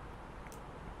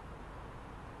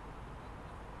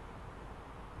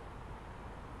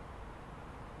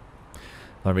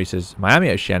 Laurie says, Miami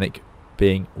Oceanic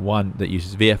being one that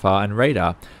uses VFR and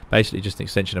radar. Basically just an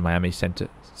extension of Miami center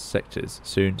sectors.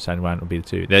 Soon San Juan will be the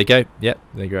two. There you go. Yep,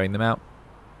 they're growing them out.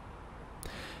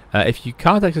 If you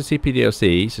can't access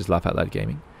CPDLC, says Laugh Out Loud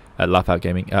Gaming,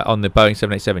 on the Boeing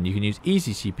 787, you can use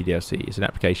Easy CPDLC. It's an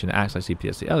application that acts like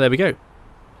CPDLC. Oh, there we go.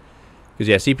 Because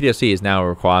yeah, CPDLC is now a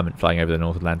requirement flying over the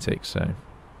North Atlantic. So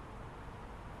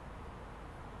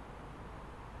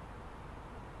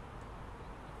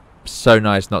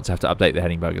nice not to have to update the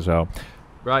heading bug as well.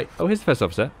 Right. Oh, here's the first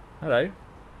officer. Hello.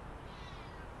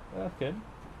 Welcome.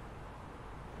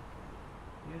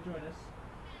 You gonna join us?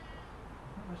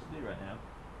 Not much to do right now.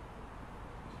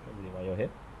 That's probably why you're here.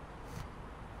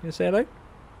 You gonna say hello?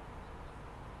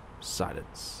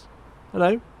 Silence.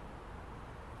 Hello.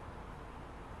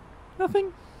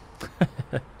 Nothing.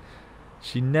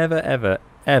 She never, ever,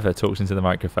 ever talks into the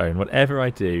microphone. Whatever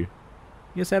I do. You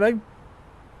gonna say hello?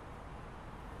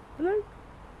 Hello?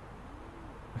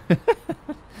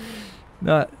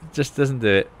 No, it just doesn't do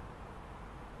it.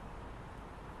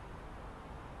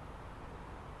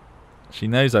 She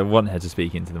knows I want her to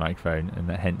speak into the microphone, and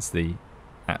that hence the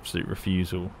absolute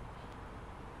refusal.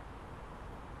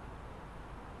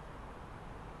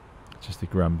 Just a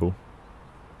grumble.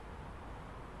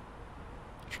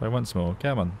 Try once more.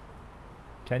 Come on.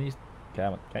 Can you?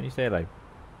 Come on. Can you say hello?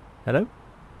 Hello?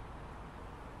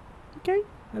 Okay.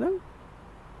 Hello?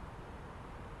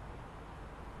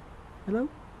 Hello?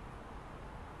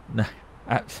 No.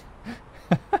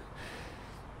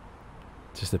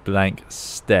 Just a blank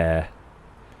stare.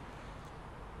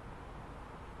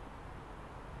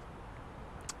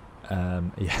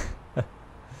 Yeah.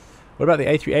 What about the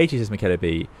A380, says Michaela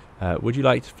B? Would you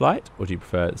like to fly it, or do you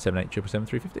prefer the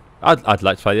 787-777-350? I'd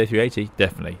like to fly the A380.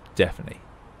 Definitely.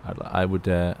 I would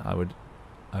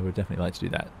definitely like to do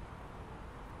that.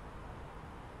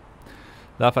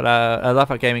 Laugh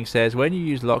Out Gaming says, when do you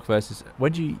use lock versus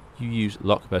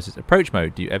approach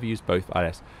mode? Do you ever use both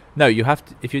ILS? No, you have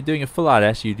to. If you're doing a full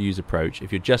ILS, you'd use approach.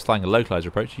 If you're just flying a localizer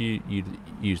approach, you'd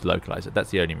use localizer.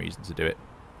 That's the only reason to do it.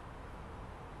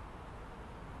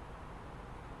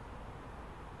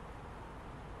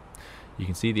 You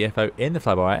can see the FO in the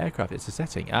Flybywire aircraft. It's a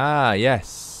setting. Ah,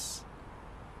 yes.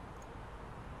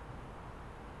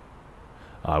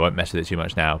 Oh, I won't mess with it too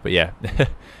much now, but yeah.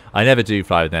 I never do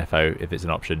fly with an FO if it's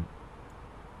an option.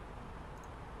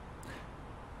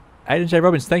 Hayden J.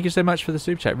 Robbins, thank you so much for the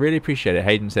super chat. Really appreciate it.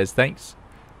 Hayden says, thanks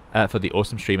for the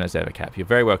awesome stream as ever, Cap. You're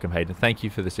very welcome, Hayden. Thank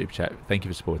you for the super chat. Thank you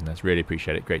for supporting us. Really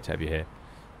appreciate it. Great to have you here.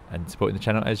 And supporting the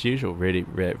channel as usual. Really,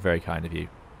 very kind of you.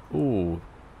 Ooh.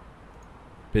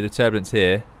 Bit of turbulence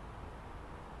here.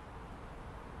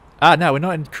 Ah, no, we're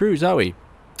not in cruise, are we?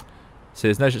 So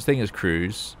there's no such thing as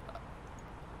cruise.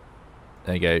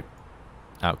 There you go.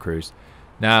 Out cruise.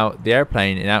 Now, the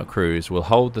airplane in out cruise will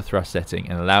hold the thrust setting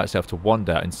and allow itself to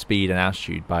wander in speed and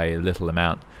altitude by a little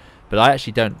amount. But I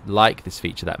actually don't like this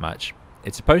feature that much.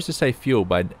 It's supposed to save fuel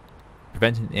by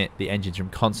preventing the engines from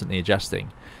constantly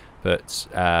adjusting. But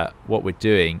what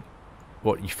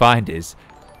you find is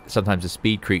sometimes the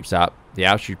speed creeps up, the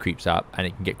altitude creeps up, and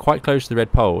it can get quite close to the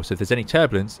red pole. So if there's any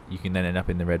turbulence, you can then end up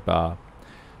in the red bar.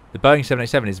 The Boeing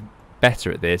 787 is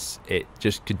better at this. It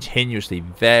just continuously,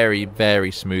 very, very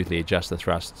smoothly adjusts the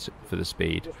thrust for the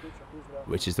speed,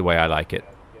 which is the way I like it.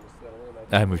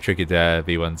 And we've triggered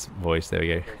V1's voice. There we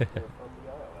go.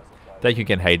 Thank you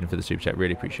again, Hayden, for the super chat.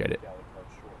 Really appreciate it.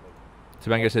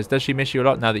 Tabango says, does she miss you a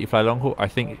lot now that you fly long haul? I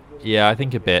think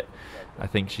a bit. I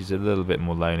think she's a little bit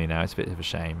more lonely now. It's a bit of a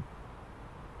shame.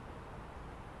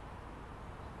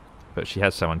 But she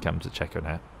has someone come to check on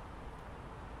her.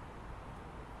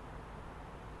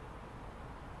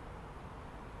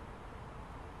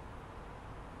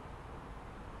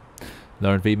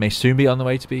 Lauren V may soon be on the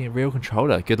way to being a real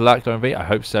controller. Good luck, Lauren V. I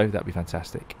hope so. That'd be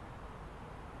fantastic.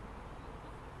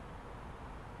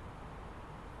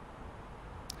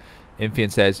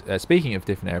 Infian says, speaking of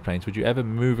different airplanes, would you ever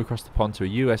move across the pond to a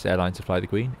US airline to fly the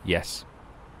Queen? Yes.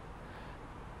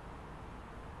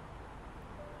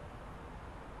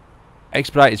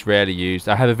 Expedite is rarely used.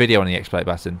 I have a video on the Expedite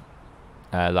button.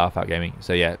 Laugh Out Gaming.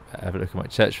 So yeah, have a look at my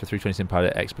search for 320 Sim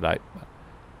Pilot Expedite.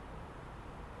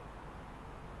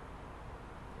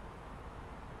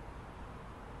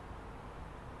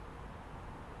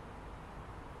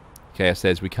 KS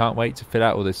says, we can't wait to fill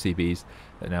out all those CBs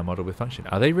that are now modeled with function.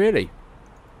 Are they really?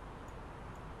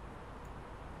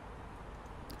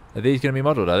 Are these going to be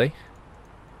modeled, are they?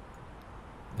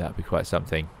 That would be quite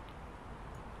something.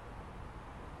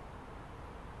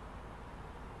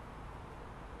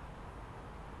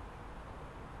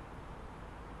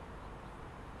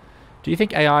 Do you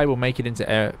think AI will make it into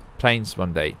airplanes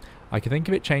one day? I can think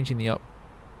of it changing the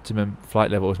optimum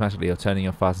flight level automatically or turning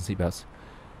off fasten seatbelts?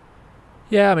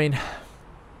 Yeah, I mean,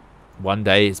 one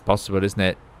day it's possible, isn't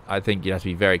it? I think you have to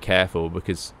be very careful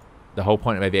because the whole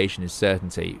point of aviation is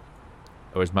certainty,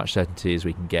 or as much certainty as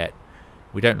we can get.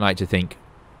 We don't like to think,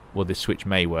 well, this switch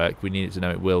may work. We need it to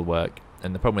know it will work.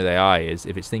 And the problem with AI is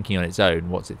if it's thinking on its own,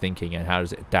 what's it thinking and how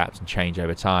does it adapt and change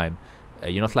over time?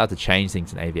 You're not allowed to change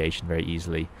things in aviation very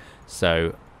easily.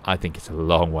 So I think it's a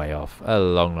long way off. A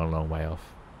long, long, long way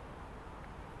off.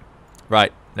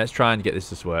 Right, let's try and get this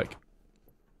to work.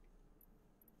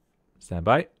 Stand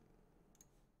by.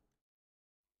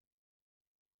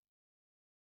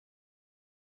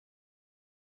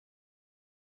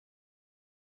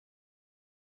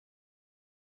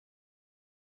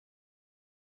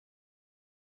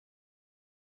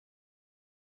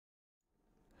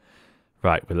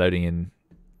 Right, we're loading in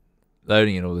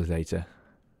all the data.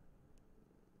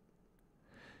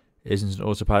 Isn't an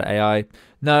autopilot AI?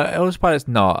 No, autopilot's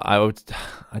not. I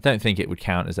don't think it would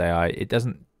count as AI. It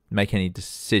doesn't make any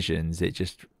decisions. It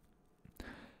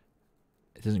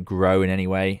doesn't grow in any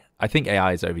way. I think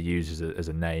AI is overused as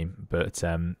a name, but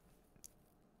I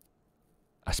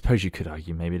suppose you could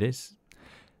argue maybe it is.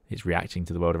 It's reacting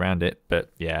to the world around it,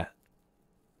 but yeah.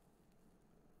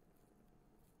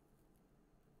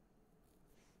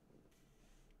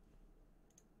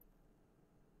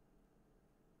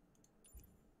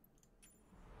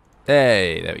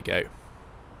 Hey, there we go.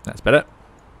 That's better.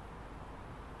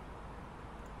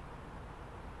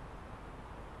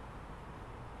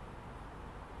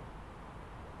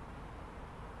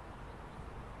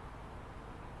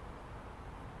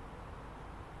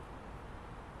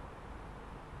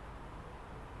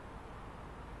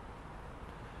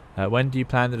 When do you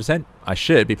plan the descent? I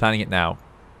should be planning it now.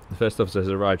 The first officer has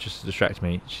arrived just to distract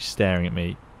me. She's staring at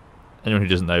me. Anyone who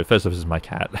doesn't know, first officer is my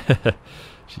cat.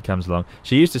 She comes along.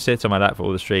 She used to sit on my lap for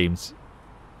all the streams.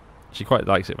 She quite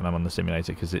likes it when I'm on the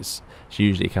simulator because it's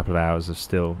usually a couple of hours of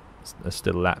still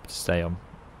lap to stay on.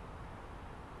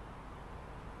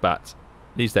 But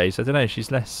these days, I don't know,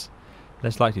 she's less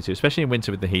likely to, especially in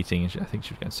winter with the heating. I think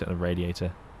she's going to sit on a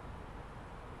radiator.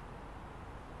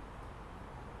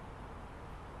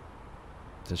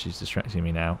 So she's distracting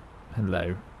me now.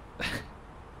 Hello.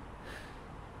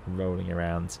 Rolling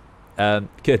around.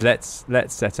 Good. Let's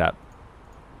set up.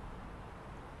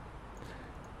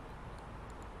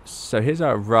 So here's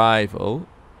our arrival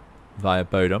via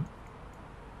Bodom,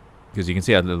 because you can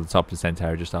see our little top descent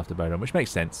area just after Bodom, which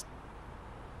makes sense.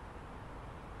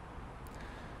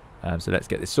 So let's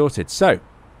get this sorted. So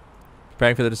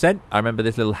preparing for the descent. I remember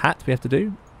this little hat we have to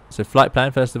do. So flight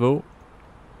plan first of all.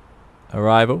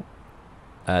 Arrival.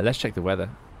 Let's check the weather.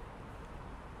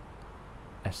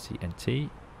 STNT.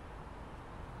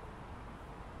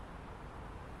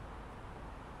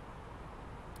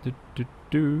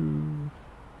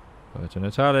 Puerto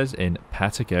Natales in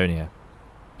Patagonia.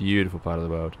 Beautiful part of the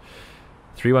world.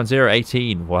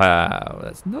 31018. Wow,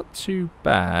 that's not too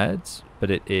bad,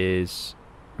 but it is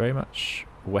very much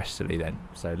westerly then.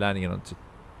 So landing it onto...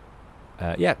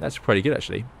 yeah, that's pretty good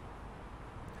actually.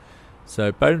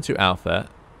 So Bodom to Alpha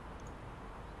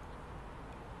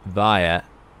via...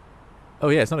 Oh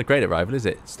yeah, it's not a great arrival, is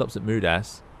it? It stops at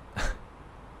Mudas.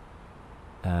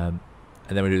 And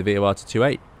then we do the VOR to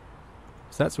 28.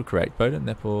 So that's all correct. Bodom,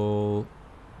 Nepal,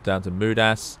 down to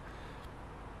Mudas.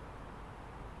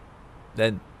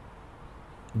 Then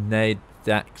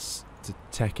Nadax to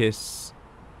Tekis.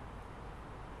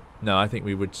 No, I think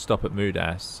we would stop at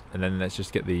Mudas. And then let's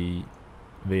just get the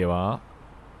VOR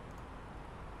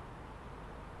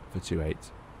for 28.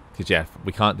 Because, yeah,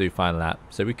 we can't do final lap.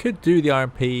 So we could do the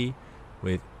RMP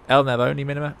with LNAV only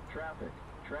minima.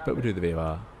 But we'll do the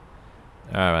VOR.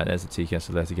 Alright, there's the TCAS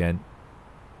alert again.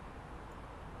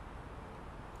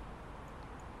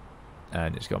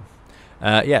 And it's gone.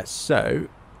 Yeah, so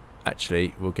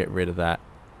actually we'll get rid of that.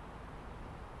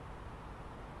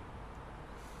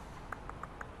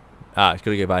 It's got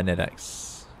to go by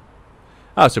NetX.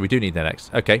 Oh, so we do need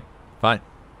NetX. Okay, fine.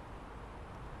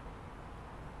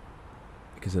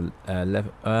 Because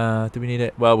 11. Do we need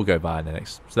it? Well, we'll go via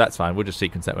NetX. So that's fine. We'll just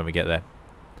sequence that when we get there.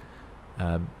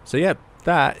 So yeah,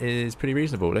 that is pretty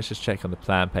reasonable. Let's just check on the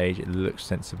plan page. It looks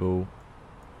sensible.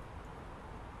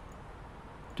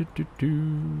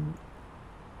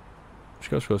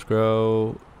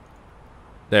 Scroll.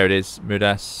 There it is,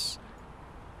 Mudas.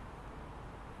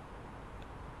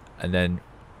 And then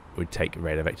we'd take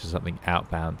radar vector something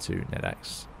outbound to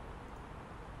NetX.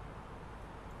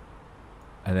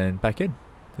 And then back in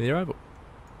to the arrival.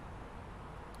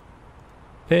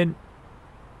 Pin.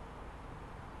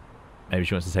 Maybe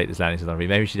she wants to take this landing to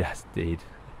Maybe she does indeed.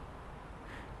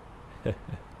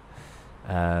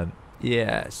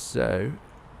 Yeah, so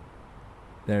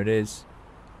there it is.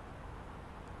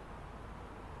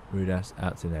 Rudas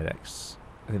out to NetX.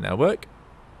 I think that'll work.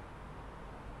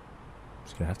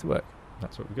 It's going to have to work.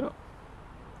 That's what we got.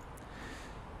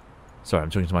 Sorry,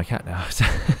 I'm talking to my cat now.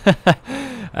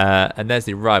 And there's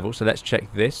the arrival. So let's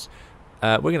check this.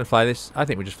 We're going to fly this. I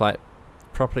think we'll just fly it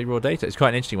properly raw data. It's quite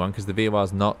an interesting one because the VOR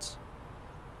is not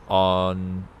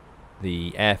on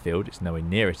the airfield. It's nowhere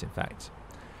near it, in fact.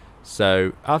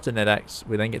 So after NetX,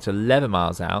 we then get to 11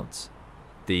 miles out,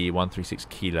 the 136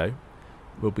 kilo.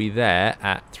 We'll be there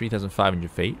at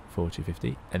 3,500 feet,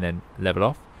 4,250, and then level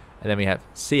off. And then we have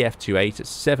CF28 at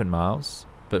 7 miles.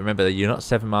 But remember that you're not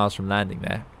 7 miles from landing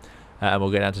there. And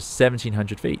we'll go down to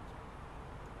 1,700 feet.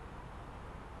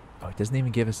 Oh, it doesn't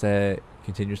even give us a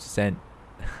continuous descent.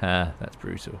 That's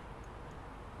brutal.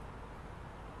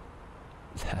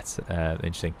 That's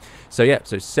interesting. So yeah,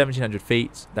 so 1,700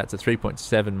 feet. That's a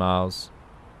 3.7 miles.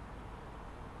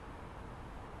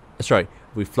 Sorry,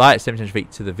 we fly at 1,700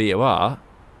 feet to the VOR,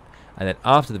 and then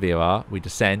after the VOR, we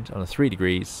descend on a 3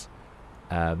 degrees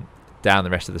down the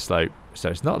rest of the slope. So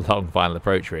it's not a long final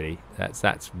approach, really.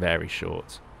 That's very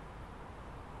short.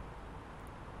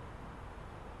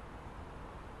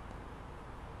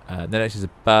 NetX is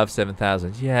above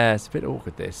 7,000. Yeah, it's a bit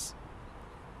awkward, this.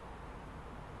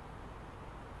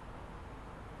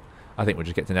 I think we'll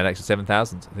just get to NetX at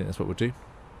 7,000. I think that's what we'll do.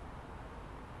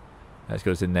 Let's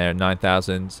go in there at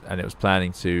 9,000, and it was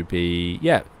planning to be...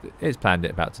 Yeah, it's planned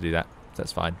it about to do that. So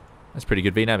that's fine. That's pretty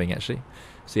good VNaving, actually.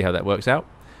 See how that works out.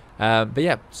 But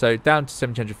yeah, so down to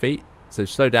 1,700 feet. So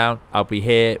slow down. I'll be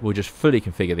here. We'll just fully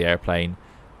configure the airplane,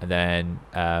 and then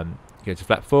go to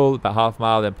flat full, about half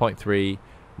mile, then 0.3.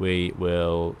 We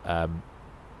will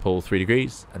pull 3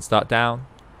 degrees and start down,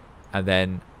 and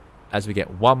then as we get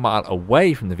 1 mile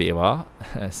away from the VOR,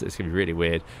 so it's going to be really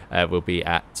weird, we'll be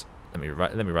at, let me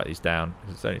write these down,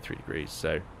 because it's only 3 degrees,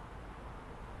 so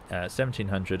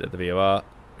 1,700 at the VOR,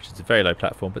 which is a very low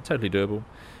platform, but totally doable.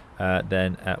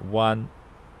 Then at 1,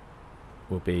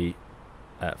 we'll be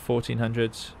at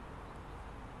 1,400,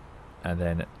 and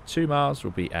then at 2 miles,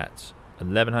 we'll be at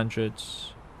 1,100,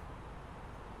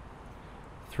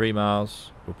 3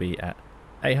 miles will be at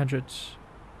 800,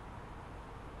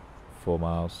 4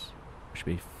 miles should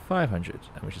be 500,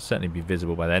 and we should certainly be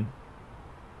visible by then.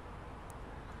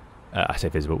 I say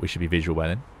visible, we should be visual by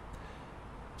then.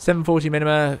 740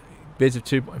 minima, viz of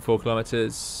 2.4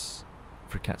 kilometers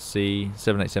for Cat C,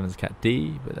 787 is Cat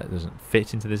D, but that doesn't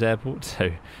fit into this airport.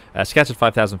 So scattered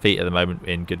 5,000 feet at the moment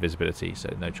in good visibility,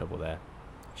 so no trouble there,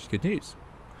 which is good news.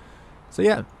 So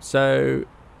yeah, so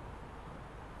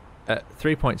at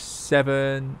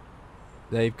 3.7,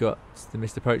 they've got the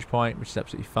missed approach point, which is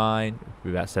absolutely fine. It'll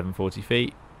be about 740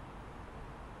 feet.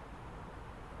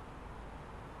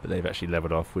 But they've actually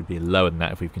leveled off. Would be lower than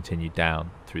that if we've continued down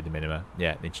through the minima.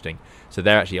 Yeah, interesting. So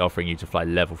they're actually offering you to fly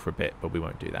level for a bit, but we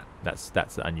won't do that. That's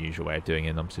the unusual way of doing it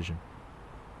in non-precision.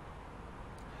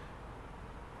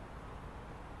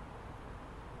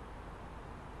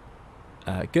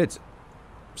 Good.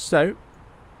 So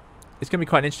it's going to be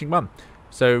quite an interesting one.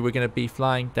 So we're going to be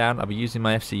flying down. I'll be using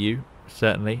my FCU,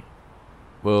 certainly.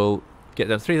 We'll get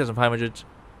down 3,500,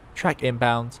 track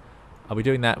inbound. I'll be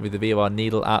doing that with the VOR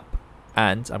needle up,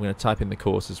 and I'm going to type in the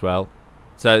course as well.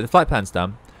 So the flight plan's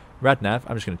done. RadNav,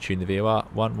 I'm just going to tune the VOR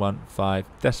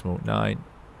 115.9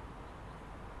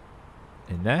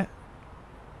 in there.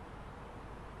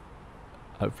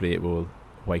 Hopefully it will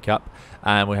wake up.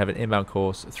 And we have an inbound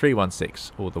course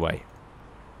 316 all the way.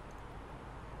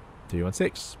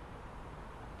 316.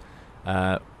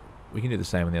 We can do the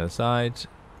same on the other side.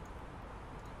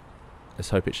 Let's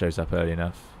hope it shows up early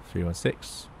enough.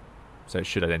 316. So it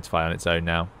should identify on its own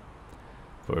now.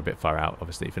 But we're a bit far out,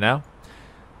 obviously, for now.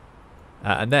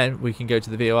 And then we can go to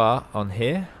the VOR on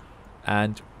here.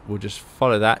 And we'll just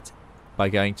follow that by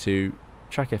going to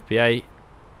track FPA.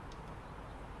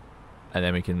 And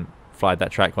then we can fly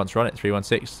that track once we're on it,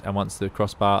 316, and once the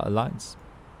crossbar aligns.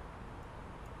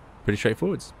 Pretty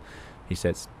straightforward, he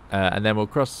says. And then we'll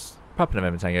cross Papa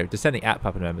November Tango, descending at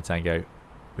Papa November Tango,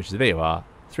 which is the VOR,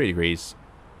 3 degrees,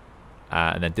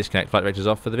 and then disconnect flight directors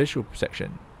off for the visual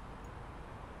section.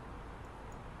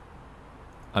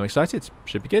 I'm excited.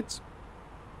 Should be good.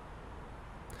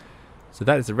 So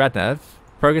that is the RadNav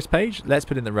progress page. Let's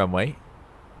put in the runway.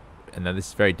 And then this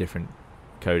is very different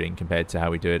coding compared to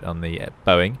how we do it on the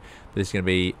Boeing. But this is going to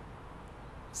be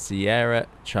Sierra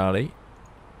Charlie,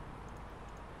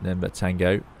 November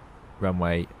Tango,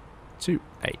 runway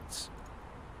 28.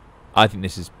 I think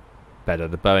this is better.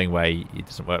 The Boeing way, it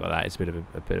doesn't work like that. It's a bit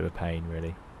of a pain,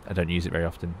 really. I don't use it very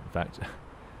often, in fact.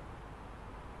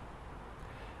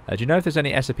 Do you know if there's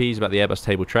any SOPs about the Airbus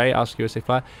table tray? Ask USA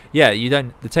Flyer. Yeah, you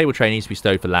don't. The table tray needs to be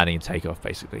stowed for landing and takeoff,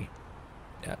 basically.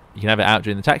 Yeah, you can have it out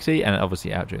during the taxi and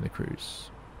obviously out during the cruise.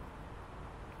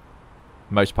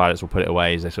 Most pilots will put it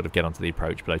away as they sort of get onto the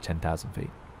approach below 10,000 feet.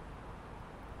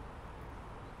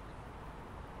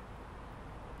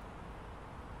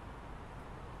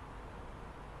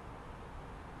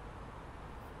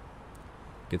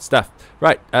 Good stuff.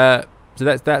 Right, so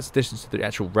that's distance to the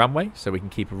actual runway, so we can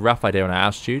keep a rough idea on our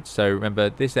altitude. So remember,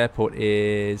 this airport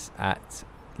is at,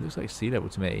 it looks like sea level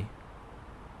to me.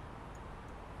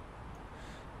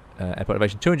 Airport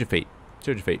elevation 200 feet.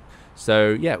 200 feet. So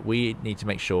yeah, we need to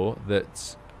make sure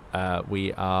that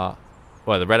we are,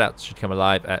 well, the red out should come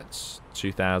alive at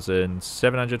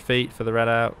 2,700 feet for the red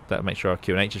out. That'll make sure our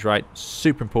QNH is right.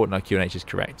 Super important our QNH is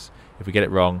correct. If we get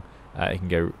it wrong, it can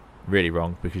go really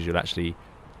wrong, because you'll actually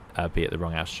be at the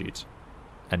wrong altitude,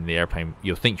 and the airplane,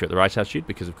 you'll think you're at the right altitude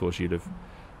because of course you'd have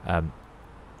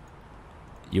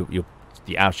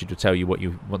the altitude will tell you what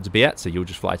you want to be at, so you'll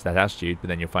just fly to that altitude, but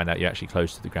then you'll find out you're actually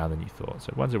closer to the ground than you thought.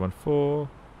 So 1014,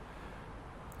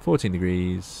 14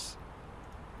 degrees,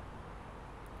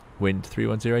 wind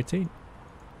 31018,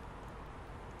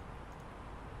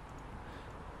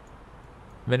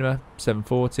 minima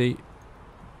 740.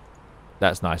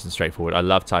 That's nice and straightforward. I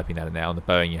love typing that in there. On the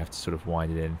Boeing, you have to sort of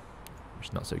wind it in, which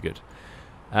is not so good.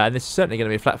 And this is certainly going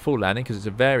to be a flat full landing because it's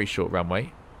a very short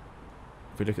runway.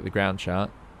 If we look at the ground chart,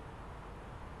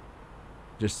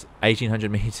 just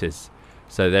 1,800 meters.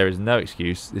 So there is no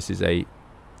excuse. This is a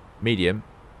medium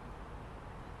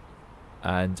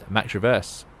and max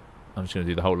reverse. I'm just going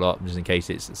to do the whole lot just in case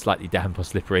it's slightly damp or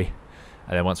slippery.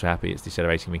 And then once we're happy it's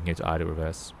decelerating, we can go to idle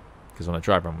reverse, because on a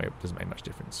dry runway it doesn't make much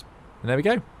difference. And there we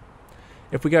go.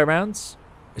 If we go around,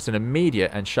 it's an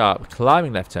immediate and sharp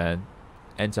climbing left turn,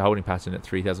 enter holding pattern at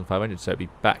 3,500, so it'll be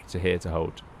back to here to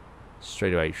hold.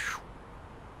 Straight away.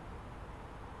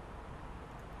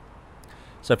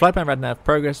 So flyplan radnav,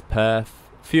 progress, perf,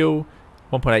 fuel,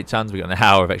 1.8 tons, we got an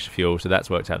hour of extra fuel, so that's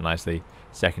worked out nicely.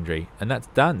 Secondary, and that's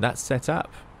done, that's set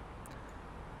up.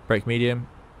 Brake medium,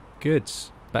 good.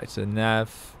 Back to the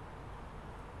nav.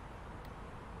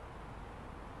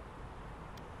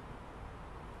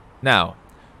 Now,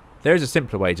 there is a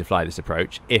simpler way to fly this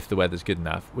approach if the weather's good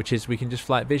enough, which is we can just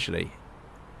fly it visually.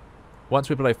 Once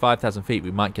we're below 5,000 feet, we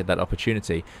might get that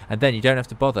opportunity, and then you don't have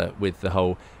to bother with the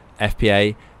whole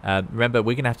FPA. Remember,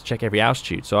 we're going to have to check every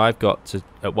altitude, so I've got to,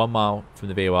 at 1 mile from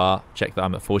the VOR, check that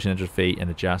I'm at 1,400 feet and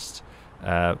adjust,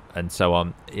 and so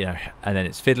on. You know, and then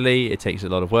it's fiddly, it takes a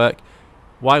lot of work.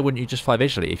 Why wouldn't you just fly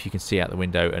visually if you can see out the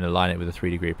window and align it with a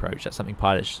 3-degree approach? That's something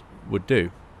pilots would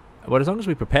do. Well, as long as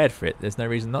we're prepared for it, there's no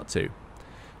reason not to.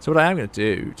 So what I am going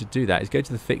to do that is go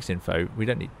to the fix info. We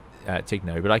don't need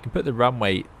Tigno, but I can put the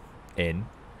runway in.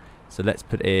 So let's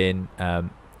put in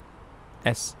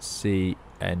SCNT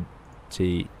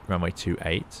runway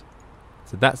 28.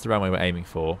 So that's the runway we're aiming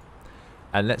for.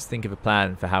 And let's think of a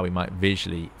plan for how we might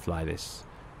visually fly this.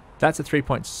 That's a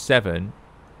 3.7.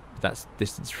 That's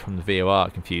distance from the VOR,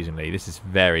 confusingly. This is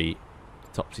very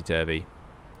topsy-turvy.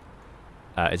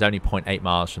 It's only 0.8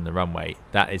 miles from the runway.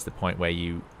 That is the point where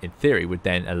you, in theory, would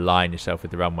then align yourself with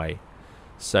the runway.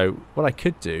 So what I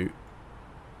could do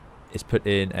is put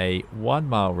in a 1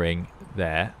 mile ring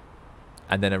there,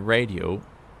 and then a radial.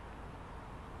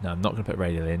 No, I'm not going to put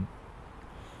radial in.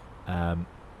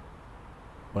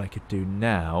 What I could do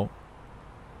now,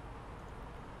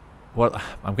 well,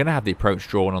 I'm going to have the approach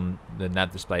drawn on the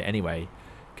nav display anyway,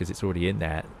 because it's already in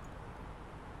there.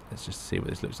 Let's just see what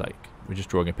this looks like. We're just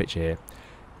drawing a picture here.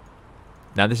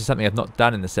 Now, this is something I've not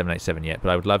done in the 787 yet, but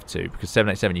I would love to, because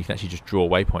 787 you can actually just draw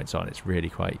waypoints on. It's really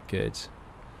quite good,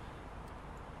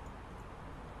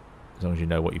 as long as you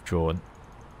know what you've drawn.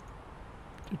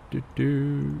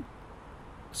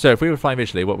 So if we were flying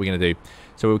visually, what we're going to do,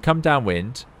 so we'll come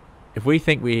downwind. If we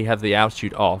think we have the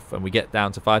altitude off and we get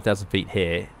down to 5,000 feet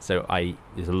here, so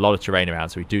there's a lot of terrain around,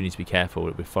 so we do need to be careful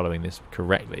that we're following this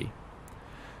correctly.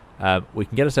 We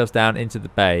can get ourselves down into the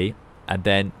bay, and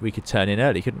then we could turn in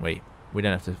early, couldn't we? We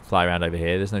don't have to fly around over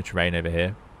here. There's no terrain over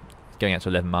here. Going out to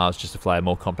 11 miles just to fly a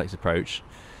more complex approach.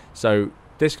 So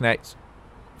disconnect,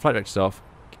 flight directors off,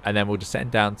 and then we'll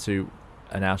descend down to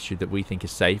an altitude that we think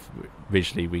is safe.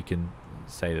 Visually, we can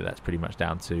say that that's pretty much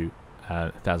down to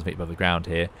 1,000 feet above the ground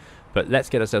here. But let's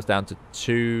get ourselves down to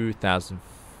 2,000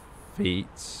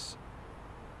 feet.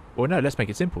 Or no, let's make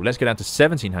it simple. Let's go down to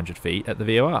 1,700 feet at the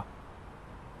VOR.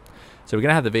 So we're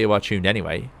going to have the VOR tuned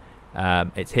anyway.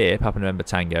 It's here, Papa November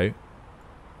Tango.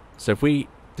 So if we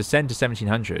descend to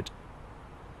 1,700,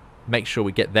 make sure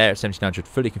we get there at 1,700,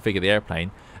 fully configure the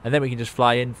airplane, and then we can just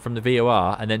fly in from the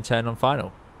VOR and then turn on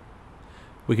final.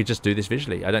 we could just do this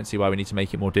visually. I don't see why we need to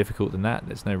make it more difficult than that.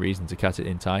 There's no reason to cut it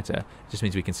in tighter. It just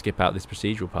means we can skip out this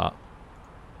procedural part.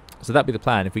 So that'd be the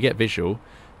plan. If we get visual,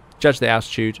 judge the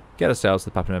altitude, get ourselves to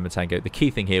the Papa November Tango. The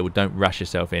key thing here, don't rush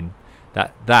yourself in.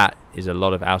 That is a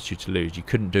lot of altitude to lose. You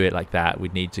couldn't do it like that.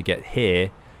 We'd need to get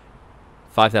here,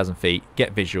 5,000 feet,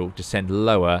 get visual, descend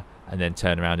lower, and then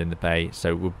turn around in the bay.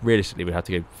 So realistically, we'd have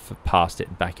to go past it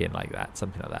and back in like that,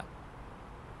 something like that.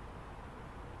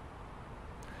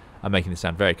 I'm making this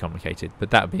sound very complicated,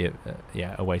 but that would be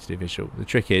a way to do visual. The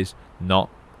trick is not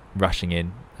rushing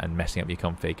in and messing up your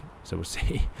config. So we'll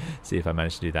see if I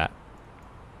manage to do that.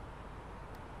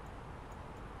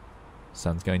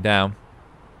 Sun's going down.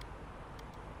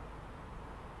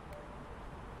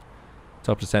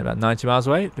 Top descent about 90 miles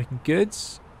away, looking good.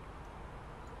 So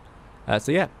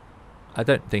yeah, I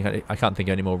can't think of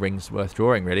any more rings worth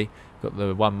drawing really. Got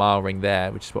the 1 mile ring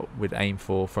there, which is what we'd aim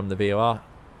for from the VOR,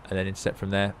 and then intercept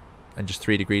from there, and just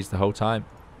 3 degrees the whole time,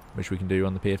 which we can do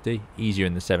on the PFD. Easier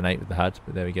in the 7.8 with the HUD,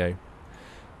 but there we go.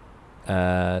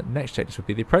 Next checklist would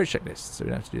be the approach checklist, so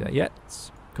we don't have to do that yet.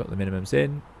 Got the minimums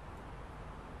in,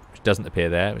 which doesn't appear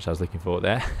there, which I was looking for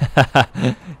there.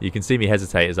 You can see me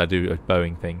hesitate as I do a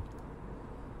Boeing thing.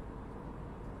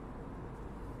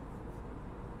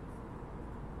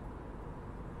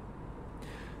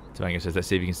 Tomango says, let's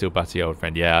see if you can still butter your old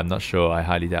friend. Yeah, I'm not sure. I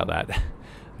highly doubt that.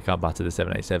 I can't butter the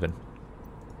 787.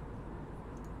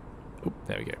 Oh,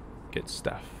 there we go. Good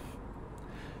stuff.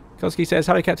 Koski says,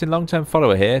 hello Captain, long-term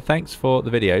follower here. Thanks for the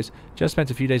videos. Just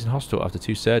spent a few days in hospital after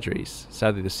 2 surgeries.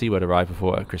 Sadly, the C word arrived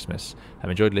before Christmas. I've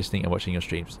enjoyed listening and watching your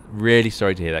streams. Really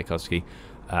sorry to hear that, Koski.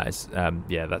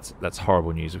 Yeah, that's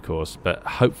horrible news, of course. But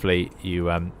hopefully you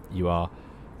are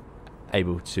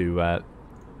able to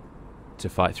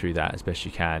fight through that as best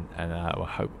you can, and I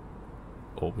hope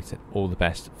all the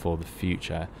best for the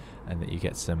future, and that you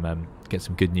get some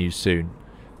good news soon.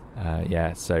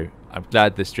 Yeah, so I'm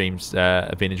glad the streams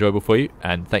have been enjoyable for you,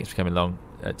 and thanks for coming along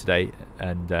today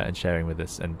and sharing with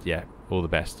us. And yeah, all the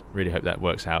best. Really hope that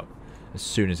works out as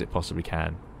soon as it possibly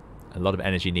can. A lot of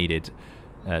energy needed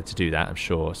to do that, I'm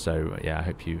sure. So yeah, I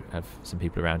hope you have some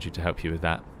people around you to help you with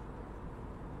that.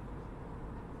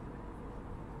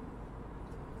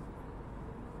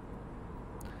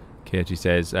 Kyoji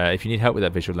says, if you need help with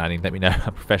that visual landing, let me know. I'm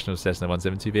a professional Cessna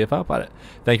 172 VFR pilot.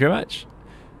 Thank you very much.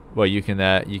 Well, you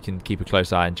can keep a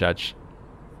close eye and judge.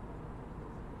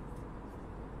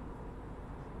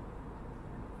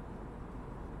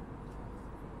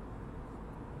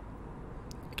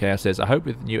 Chaos says, I hope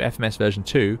with the new FMS version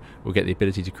 2 we'll get the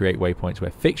ability to create waypoints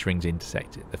where fixed rings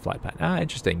intersect the flight path. Ah,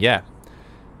 interesting. Yeah.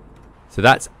 So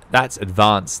that's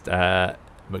advanced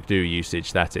McDo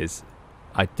usage. That is.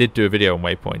 I did do a video on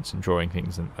waypoints and drawing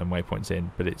things and waypoints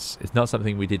in, but it's not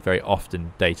something we did very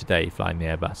often day to day flying the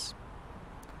Airbus.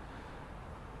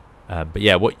 But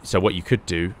yeah, what you could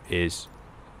do is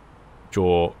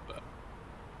draw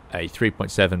a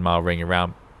 3.7 mile ring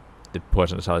around the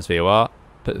Puerto Natales VOR.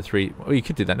 Put the well, you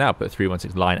could do that now. Put a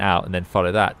 316 line out and then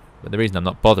follow that. But the reason I'm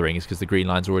not bothering is because the green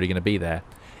line's already going to be there.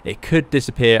 It could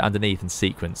disappear underneath in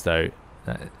sequence, though.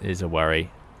 That is a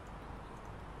worry.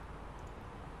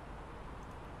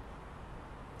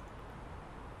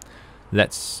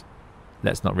 Let's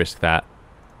not risk that.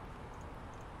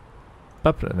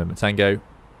 Papa November Tango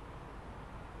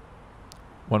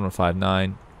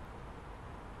 1159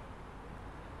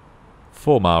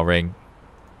 4 mile ring.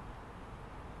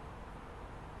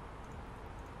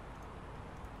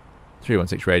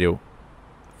 .316 radial,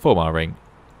 4 mile ring,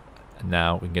 and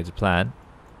now we can get to plan.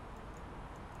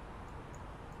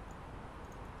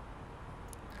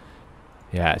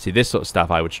 Yeah, see, this sort of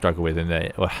stuff I would struggle with,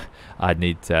 and well, I'd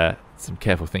need some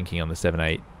careful thinking on the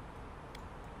 7.8.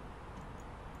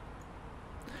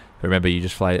 But remember, you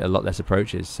just fly a lot less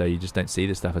approaches, so you just don't see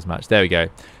this stuff as much. There we go.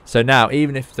 So now,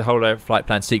 even if the whole flight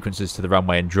plan sequences to the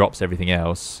runway and drops everything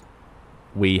else,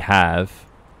 we have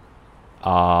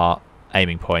our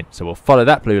aiming point. So we'll follow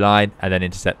that blue line and then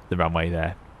intercept the runway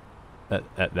there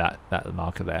at that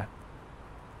marker there.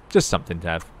 Just something to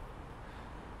have.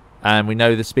 And we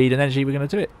know the speed and energy we're going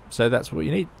to do it. So that's what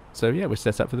you need. So yeah, we're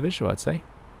set up for the visual, I'd say.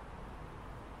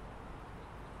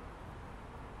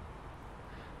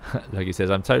 Logie says,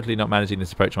 I'm totally not managing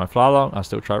this approach on my fly along. I'll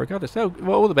still try regardless. So,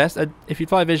 well, all the best. And if you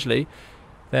fly visually,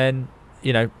 then,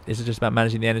 you know, is it just about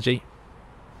managing the energy?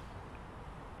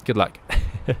 Good luck.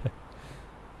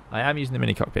 I am using the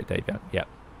mini cockpit, Dave. Yeah.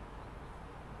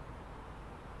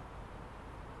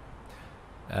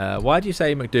 Why do you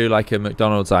say McDo like a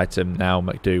McDonald's item now?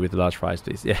 McDo with the large fries,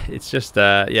 please. Yeah, it's just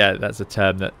yeah, that's a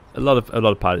term that a lot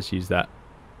of pilots use. That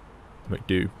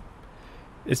McDo.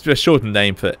 It's a shortened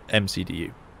name for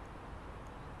MCDU.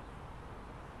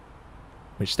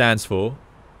 which stands for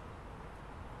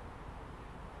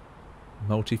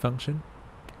multifunction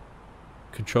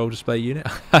control display unit.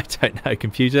 I don't know.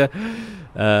 Computer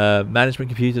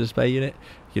management computer display unit.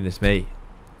 Goodness me,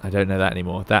 I don't know that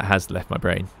anymore. That has left my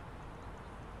brain.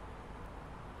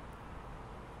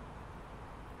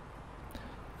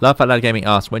 Love Out Loud Gaming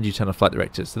asks, when do you turn off flight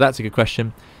directors? So that's a good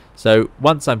question. So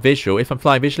once I'm visual, if I'm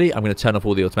flying visually, I'm going to turn off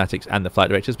all the automatics and the flight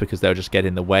directors because they'll just get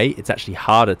in the way. It's actually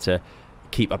harder to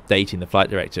keep updating the flight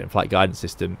director and flight guidance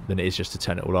system than it is just to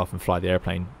turn it all off and fly the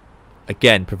airplane.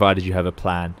 Again, provided you have a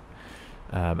plan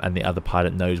and the other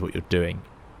pilot knows what you're doing.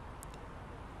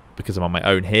 Because I'm on my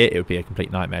own here, it would be a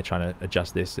complete nightmare trying to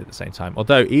adjust this at the same time.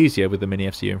 Although easier with the mini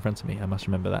FCU in front of me. I must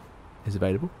remember that is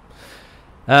available.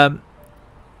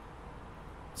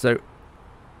 So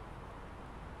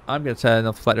I'm going to turn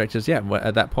off the flight directors. Yeah,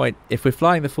 at that point, if we're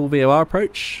flying the full VOR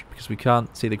approach, because we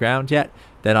can't see the ground yet,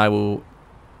 then I will,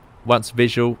 once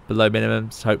visual, below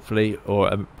minimums, hopefully, or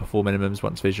before minimums,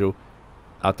 once visual,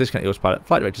 I'll disconnect the autopilot,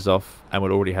 flight directors off, and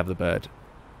we'll already have the bird.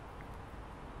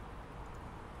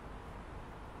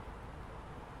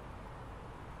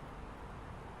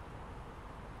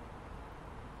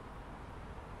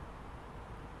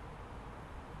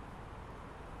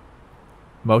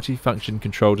 Multifunction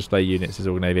control display unit, says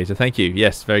Organ Aviator. Thank you.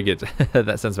 Yes, very good.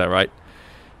 That sounds about right.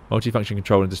 Multifunction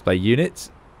control and display unit.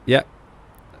 Yep.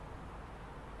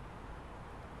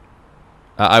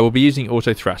 I will be using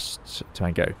auto thrust,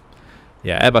 Tango.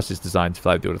 Yeah, Airbus is designed to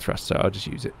fly with the auto thrust, so I'll just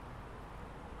use it.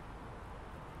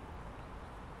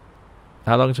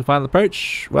 How long until final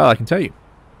approach? Well, I can tell you.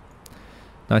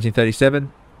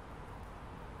 1937.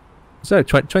 So,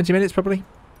 20 minutes probably.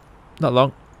 Not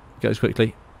long. Goes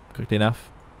quickly. Quickly enough.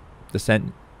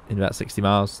 Descent in about 60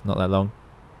 miles. Not that long.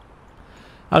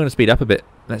 I'm going to speed up a bit.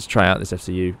 Let's try out this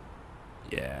FCU.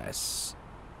 Yes.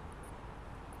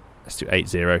 Let's do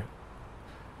 8-0.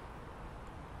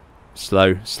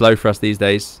 Slow for us these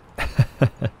days.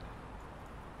 Want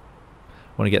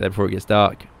to get there before it gets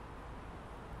dark.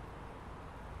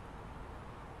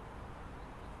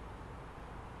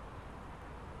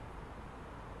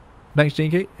 Thanks,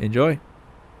 Jinky. Enjoy.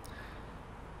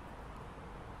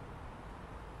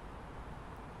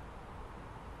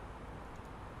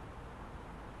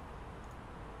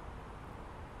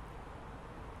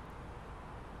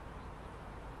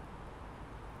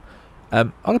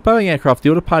 On a Boeing aircraft, the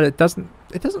autopilot doesn't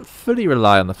fully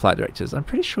rely on the flight directors. I'm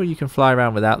pretty sure you can fly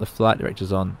around without the flight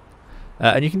directors on,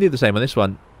 and you can do the same on this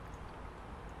one.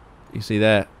 You see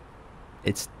there,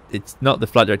 it's not the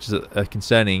flight directors that are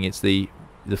concerning. It's the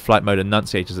flight mode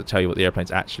enunciators that tell you what the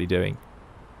airplane's actually doing.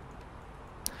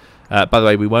 By the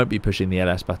way, we won't be pushing the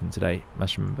LS button today.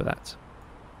 Must remember that.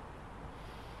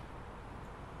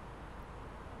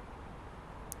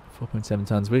 4.7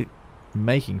 tons. We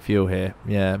making fuel here.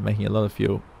 Yeah, making a lot of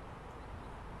fuel.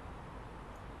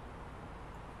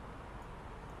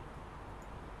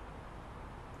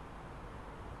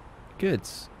 Good.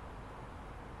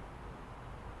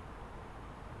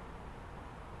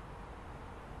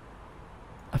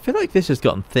 I feel like this has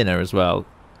gotten thinner as well.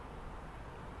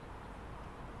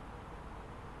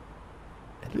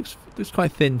 It looks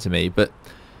quite thin to me, but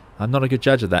I'm not a good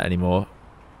judge of that anymore.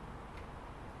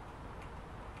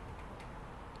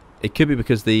 It could be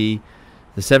because the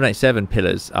 787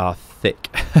 pillars are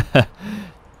thick.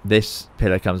 This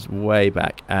pillar comes way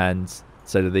back, and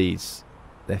so do these.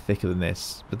 They're thicker than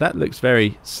this. But that looks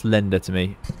very slender to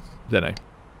me. Don't know.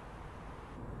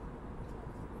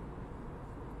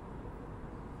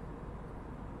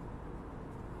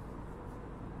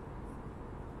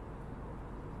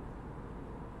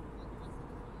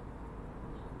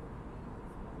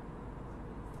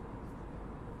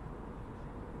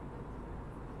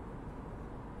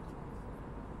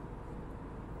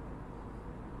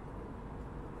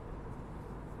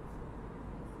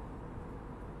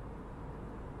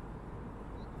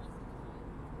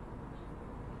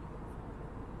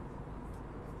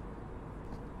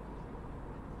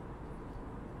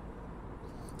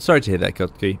 Sorry to hear that,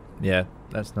 Godkey. Yeah,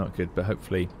 that's not good, but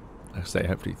hopefully, like I say,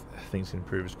 hopefully things can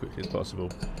improve as quickly as possible.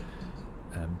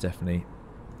 Definitely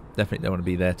don't want to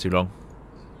be there too long.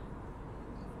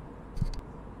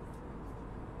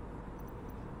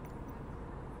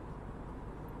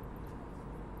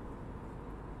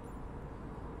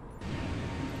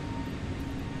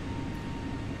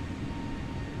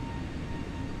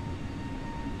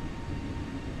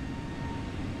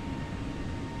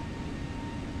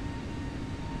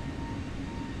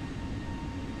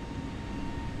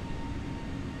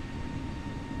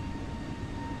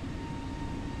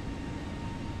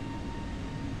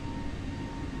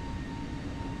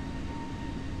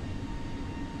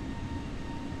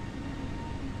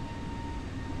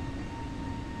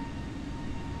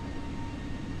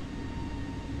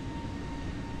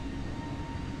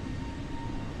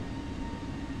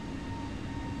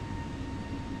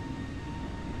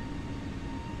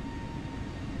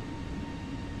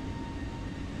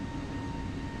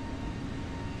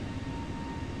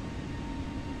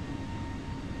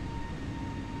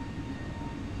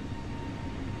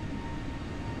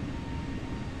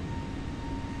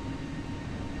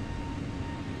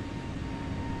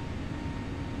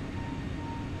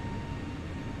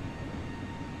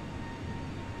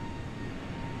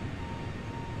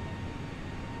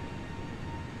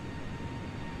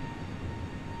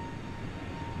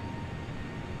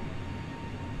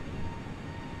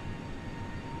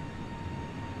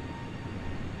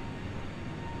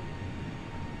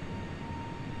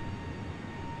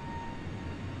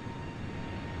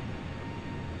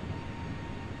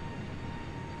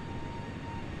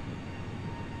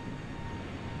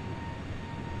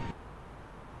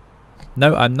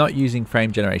 No, I'm not using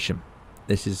frame generation.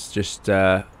 This is just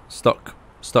stock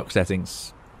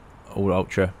settings, all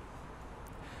ultra.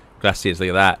 Glaciers, look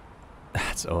at that.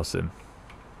 That's awesome.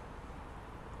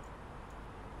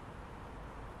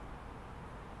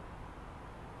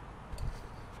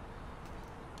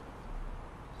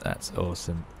 That's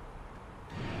awesome.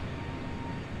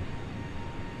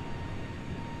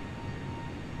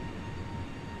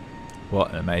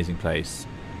 What an amazing place.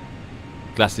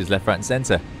 Glaciers left, right and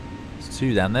centre. There's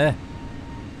two down there.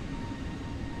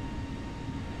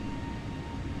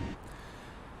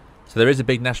 So there is a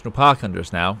big national park under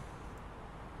us now.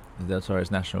 The Torres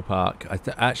National Park.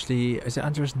 Actually, is it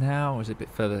under us now or is it a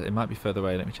bit further? It might be further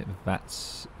away. Let me check the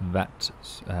VAT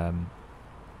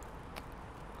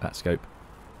scope.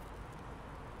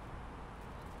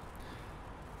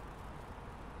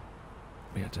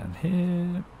 We are down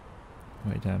here.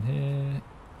 Way down here.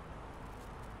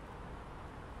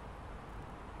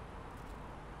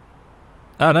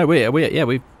 Oh no, we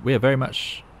are very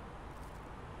much.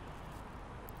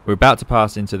 We're about to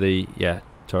pass into the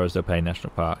Torres del Paine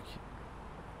National Park.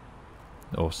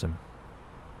 Awesome.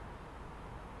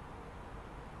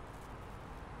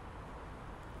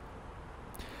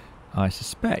 I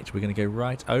suspect we're going to go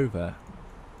right over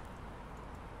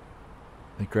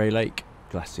the Grey Lake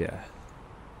Glacier.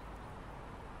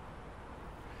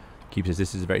 Keep says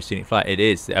this is a very scenic flight. It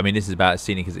is. I mean, this is about as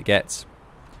scenic as it gets.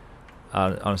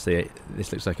 Honestly,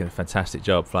 this looks like a fantastic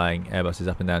job flying Airbuses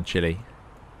up and down Chile.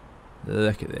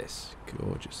 Look at this.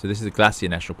 Gorgeous. So this is a glacier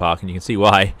national park, and you can see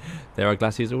why. There are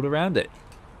glaciers all around it.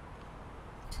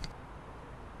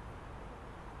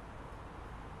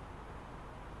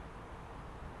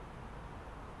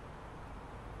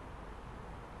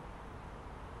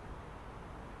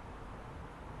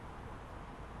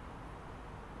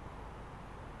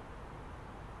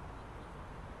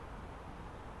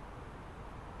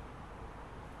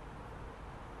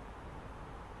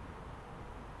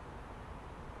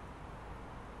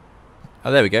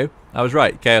 Oh, there we go. I was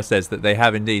right. Chaos says that they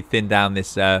have indeed thinned down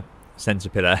this centre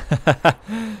pillar.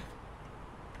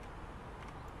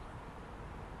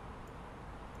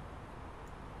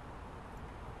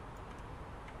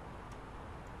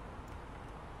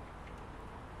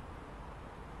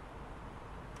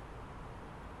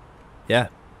 Yeah.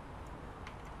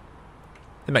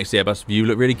 It makes the Airbus view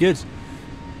look really good.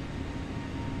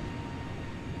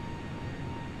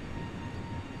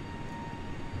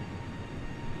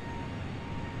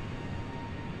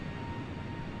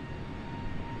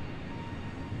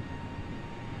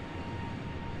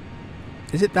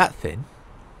 Is it that thin?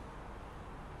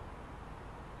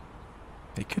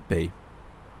 It could be.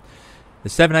 The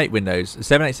 7.8 windows, the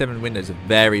 787 windows are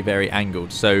very, very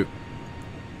angled, so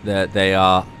they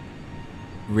are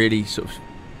really sort of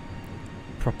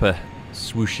proper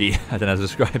swooshy. I don't know how to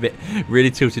describe it. Really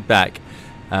tilted back,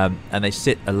 and they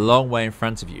sit a long way in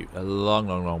front of you, a long,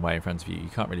 long, long way in front of you. You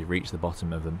can't really reach the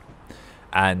bottom of them,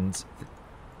 and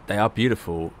they are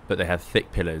beautiful, but they have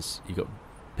thick pillars. You've got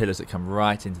pillars that come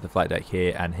right into the flight deck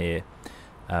here and here.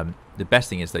 The best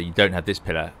thing is that you don't have this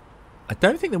pillar. I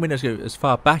don't think the windows go as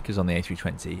far back as on the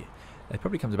A320. It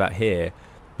probably comes about here,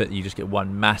 but you just get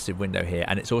one massive window here,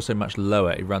 and it's also much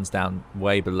lower. It runs down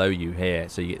way below you here,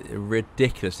 so you get a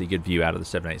ridiculously good view out of the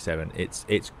 787.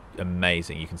 It's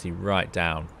amazing. You can see right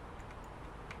down.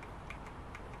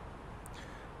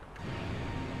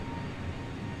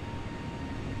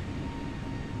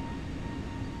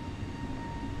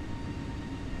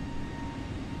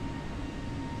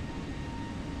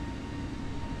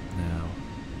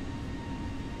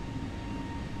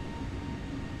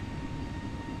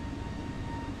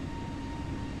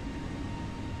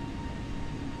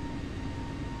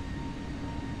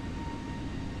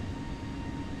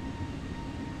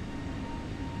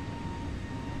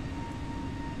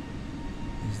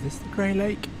 Is this the Grey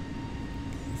Lake?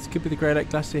 This could be the Grey Lake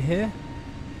Glacier here.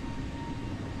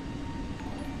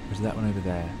 Or is that one over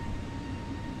there?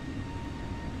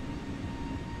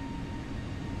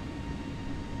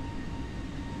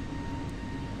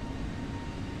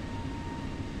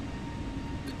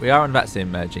 We are on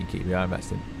VATSIM, Jinky. We are on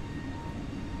VATSIM.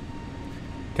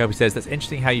 Kelby says, that's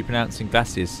interesting how you're pronouncing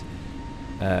glaciers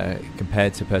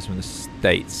compared to a person from the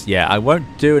States. Yeah, I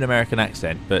won't do an American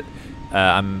accent, but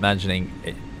I'm imagining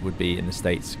it would be in the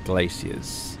States,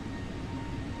 glaciers.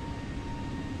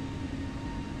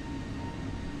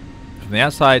 From the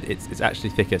outside, it's actually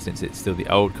thicker since it's still the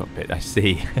old cockpit. I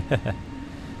see.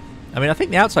 I mean, I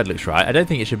think the outside looks right. I don't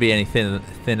think it should be any thinner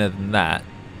than that.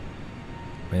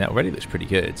 I mean, that already looks pretty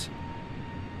good.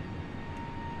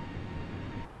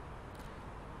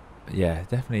 But yeah,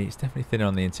 definitely, it's definitely thinner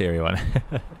on the interior one.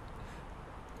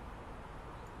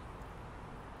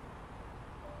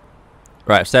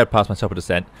 Right, I've sailed past my top of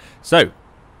descent. So,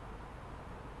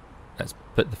 let's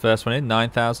put the first one in,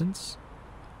 9,000.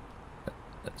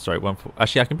 Sorry,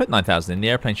 actually I can put 9,000 in. The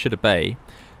airplane should obey,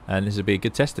 and this will be a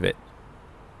good test of it.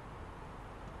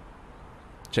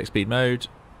 Check speed mode,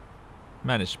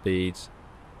 manage speeds,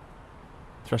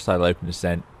 thrust idle open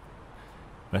descent,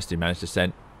 must do manage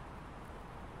descent.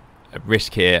 A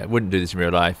risk here, I wouldn't do this in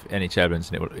real life, any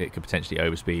turbulence and it could potentially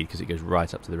overspeed because it goes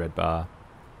right up to the red bar.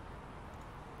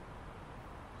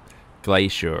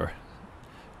 Glacier.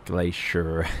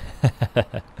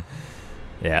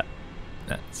 Yeah,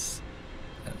 that's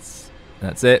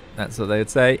it. That's what they would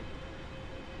say.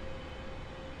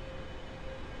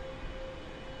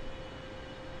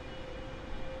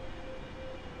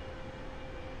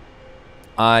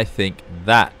 I think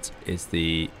that is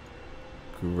the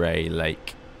Grey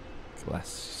Lake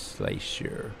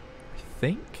Glacier. I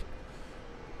think.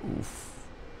 Oof.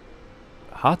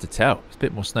 Hard to tell. It's a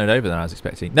bit more snowed over than I was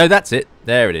expecting. No, that's it.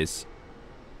 There it is.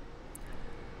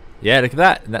 Yeah, look at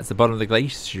that. And that's the bottom of the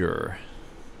glacier.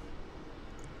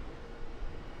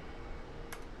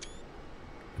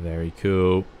 Very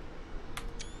cool.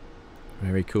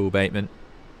 Very cool, Bateman.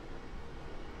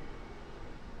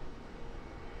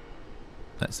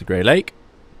 That's the Grey Lake.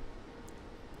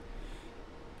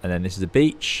 And then this is a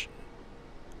beach.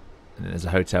 And then there's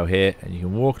a hotel here. And you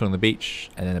can walk along the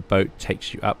beach. And then a boat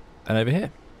takes you up and over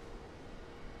here.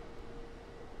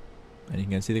 And you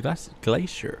can go and see the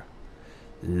glacier.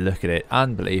 Look at it.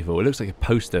 Unbelievable. It looks like a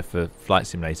poster for Flight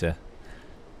Simulator.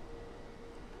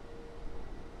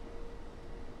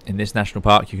 In this national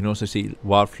park, you can also see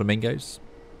wild flamingos,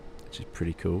 which is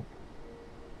pretty cool.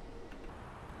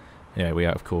 Yeah, we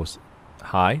are, of course,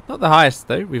 high. Not the highest,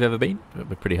 though, we've ever been, but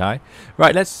we're pretty high.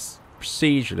 Right, let's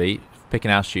procedurally pick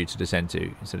an altitude to descend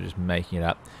to, instead of just making it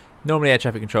up. Normally, air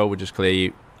traffic control would just clear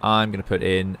you. I'm going to put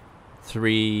in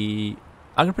 3...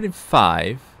 I'm going to put in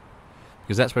 5,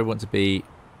 because that's where we want to be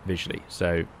visually.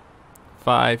 So,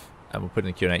 5, and we'll put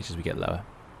in the QNH as we get lower.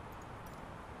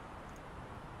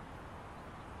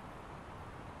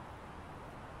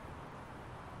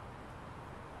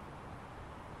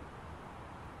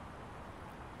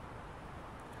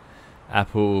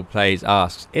 Apple Plays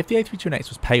asks, if the A320NX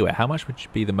was payware, how much would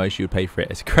be the most you would pay for it?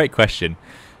 It's a great question.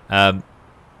 I'd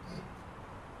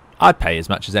pay as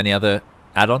much as any other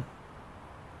add-on.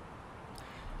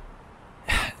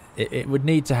 It would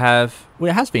need to have...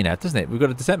 Well, it has VNAV, doesn't it? We've got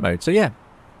a descent mode. So, yeah,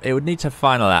 it would need to have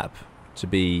Final App to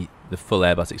be the full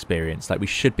Airbus experience. Like, we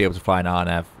should be able to fly an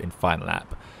RNAV in Final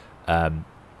App.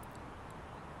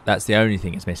 That's the only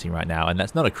thing it's missing right now, and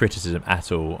that's not a criticism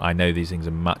at all. I know these things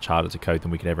are much harder to code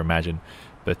than we could ever imagine,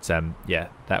 but yeah,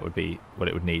 that would be what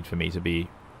it would need for me to be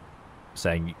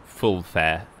saying full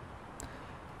fare.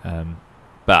 But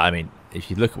I mean, if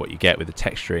you look at what you get with the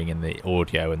texturing and the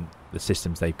audio and the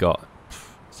systems they've got,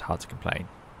 it's hard to complain.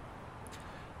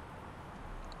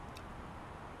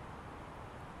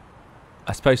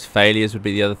 I suppose failures would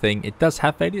be the other thing. It does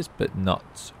have failures, but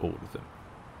not all of them.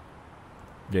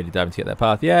 Really diving to get that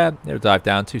path. Yeah, it'll dive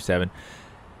down 2.7.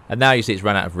 And now you see it's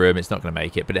run out of room. It's not going to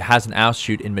make it. But it has an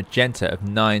altitude in magenta of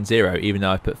 90, even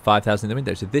though I put 5,000 in the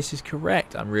window. So this is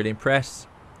correct. I'm really impressed.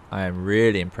 I am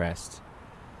really impressed.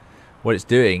 What it's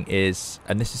doing is,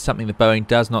 and this is something that Boeing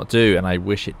does not do, and I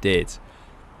wish it did.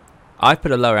 I've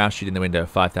put a lower altitude in the window of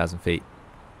 5,000 feet.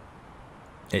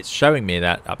 It's showing me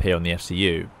that up here on the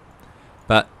FCU.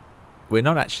 But we're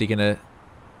not actually going to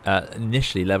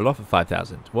initially level off at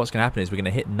 5,000. What's going to happen is we're going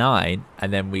to hit 9,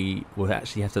 and then we will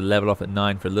actually have to level off at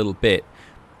 9 for a little bit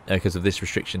because of this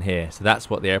restriction here. So that's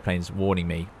what the airplane's warning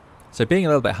me. So being a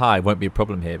little bit high won't be a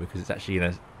problem here because it's actually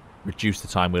going to reduce the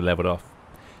time we're leveled off.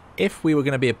 If we were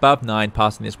going to be above 9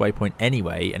 passing this waypoint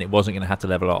anyway, and it wasn't going to have to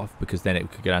level off because then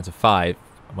it could go down to 5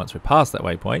 once we're past that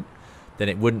waypoint, then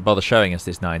it wouldn't bother showing us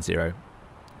this 90.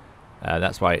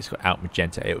 That's why it's got out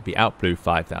magenta. It would be out blue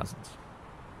 5,000.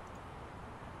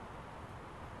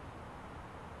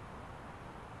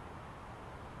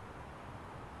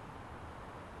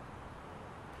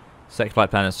 Second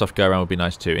flight plan and soft go around would be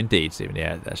nice too. Indeed, Stephen.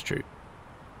 Yeah, that's true.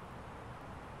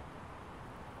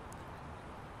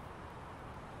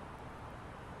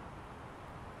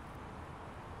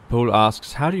 Paul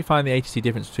asks, how do you find the ATC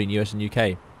difference between US and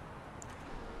UK?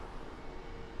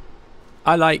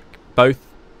 I like both.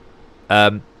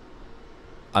 I'm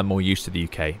more used to the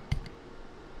UK.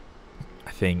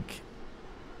 I think.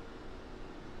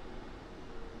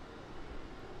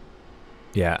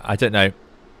 Yeah, I don't know.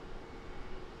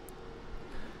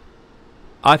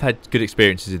 I've had good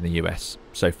experiences in the US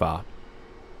so far.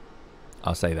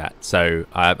 I'll say that. So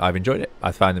I've enjoyed it.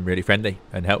 I find them really friendly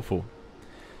and helpful.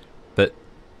 But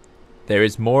there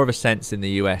is more of a sense in the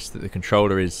US that the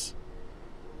controller is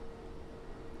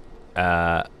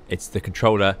it's the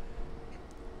controller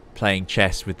playing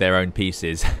chess with their own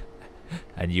pieces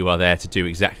and you are there to do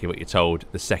exactly what you're told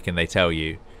the second they tell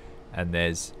you. And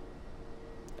there's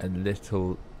a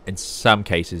little, in some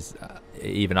cases,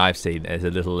 even I've seen, there's a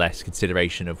little less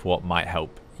consideration of what might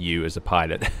help you as a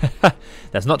pilot.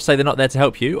 That's not to say they're not there to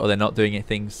help you or they're not doing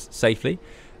things safely,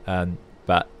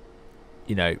 but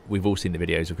you know, we've all seen the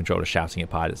videos of controllers shouting at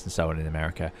pilots and so on in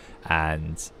America,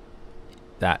 and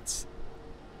that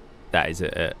is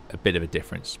a bit of a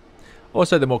difference.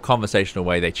 Also, the more conversational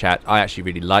way they chat, I actually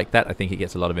really like that. I think it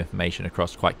gets a lot of information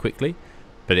across quite quickly,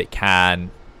 but it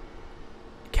can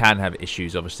have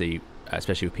issues, obviously,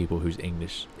 especially with people whose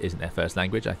English isn't their first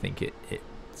language. I think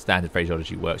standard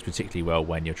phraseology works particularly well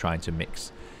when you're trying to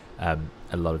mix a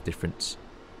lot of different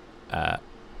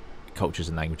cultures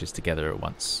and languages together at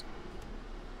once.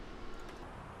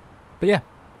 But yeah,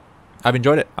 I've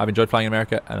enjoyed it. I've enjoyed flying in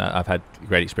America, and I've had a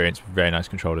great experience with very nice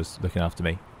controllers looking after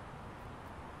me.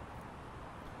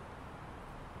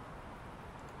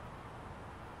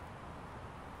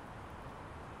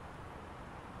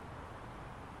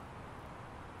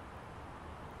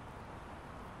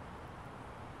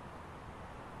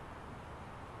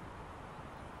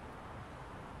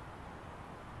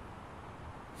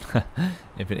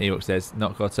 Infinite Ewok says,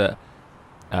 not got a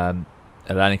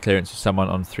landing clearance for someone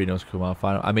on 3 nautical mile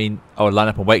final. I mean, a line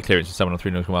up and weight clearance for someone on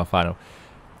 3 nautical mile final.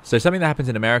 So something that happens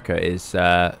in America is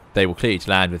they will clear you to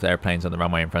land with airplanes on the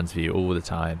runway in front of you all the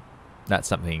time. That's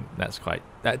something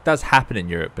that does happen in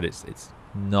Europe, but it's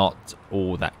not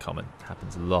all that common. It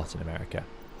happens a lot in America.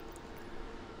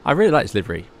 I really like this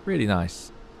livery. Really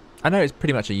nice. I know it's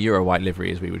pretty much a Euro white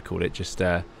livery, as we would call it, just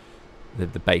the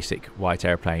basic white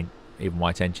airplane, even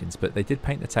white engines, but they did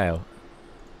paint the tail.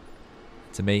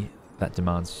 To me, that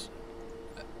demands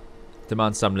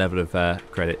some level of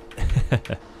credit.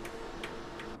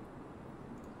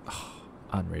 Oh,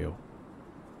 unreal.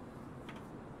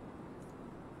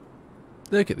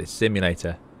 Look at this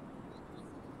simulator.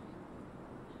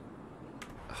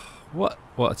 Oh,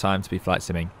 what a time to be flight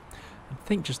simming. I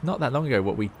think just not that long ago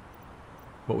what we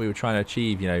were trying to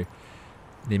achieve, you know,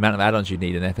 the amount of add-ons you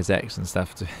need in FSX and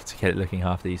stuff to get it looking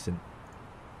half decent.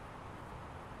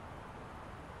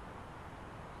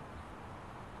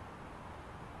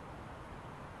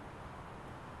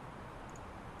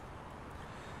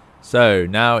 So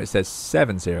now it says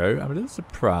 7-0. I'm a little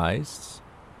surprised.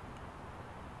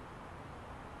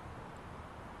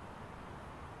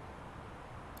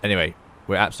 Anyway,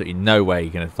 we're absolutely no way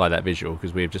going to fly that visual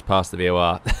because we've just passed the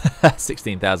VOR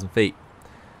 16,000 feet.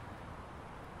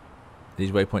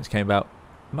 These waypoints came about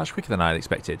much quicker than I had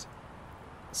expected.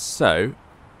 So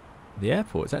the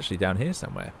airport's actually down here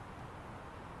somewhere.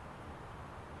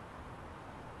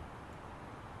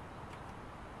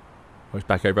 Or it's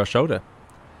back over our shoulder.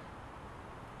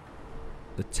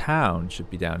 The town should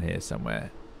be down here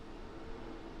somewhere.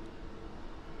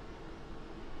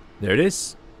 There it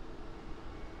is.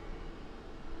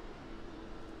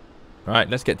 Right,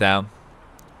 let's get down.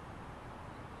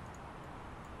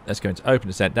 Let's go into open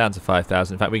descent down to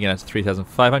 5,000. In fact, we're going down to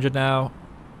 3,500 now.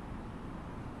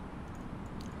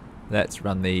 Let's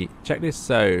run the checklist.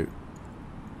 So,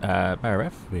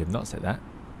 RF, we have not set that.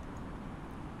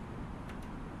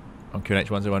 On QNH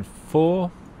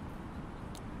 1014.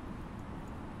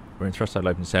 We're in thrust side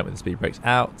open descent with the speed brakes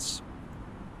out.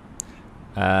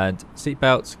 And seat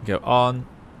belts can go on.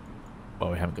 Well,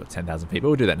 we haven't got 10,000 feet, but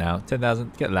we'll do that now.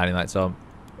 10,000, get the landing lights on.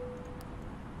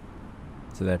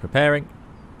 So they're preparing.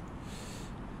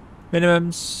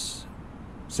 Minimums,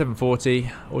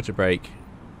 740, auto brake.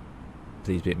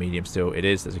 Please be at medium still. It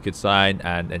is, that's a good sign.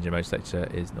 And engine mode selector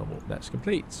is normal. That's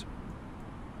complete.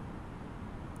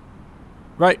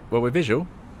 Right, well, we're visual.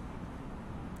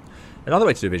 Another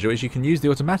way to do visual is you can use the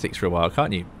automatics for a while,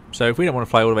 can't you? So if we don't want to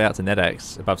fly all the way out to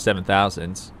NetX above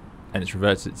 7,000, and it's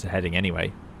reverted to heading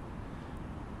anyway,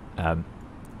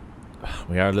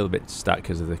 we are a little bit stuck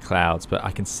because of the clouds, but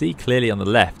I can see clearly on the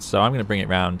left, so I'm going to bring it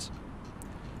round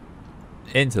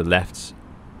into the left,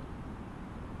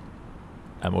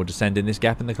 and we'll descend in this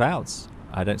gap in the clouds.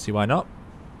 I don't see why not.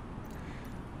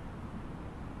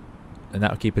 And that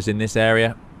will keep us in this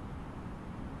area.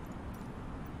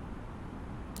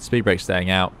 Speed brake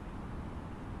staying out.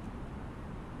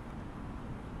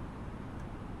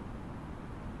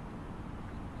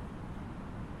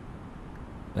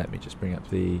 Let me just bring up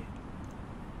the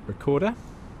recorder.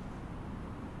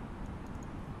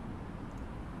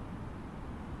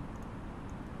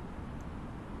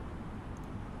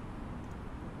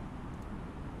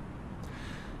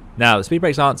 Now, the speed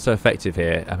brakes aren't so effective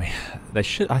here. I mean, they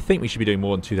should. I think we should be doing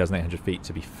more than 2,800 feet,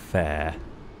 to be fair.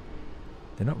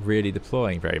 They're not really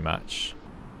deploying very much.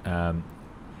 That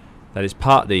is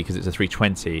partly because it's a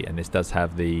 320, and this does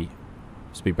have the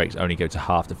speed brakes only go to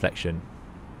half deflection.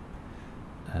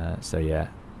 So, yeah.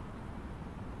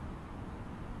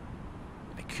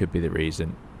 It could be the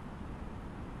reason.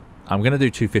 I'm going to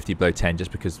do 250 below 10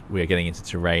 just because we are getting into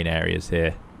terrain areas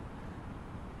here.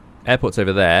 Airport's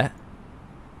over there.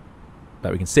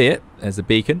 But we can see it. There's the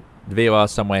beacon. The VOR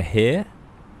is somewhere here.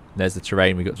 There's the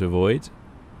terrain we've got to avoid.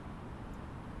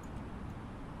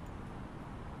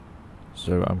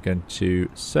 So I'm going to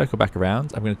circle back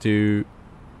around. I'm going to do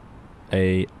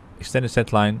a extended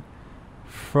center line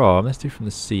from, let's do from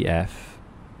the CF.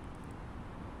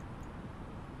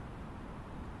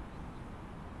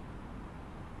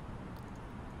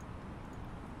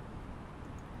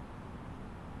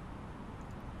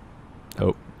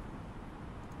 Oh.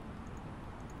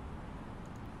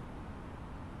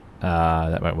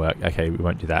 That won't work. Okay, we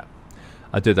won't do that.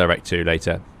 I'll do direct to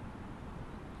later.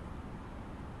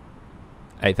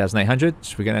 8,800.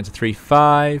 We're going to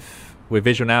 3.5. We're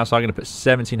visual now, so I'm going to put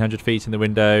 1,700 feet in the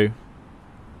window.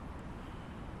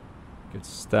 Good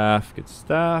stuff. Good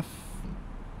stuff.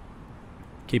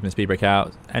 Keeping the speed brake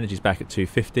out. Energy's back at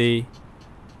 250.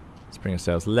 Let's bring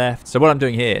ourselves left. So what I'm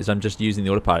doing here is I'm just using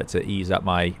the autopilot to ease up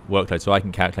my workload so I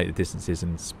can calculate the distances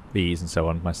and speeds and so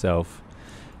on myself.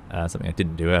 Something I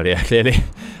didn't do earlier, clearly.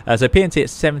 So PNT at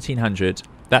 1,700.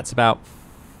 That's about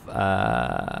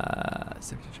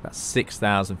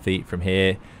 6,000 feet from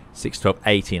here. 6, 12,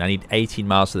 18. I need 18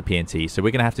 miles to the PNT. So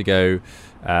we're going to have to go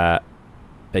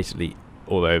basically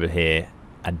all over here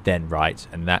and then right.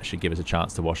 And that should give us a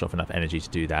chance to wash off enough energy to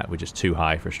do that. We're just too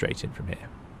high for a straight in from here.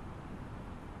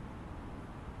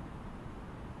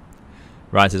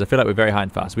 Ryan says, I feel like we're very high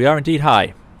and fast. We are indeed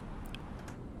high.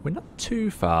 We're not too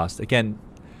fast. Again,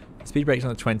 speed brakes on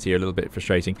the 20 are a little bit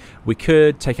frustrating. We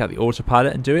could take out the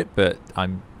autopilot and do it, but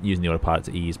I'm using the autopilot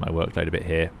to ease my workload a bit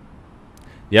here.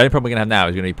 The only problem we're going to have now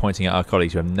is going to be pointing at our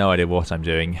colleagues who have no idea what I'm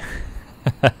doing.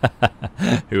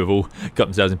 Who have all got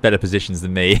themselves in better positions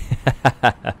than me.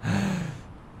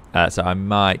 So I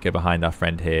might go behind our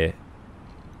friend here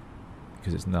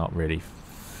because it's not really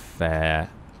fair.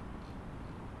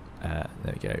 There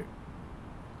we go.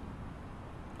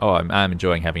 Oh, I'm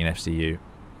enjoying having an FCU.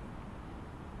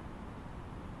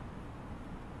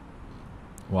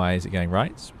 Why is it going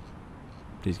right?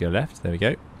 Please go left. There we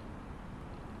go.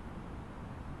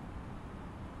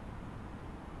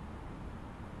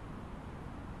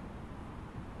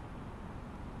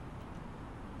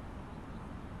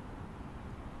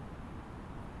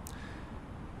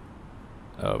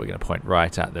 Oh, we're going to point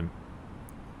right at them.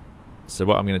 So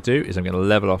what I'm going to do is I'm going to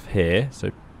level off here. So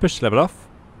push level off,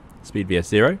 speed vs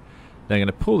 0. Then I'm going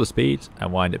to pull the speed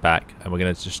and wind it back. And we're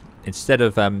going to just, instead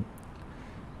of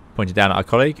pointing down at our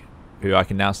colleague, who I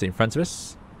can now see in front of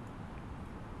us,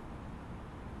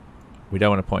 we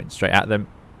don't want to point straight at them.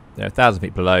 They're 1,000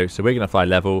 feet below. So we're going to fly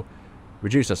level,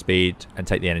 reduce our speed, and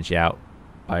take the energy out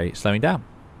by slowing down.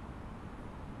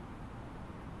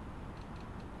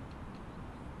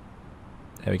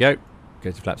 There we go. Go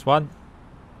to flaps 1.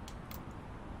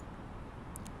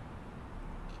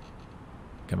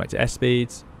 Come back to S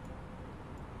speeds.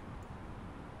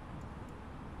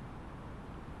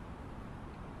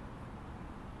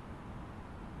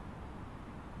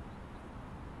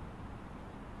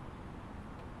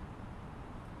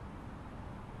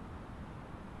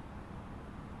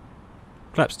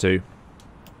 Flaps 2.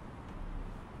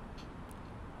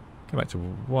 Come back to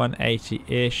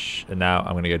 180-ish, and now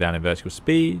I'm going to go down in vertical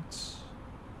speeds.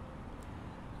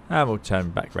 And we'll turn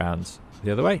back round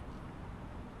the other way.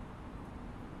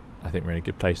 I think we're in a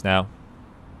good place now.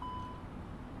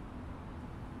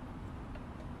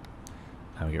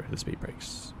 And we get rid of the speed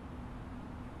brakes.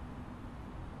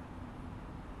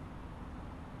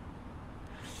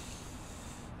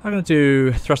 I'm going to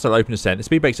do thrust level open descent. The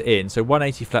speed brakes are in, so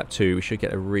 180 flap 2, we should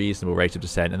get a reasonable rate of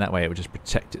descent, and that way it will just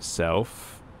protect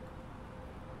itself.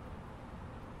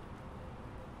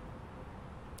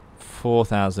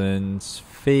 4,000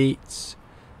 feet.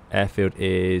 Airfield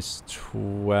is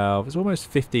 12. It's almost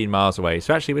 15 miles away.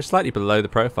 So actually we're slightly below the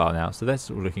profile now. So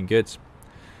that's all looking good.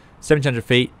 1,700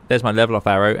 feet. There's my level off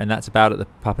arrow. And that's about at the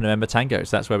Papa November Tango.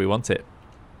 So that's where we want it.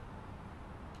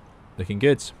 Looking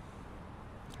good.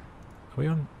 Are we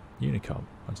on Unicom?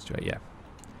 128, yeah.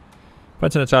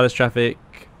 Puerto Natales traffic.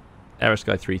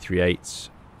 Aerosky 338.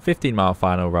 15 mile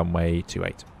final runway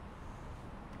 28.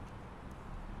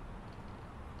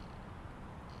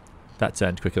 That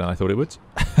turned quicker than I thought it would.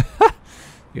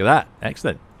 Look at that.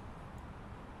 Excellent.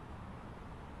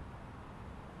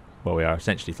 Well, we are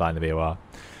essentially flying the VOR.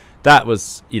 That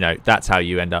was, you know, that's how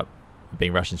you end up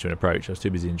being rushed into an approach. I was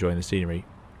too busy enjoying the scenery.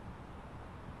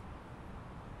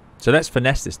 So let's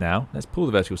finesse this now. Let's pull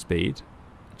the vertical speed.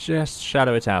 Just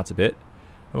shadow it out a bit.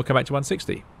 And we'll come back to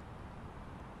 160.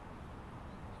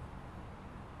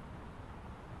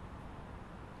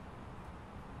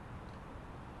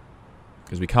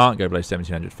 Because we can't go below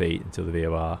 1,700 feet until the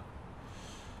VOR.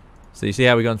 So you see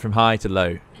how we've gone from high to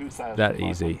low. That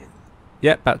easy.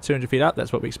 Yep, about 200 feet up.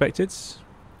 That's what we expected.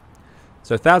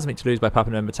 So 1,000 feet to lose by Papa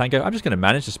November Tango. I'm just going to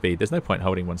manage the speed. There's no point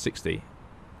holding 160.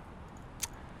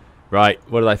 Right,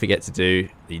 what did I forget to do?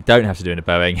 You don't have to do in a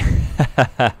Boeing.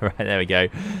 Right, there we go.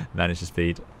 Manage the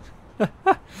speed.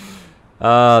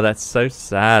 Oh, that's so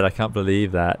sad. I can't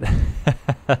believe that.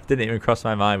 Didn't even cross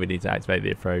my mind we need to activate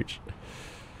the approach.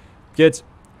 Good.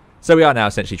 So we are now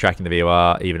essentially tracking the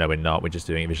VOR, even though we're not. We're just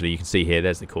doing it visually. You can see here,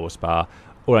 there's the course bar.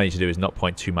 All I need to do is not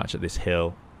point too much at this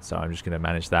hill. So I'm just going to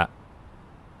manage that.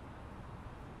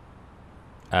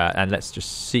 And let's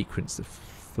just sequence the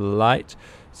flight.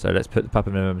 So let's put the Papa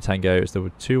November Tango as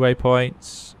the two-way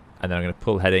points. And then I'm going to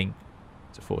pull heading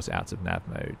to force it out of nav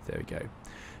mode. There we go.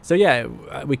 So yeah,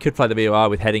 we could fly the VOR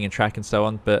with heading and track and so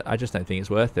on, but I just don't think it's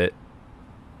worth it.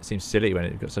 It seems silly when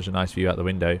it's got such a nice view out the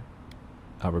window.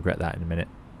 I'll regret that in a minute.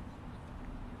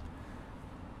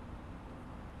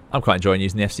 I'm quite enjoying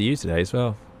using the FCU today as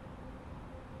well.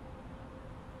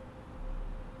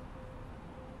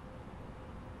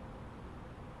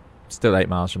 Still 8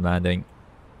 miles from landing.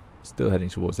 Still heading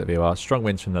towards that VOR. Strong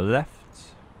winds from the left.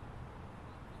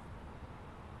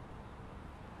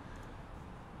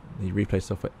 The replay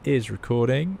software is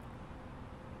recording.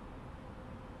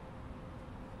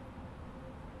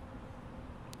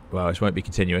 Well, it won't be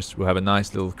continuous. We'll have a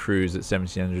nice little cruise at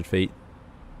 1,700 feet.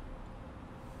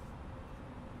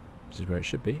 Which is where it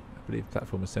should be. I believe the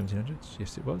platform was 1,700.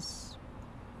 Yes, it was.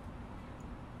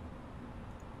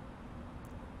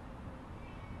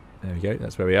 There we go.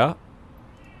 That's where we are.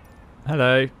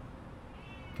 Hello.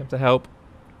 Come to help.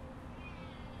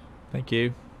 Thank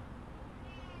you.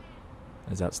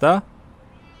 There's that star.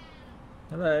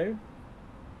 Hello.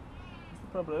 What's the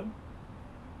problem?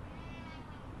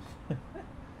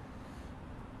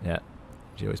 Yeah.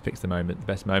 She always picks the moment, the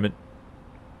best moment.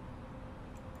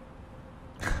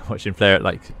 Watching flare at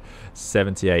like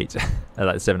 78.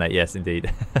 Like 78, yes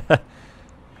indeed.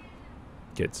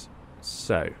 Good.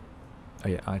 So, oh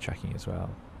yeah, eye tracking as well.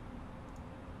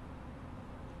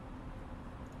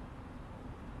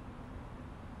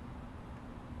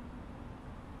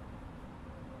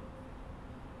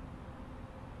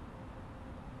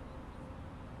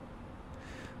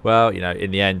 Well, you know,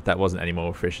 in the end, that wasn't any more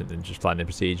efficient than just flying the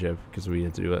procedure because we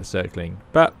had to do that circling.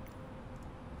 But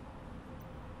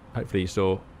hopefully you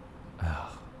saw.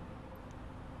 Oh,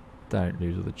 don't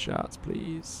lose all the charts,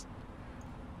 please.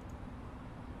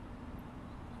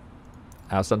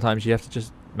 How sometimes you have to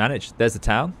just manage. There's the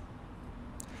town.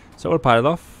 So autopilot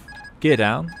off, gear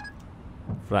down,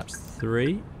 flaps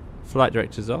 3, flight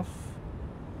directors off,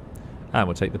 and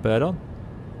we'll take the bird on.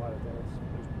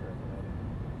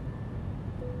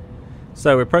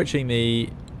 So we're approaching the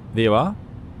VOR.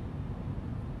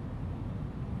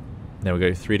 Then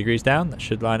we'll go 3 degrees down. That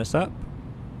should line us up.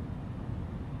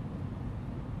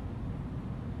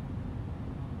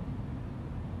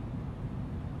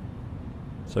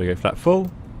 So we go flat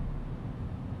full.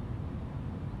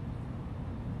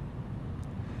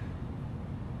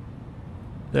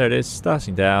 There it is,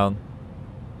 starting down.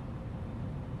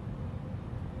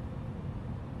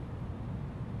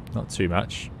 Not too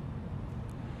much.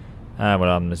 And we're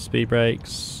on the speed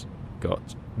brakes.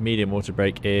 Got medium water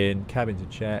brake in, cabin to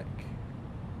check.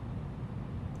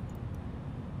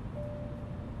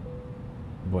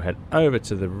 We'll head over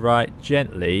to the right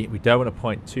gently. We don't want to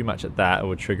point too much at that or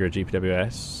we'll trigger a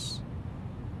GPWS.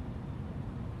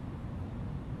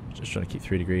 Just trying to keep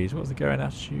 3 degrees. What was the going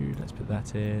altitude? Let's put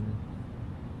that in.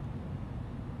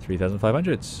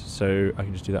 3,500. So I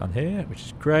can just do that on here, which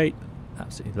is great.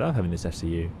 Absolutely love having this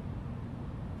FCU.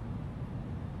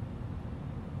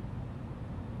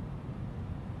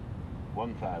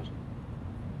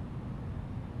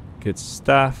 Good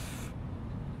stuff.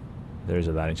 There is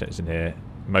a landing checklist in here.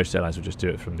 Most airlines will just do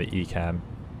it from the ECAM.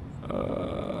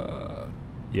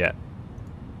 Yeah.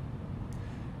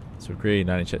 So green,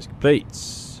 landing checks complete.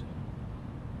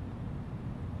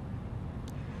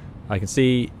 I can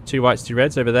see 2 whites, 2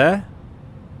 reds over there.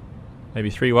 Maybe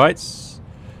 3 whites.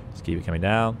 Let's keep it coming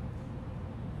down.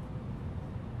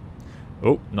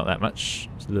 Oh, not that much.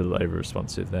 It's a little over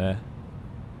responsive there.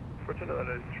 Puerto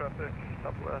Natales traffic,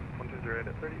 southwest 120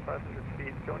 at 3,500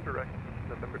 feet, going direct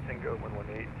November Tango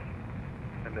 118,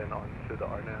 and then on to the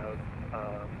RNAV,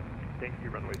 Yankee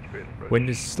runway 28 approach. Wind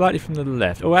is slightly from the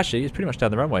left. Oh, actually, it's pretty much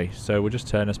down the runway, so we'll just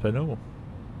turn as per normal.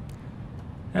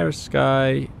 Air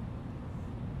Sky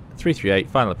 338,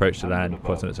 final approach to land,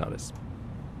 Puerto Natales.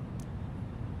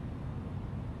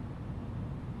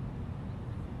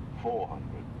 400.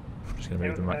 Just going to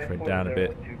move the microphone down a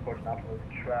bit.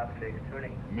 Traffic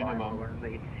turning Minimum.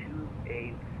 runway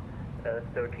 28,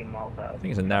 13 miles out. I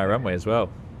think it's a narrow runway as well.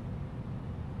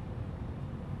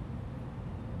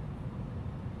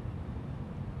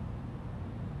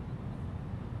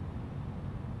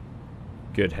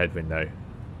 Good headwind though.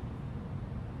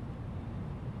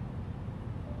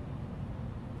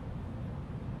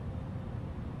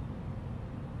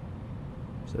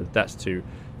 So that's too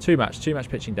much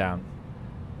pitching down.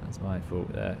 That's my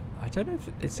fault there. I don't know if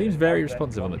it seems very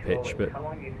responsive on the pitch, but How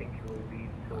long do you think you will be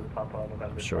till Papa November?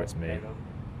 I'm sure it's me.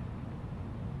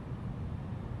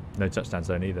 No touchdown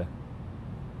zone either.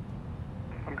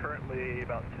 I'm currently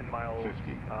about 10 miles, 50.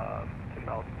 10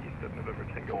 miles east of November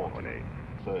Tango 40, 118.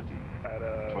 30,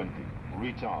 At 20.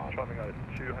 Retard. traveling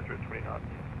at 220 knots.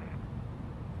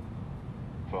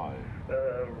 5.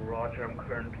 Roger, I'm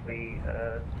currently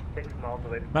 6 miles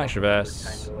away from Max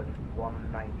reverse. Tango at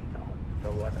 190 knots. So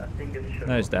what I think it should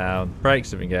Nose down. Brakes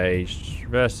have engaged.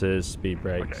 Reverses. Speed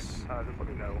brakes. Just let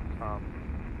me know.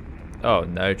 Oh,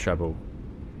 no trouble.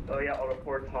 Oh yeah, I'll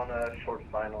report on a short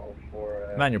final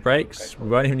for... Manual brakes. We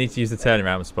won't even need to use the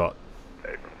turnaround spot.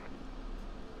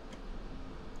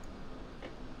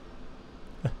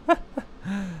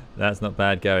 That's not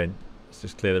bad going. Let's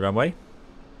just clear the runway.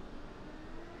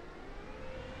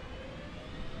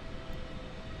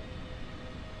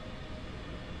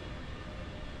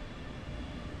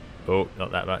 Oh,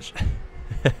 not that much.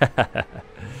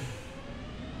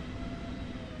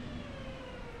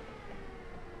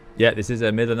 Yeah, this is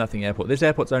a middle of nothing airport. This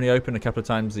airport's only open a couple of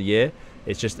times a year.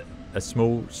 It's just a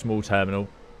small terminal.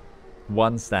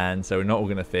 One stand, so we're not all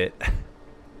going to fit.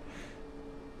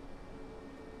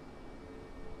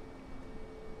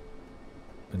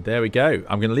 And there we go.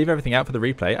 I'm going to leave everything out for the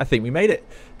replay. I think we made it.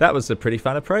 That was a pretty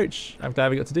fun approach. I'm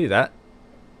glad we got to do that.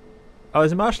 Oh,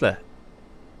 there's a marshaller.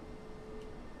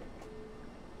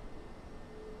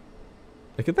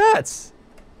 Look at that.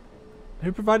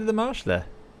 Who provided the marshaller?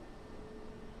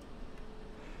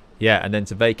 Yeah, and then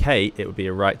to vacate, it would be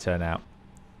a right turn out.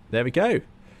 There we go.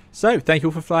 So, thank you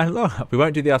all for flying along. We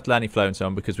won't do the after landing flow and so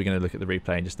on because we're going to look at the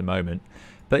replay in just a moment.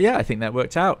 But yeah, I think that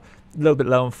worked out. A little bit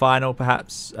low on final,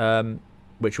 perhaps,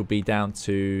 which will be down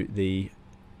to the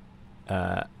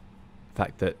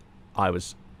fact that I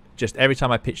was just, every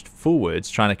time I pitched forwards,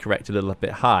 trying to correct a little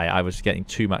bit high, I was getting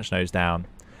too much nose down.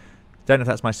 Don't know if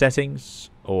that's my settings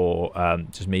or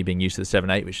just me being used to the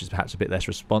 7.8, which is perhaps a bit less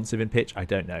responsive in pitch. I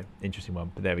don't know. Interesting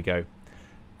one, but there we go.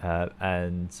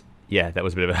 And yeah, that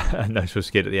was a bit of a noticeable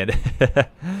skid at the end.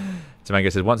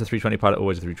 Tamango says, once a 320 pilot,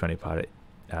 always a 320 pilot.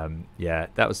 Yeah,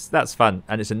 that's fun.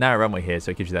 And it's a narrow runway here,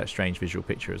 so it gives you that strange visual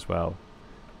picture as well.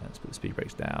 Let's put the speed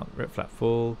brakes down. We're at flat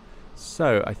full.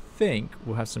 So I think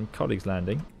we'll have some colleagues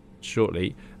landing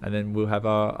shortly, and then we'll have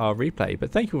our replay.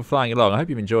 But thank you for flying along. I hope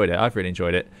you've enjoyed it. I've really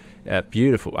enjoyed it.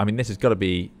 Beautiful. I mean, this has got to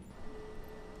be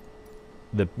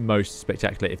the most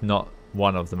spectacular, if not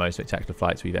one of the most spectacular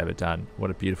flights we've ever done. What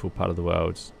a beautiful part of the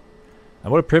world.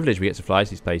 And what a privilege we get to fly to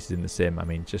these places in the sim. I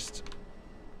mean, just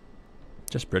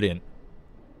brilliant.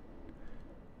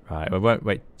 Right, we won't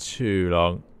wait too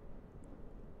long.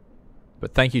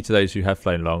 But thank you to those who have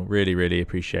flown along. Really, really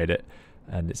appreciate it.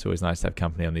 And it's always nice to have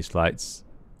company on these flights.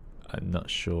 I'm not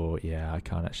sure. Yeah, I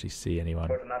can't actually see anyone.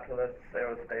 Puerto Natales,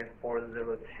 Aerospace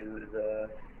 402, the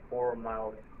 4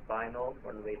 miles final,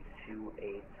 runway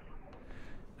 28.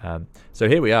 So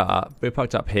here we are. We're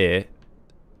parked up here.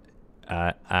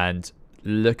 And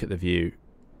look at the view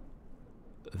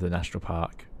of the national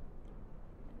park.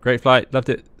 Great flight. Loved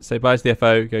it. Say bye to the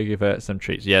FO. Go give her some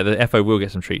treats. Yeah, the FO will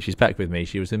get some treats. She's back with me.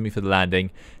 She was with me for the landing.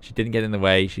 She didn't get in the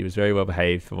way. She was very well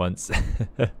behaved for once.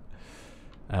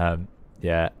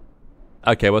 Yeah.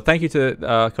 Okay, well, thank you to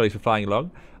our colleagues for flying along.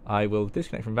 I will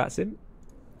disconnect from VATSIM.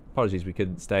 Apologies we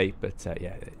couldn't stay, but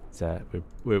yeah,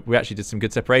 we actually did some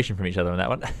good separation from each other on that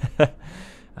one.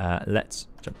 Let's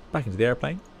jump back into the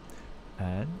airplane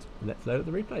and let's load up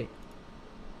the replay.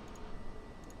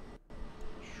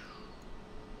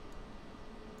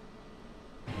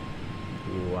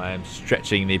 Ooh, I am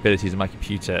stretching the abilities of my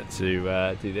computer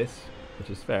to do this,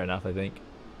 which is fair enough, I think.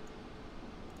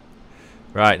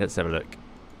 Right, let's have a look.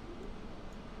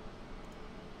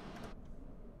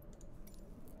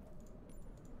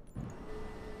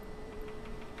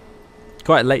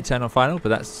 Quite a late turn on final, but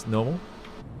that's normal.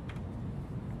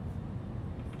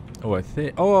 Oh, I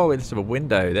think. Oh, let's have a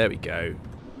window. There we go.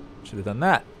 Should have done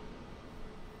that.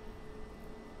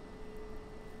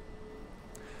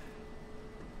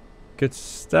 Good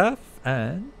stuff.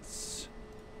 And let's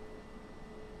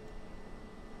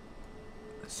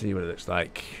see what it looks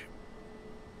like.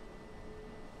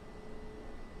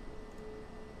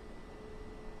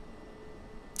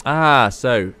 Ah,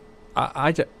 so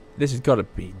this has got to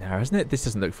be narrow, isn't it? This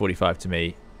doesn't look 45 to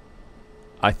me.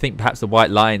 I think perhaps the white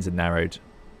lines are narrowed.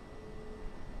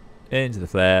 Into the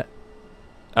flare.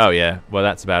 Oh yeah, well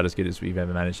that's about as good as we've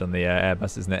ever managed on the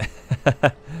Airbus, isn't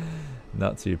it?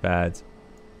 Not too bad.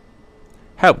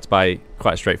 Helped by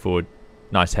quite a straightforward,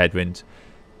 nice headwind.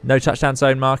 No touchdown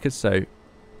zone markers, so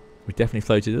we definitely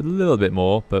floated a little bit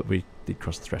more, but we did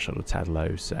cross the threshold a tad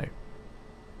low, so.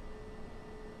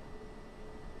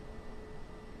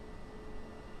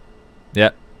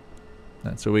 Yep,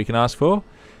 that's all we can ask for.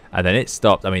 And then it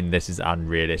stopped. I mean, this is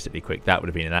unrealistically quick. That would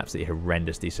have been an absolutely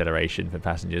horrendous deceleration for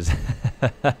passengers.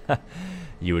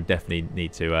 You would definitely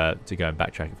need to go and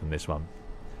backtrack it from this one.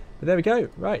 But there we go.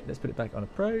 Right, let's put it back on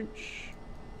approach.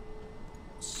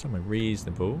 Somewhere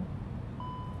reasonable.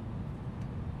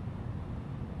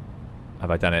 Have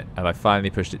I done it? Have I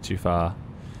finally pushed it too far?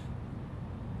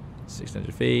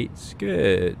 600 feet.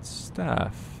 Good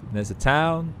stuff. And there's a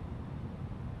town.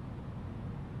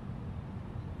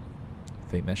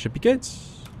 I think that should be good.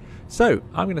 So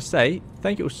I'm going to say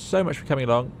thank you all so much for coming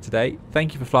along today.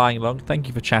 Thank you for flying along. Thank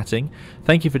you for chatting.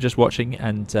 Thank you for just watching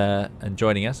and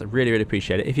joining us. I really, really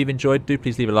appreciate it. If you've enjoyed, do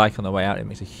please leave a like on the way out. It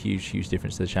makes a huge, huge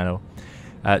difference to the channel.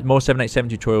 More 787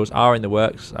 tutorials are in the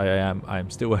works. I'm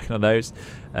still working on those.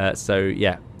 So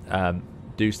yeah,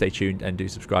 do stay tuned and do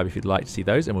subscribe if you'd like to see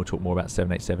those, and we'll talk more about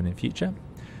 787 in future.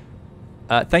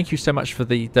 Thank you so much for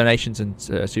the donations and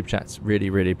super chats. Really,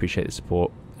 really appreciate the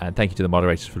support. And thank you to the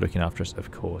moderators for looking after us, of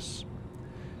course.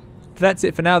 That's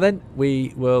it for now then.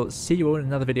 We will see you all in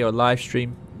another video or live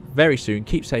stream very soon.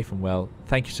 Keep safe and well.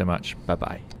 Thank you so much.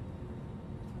 Bye-bye.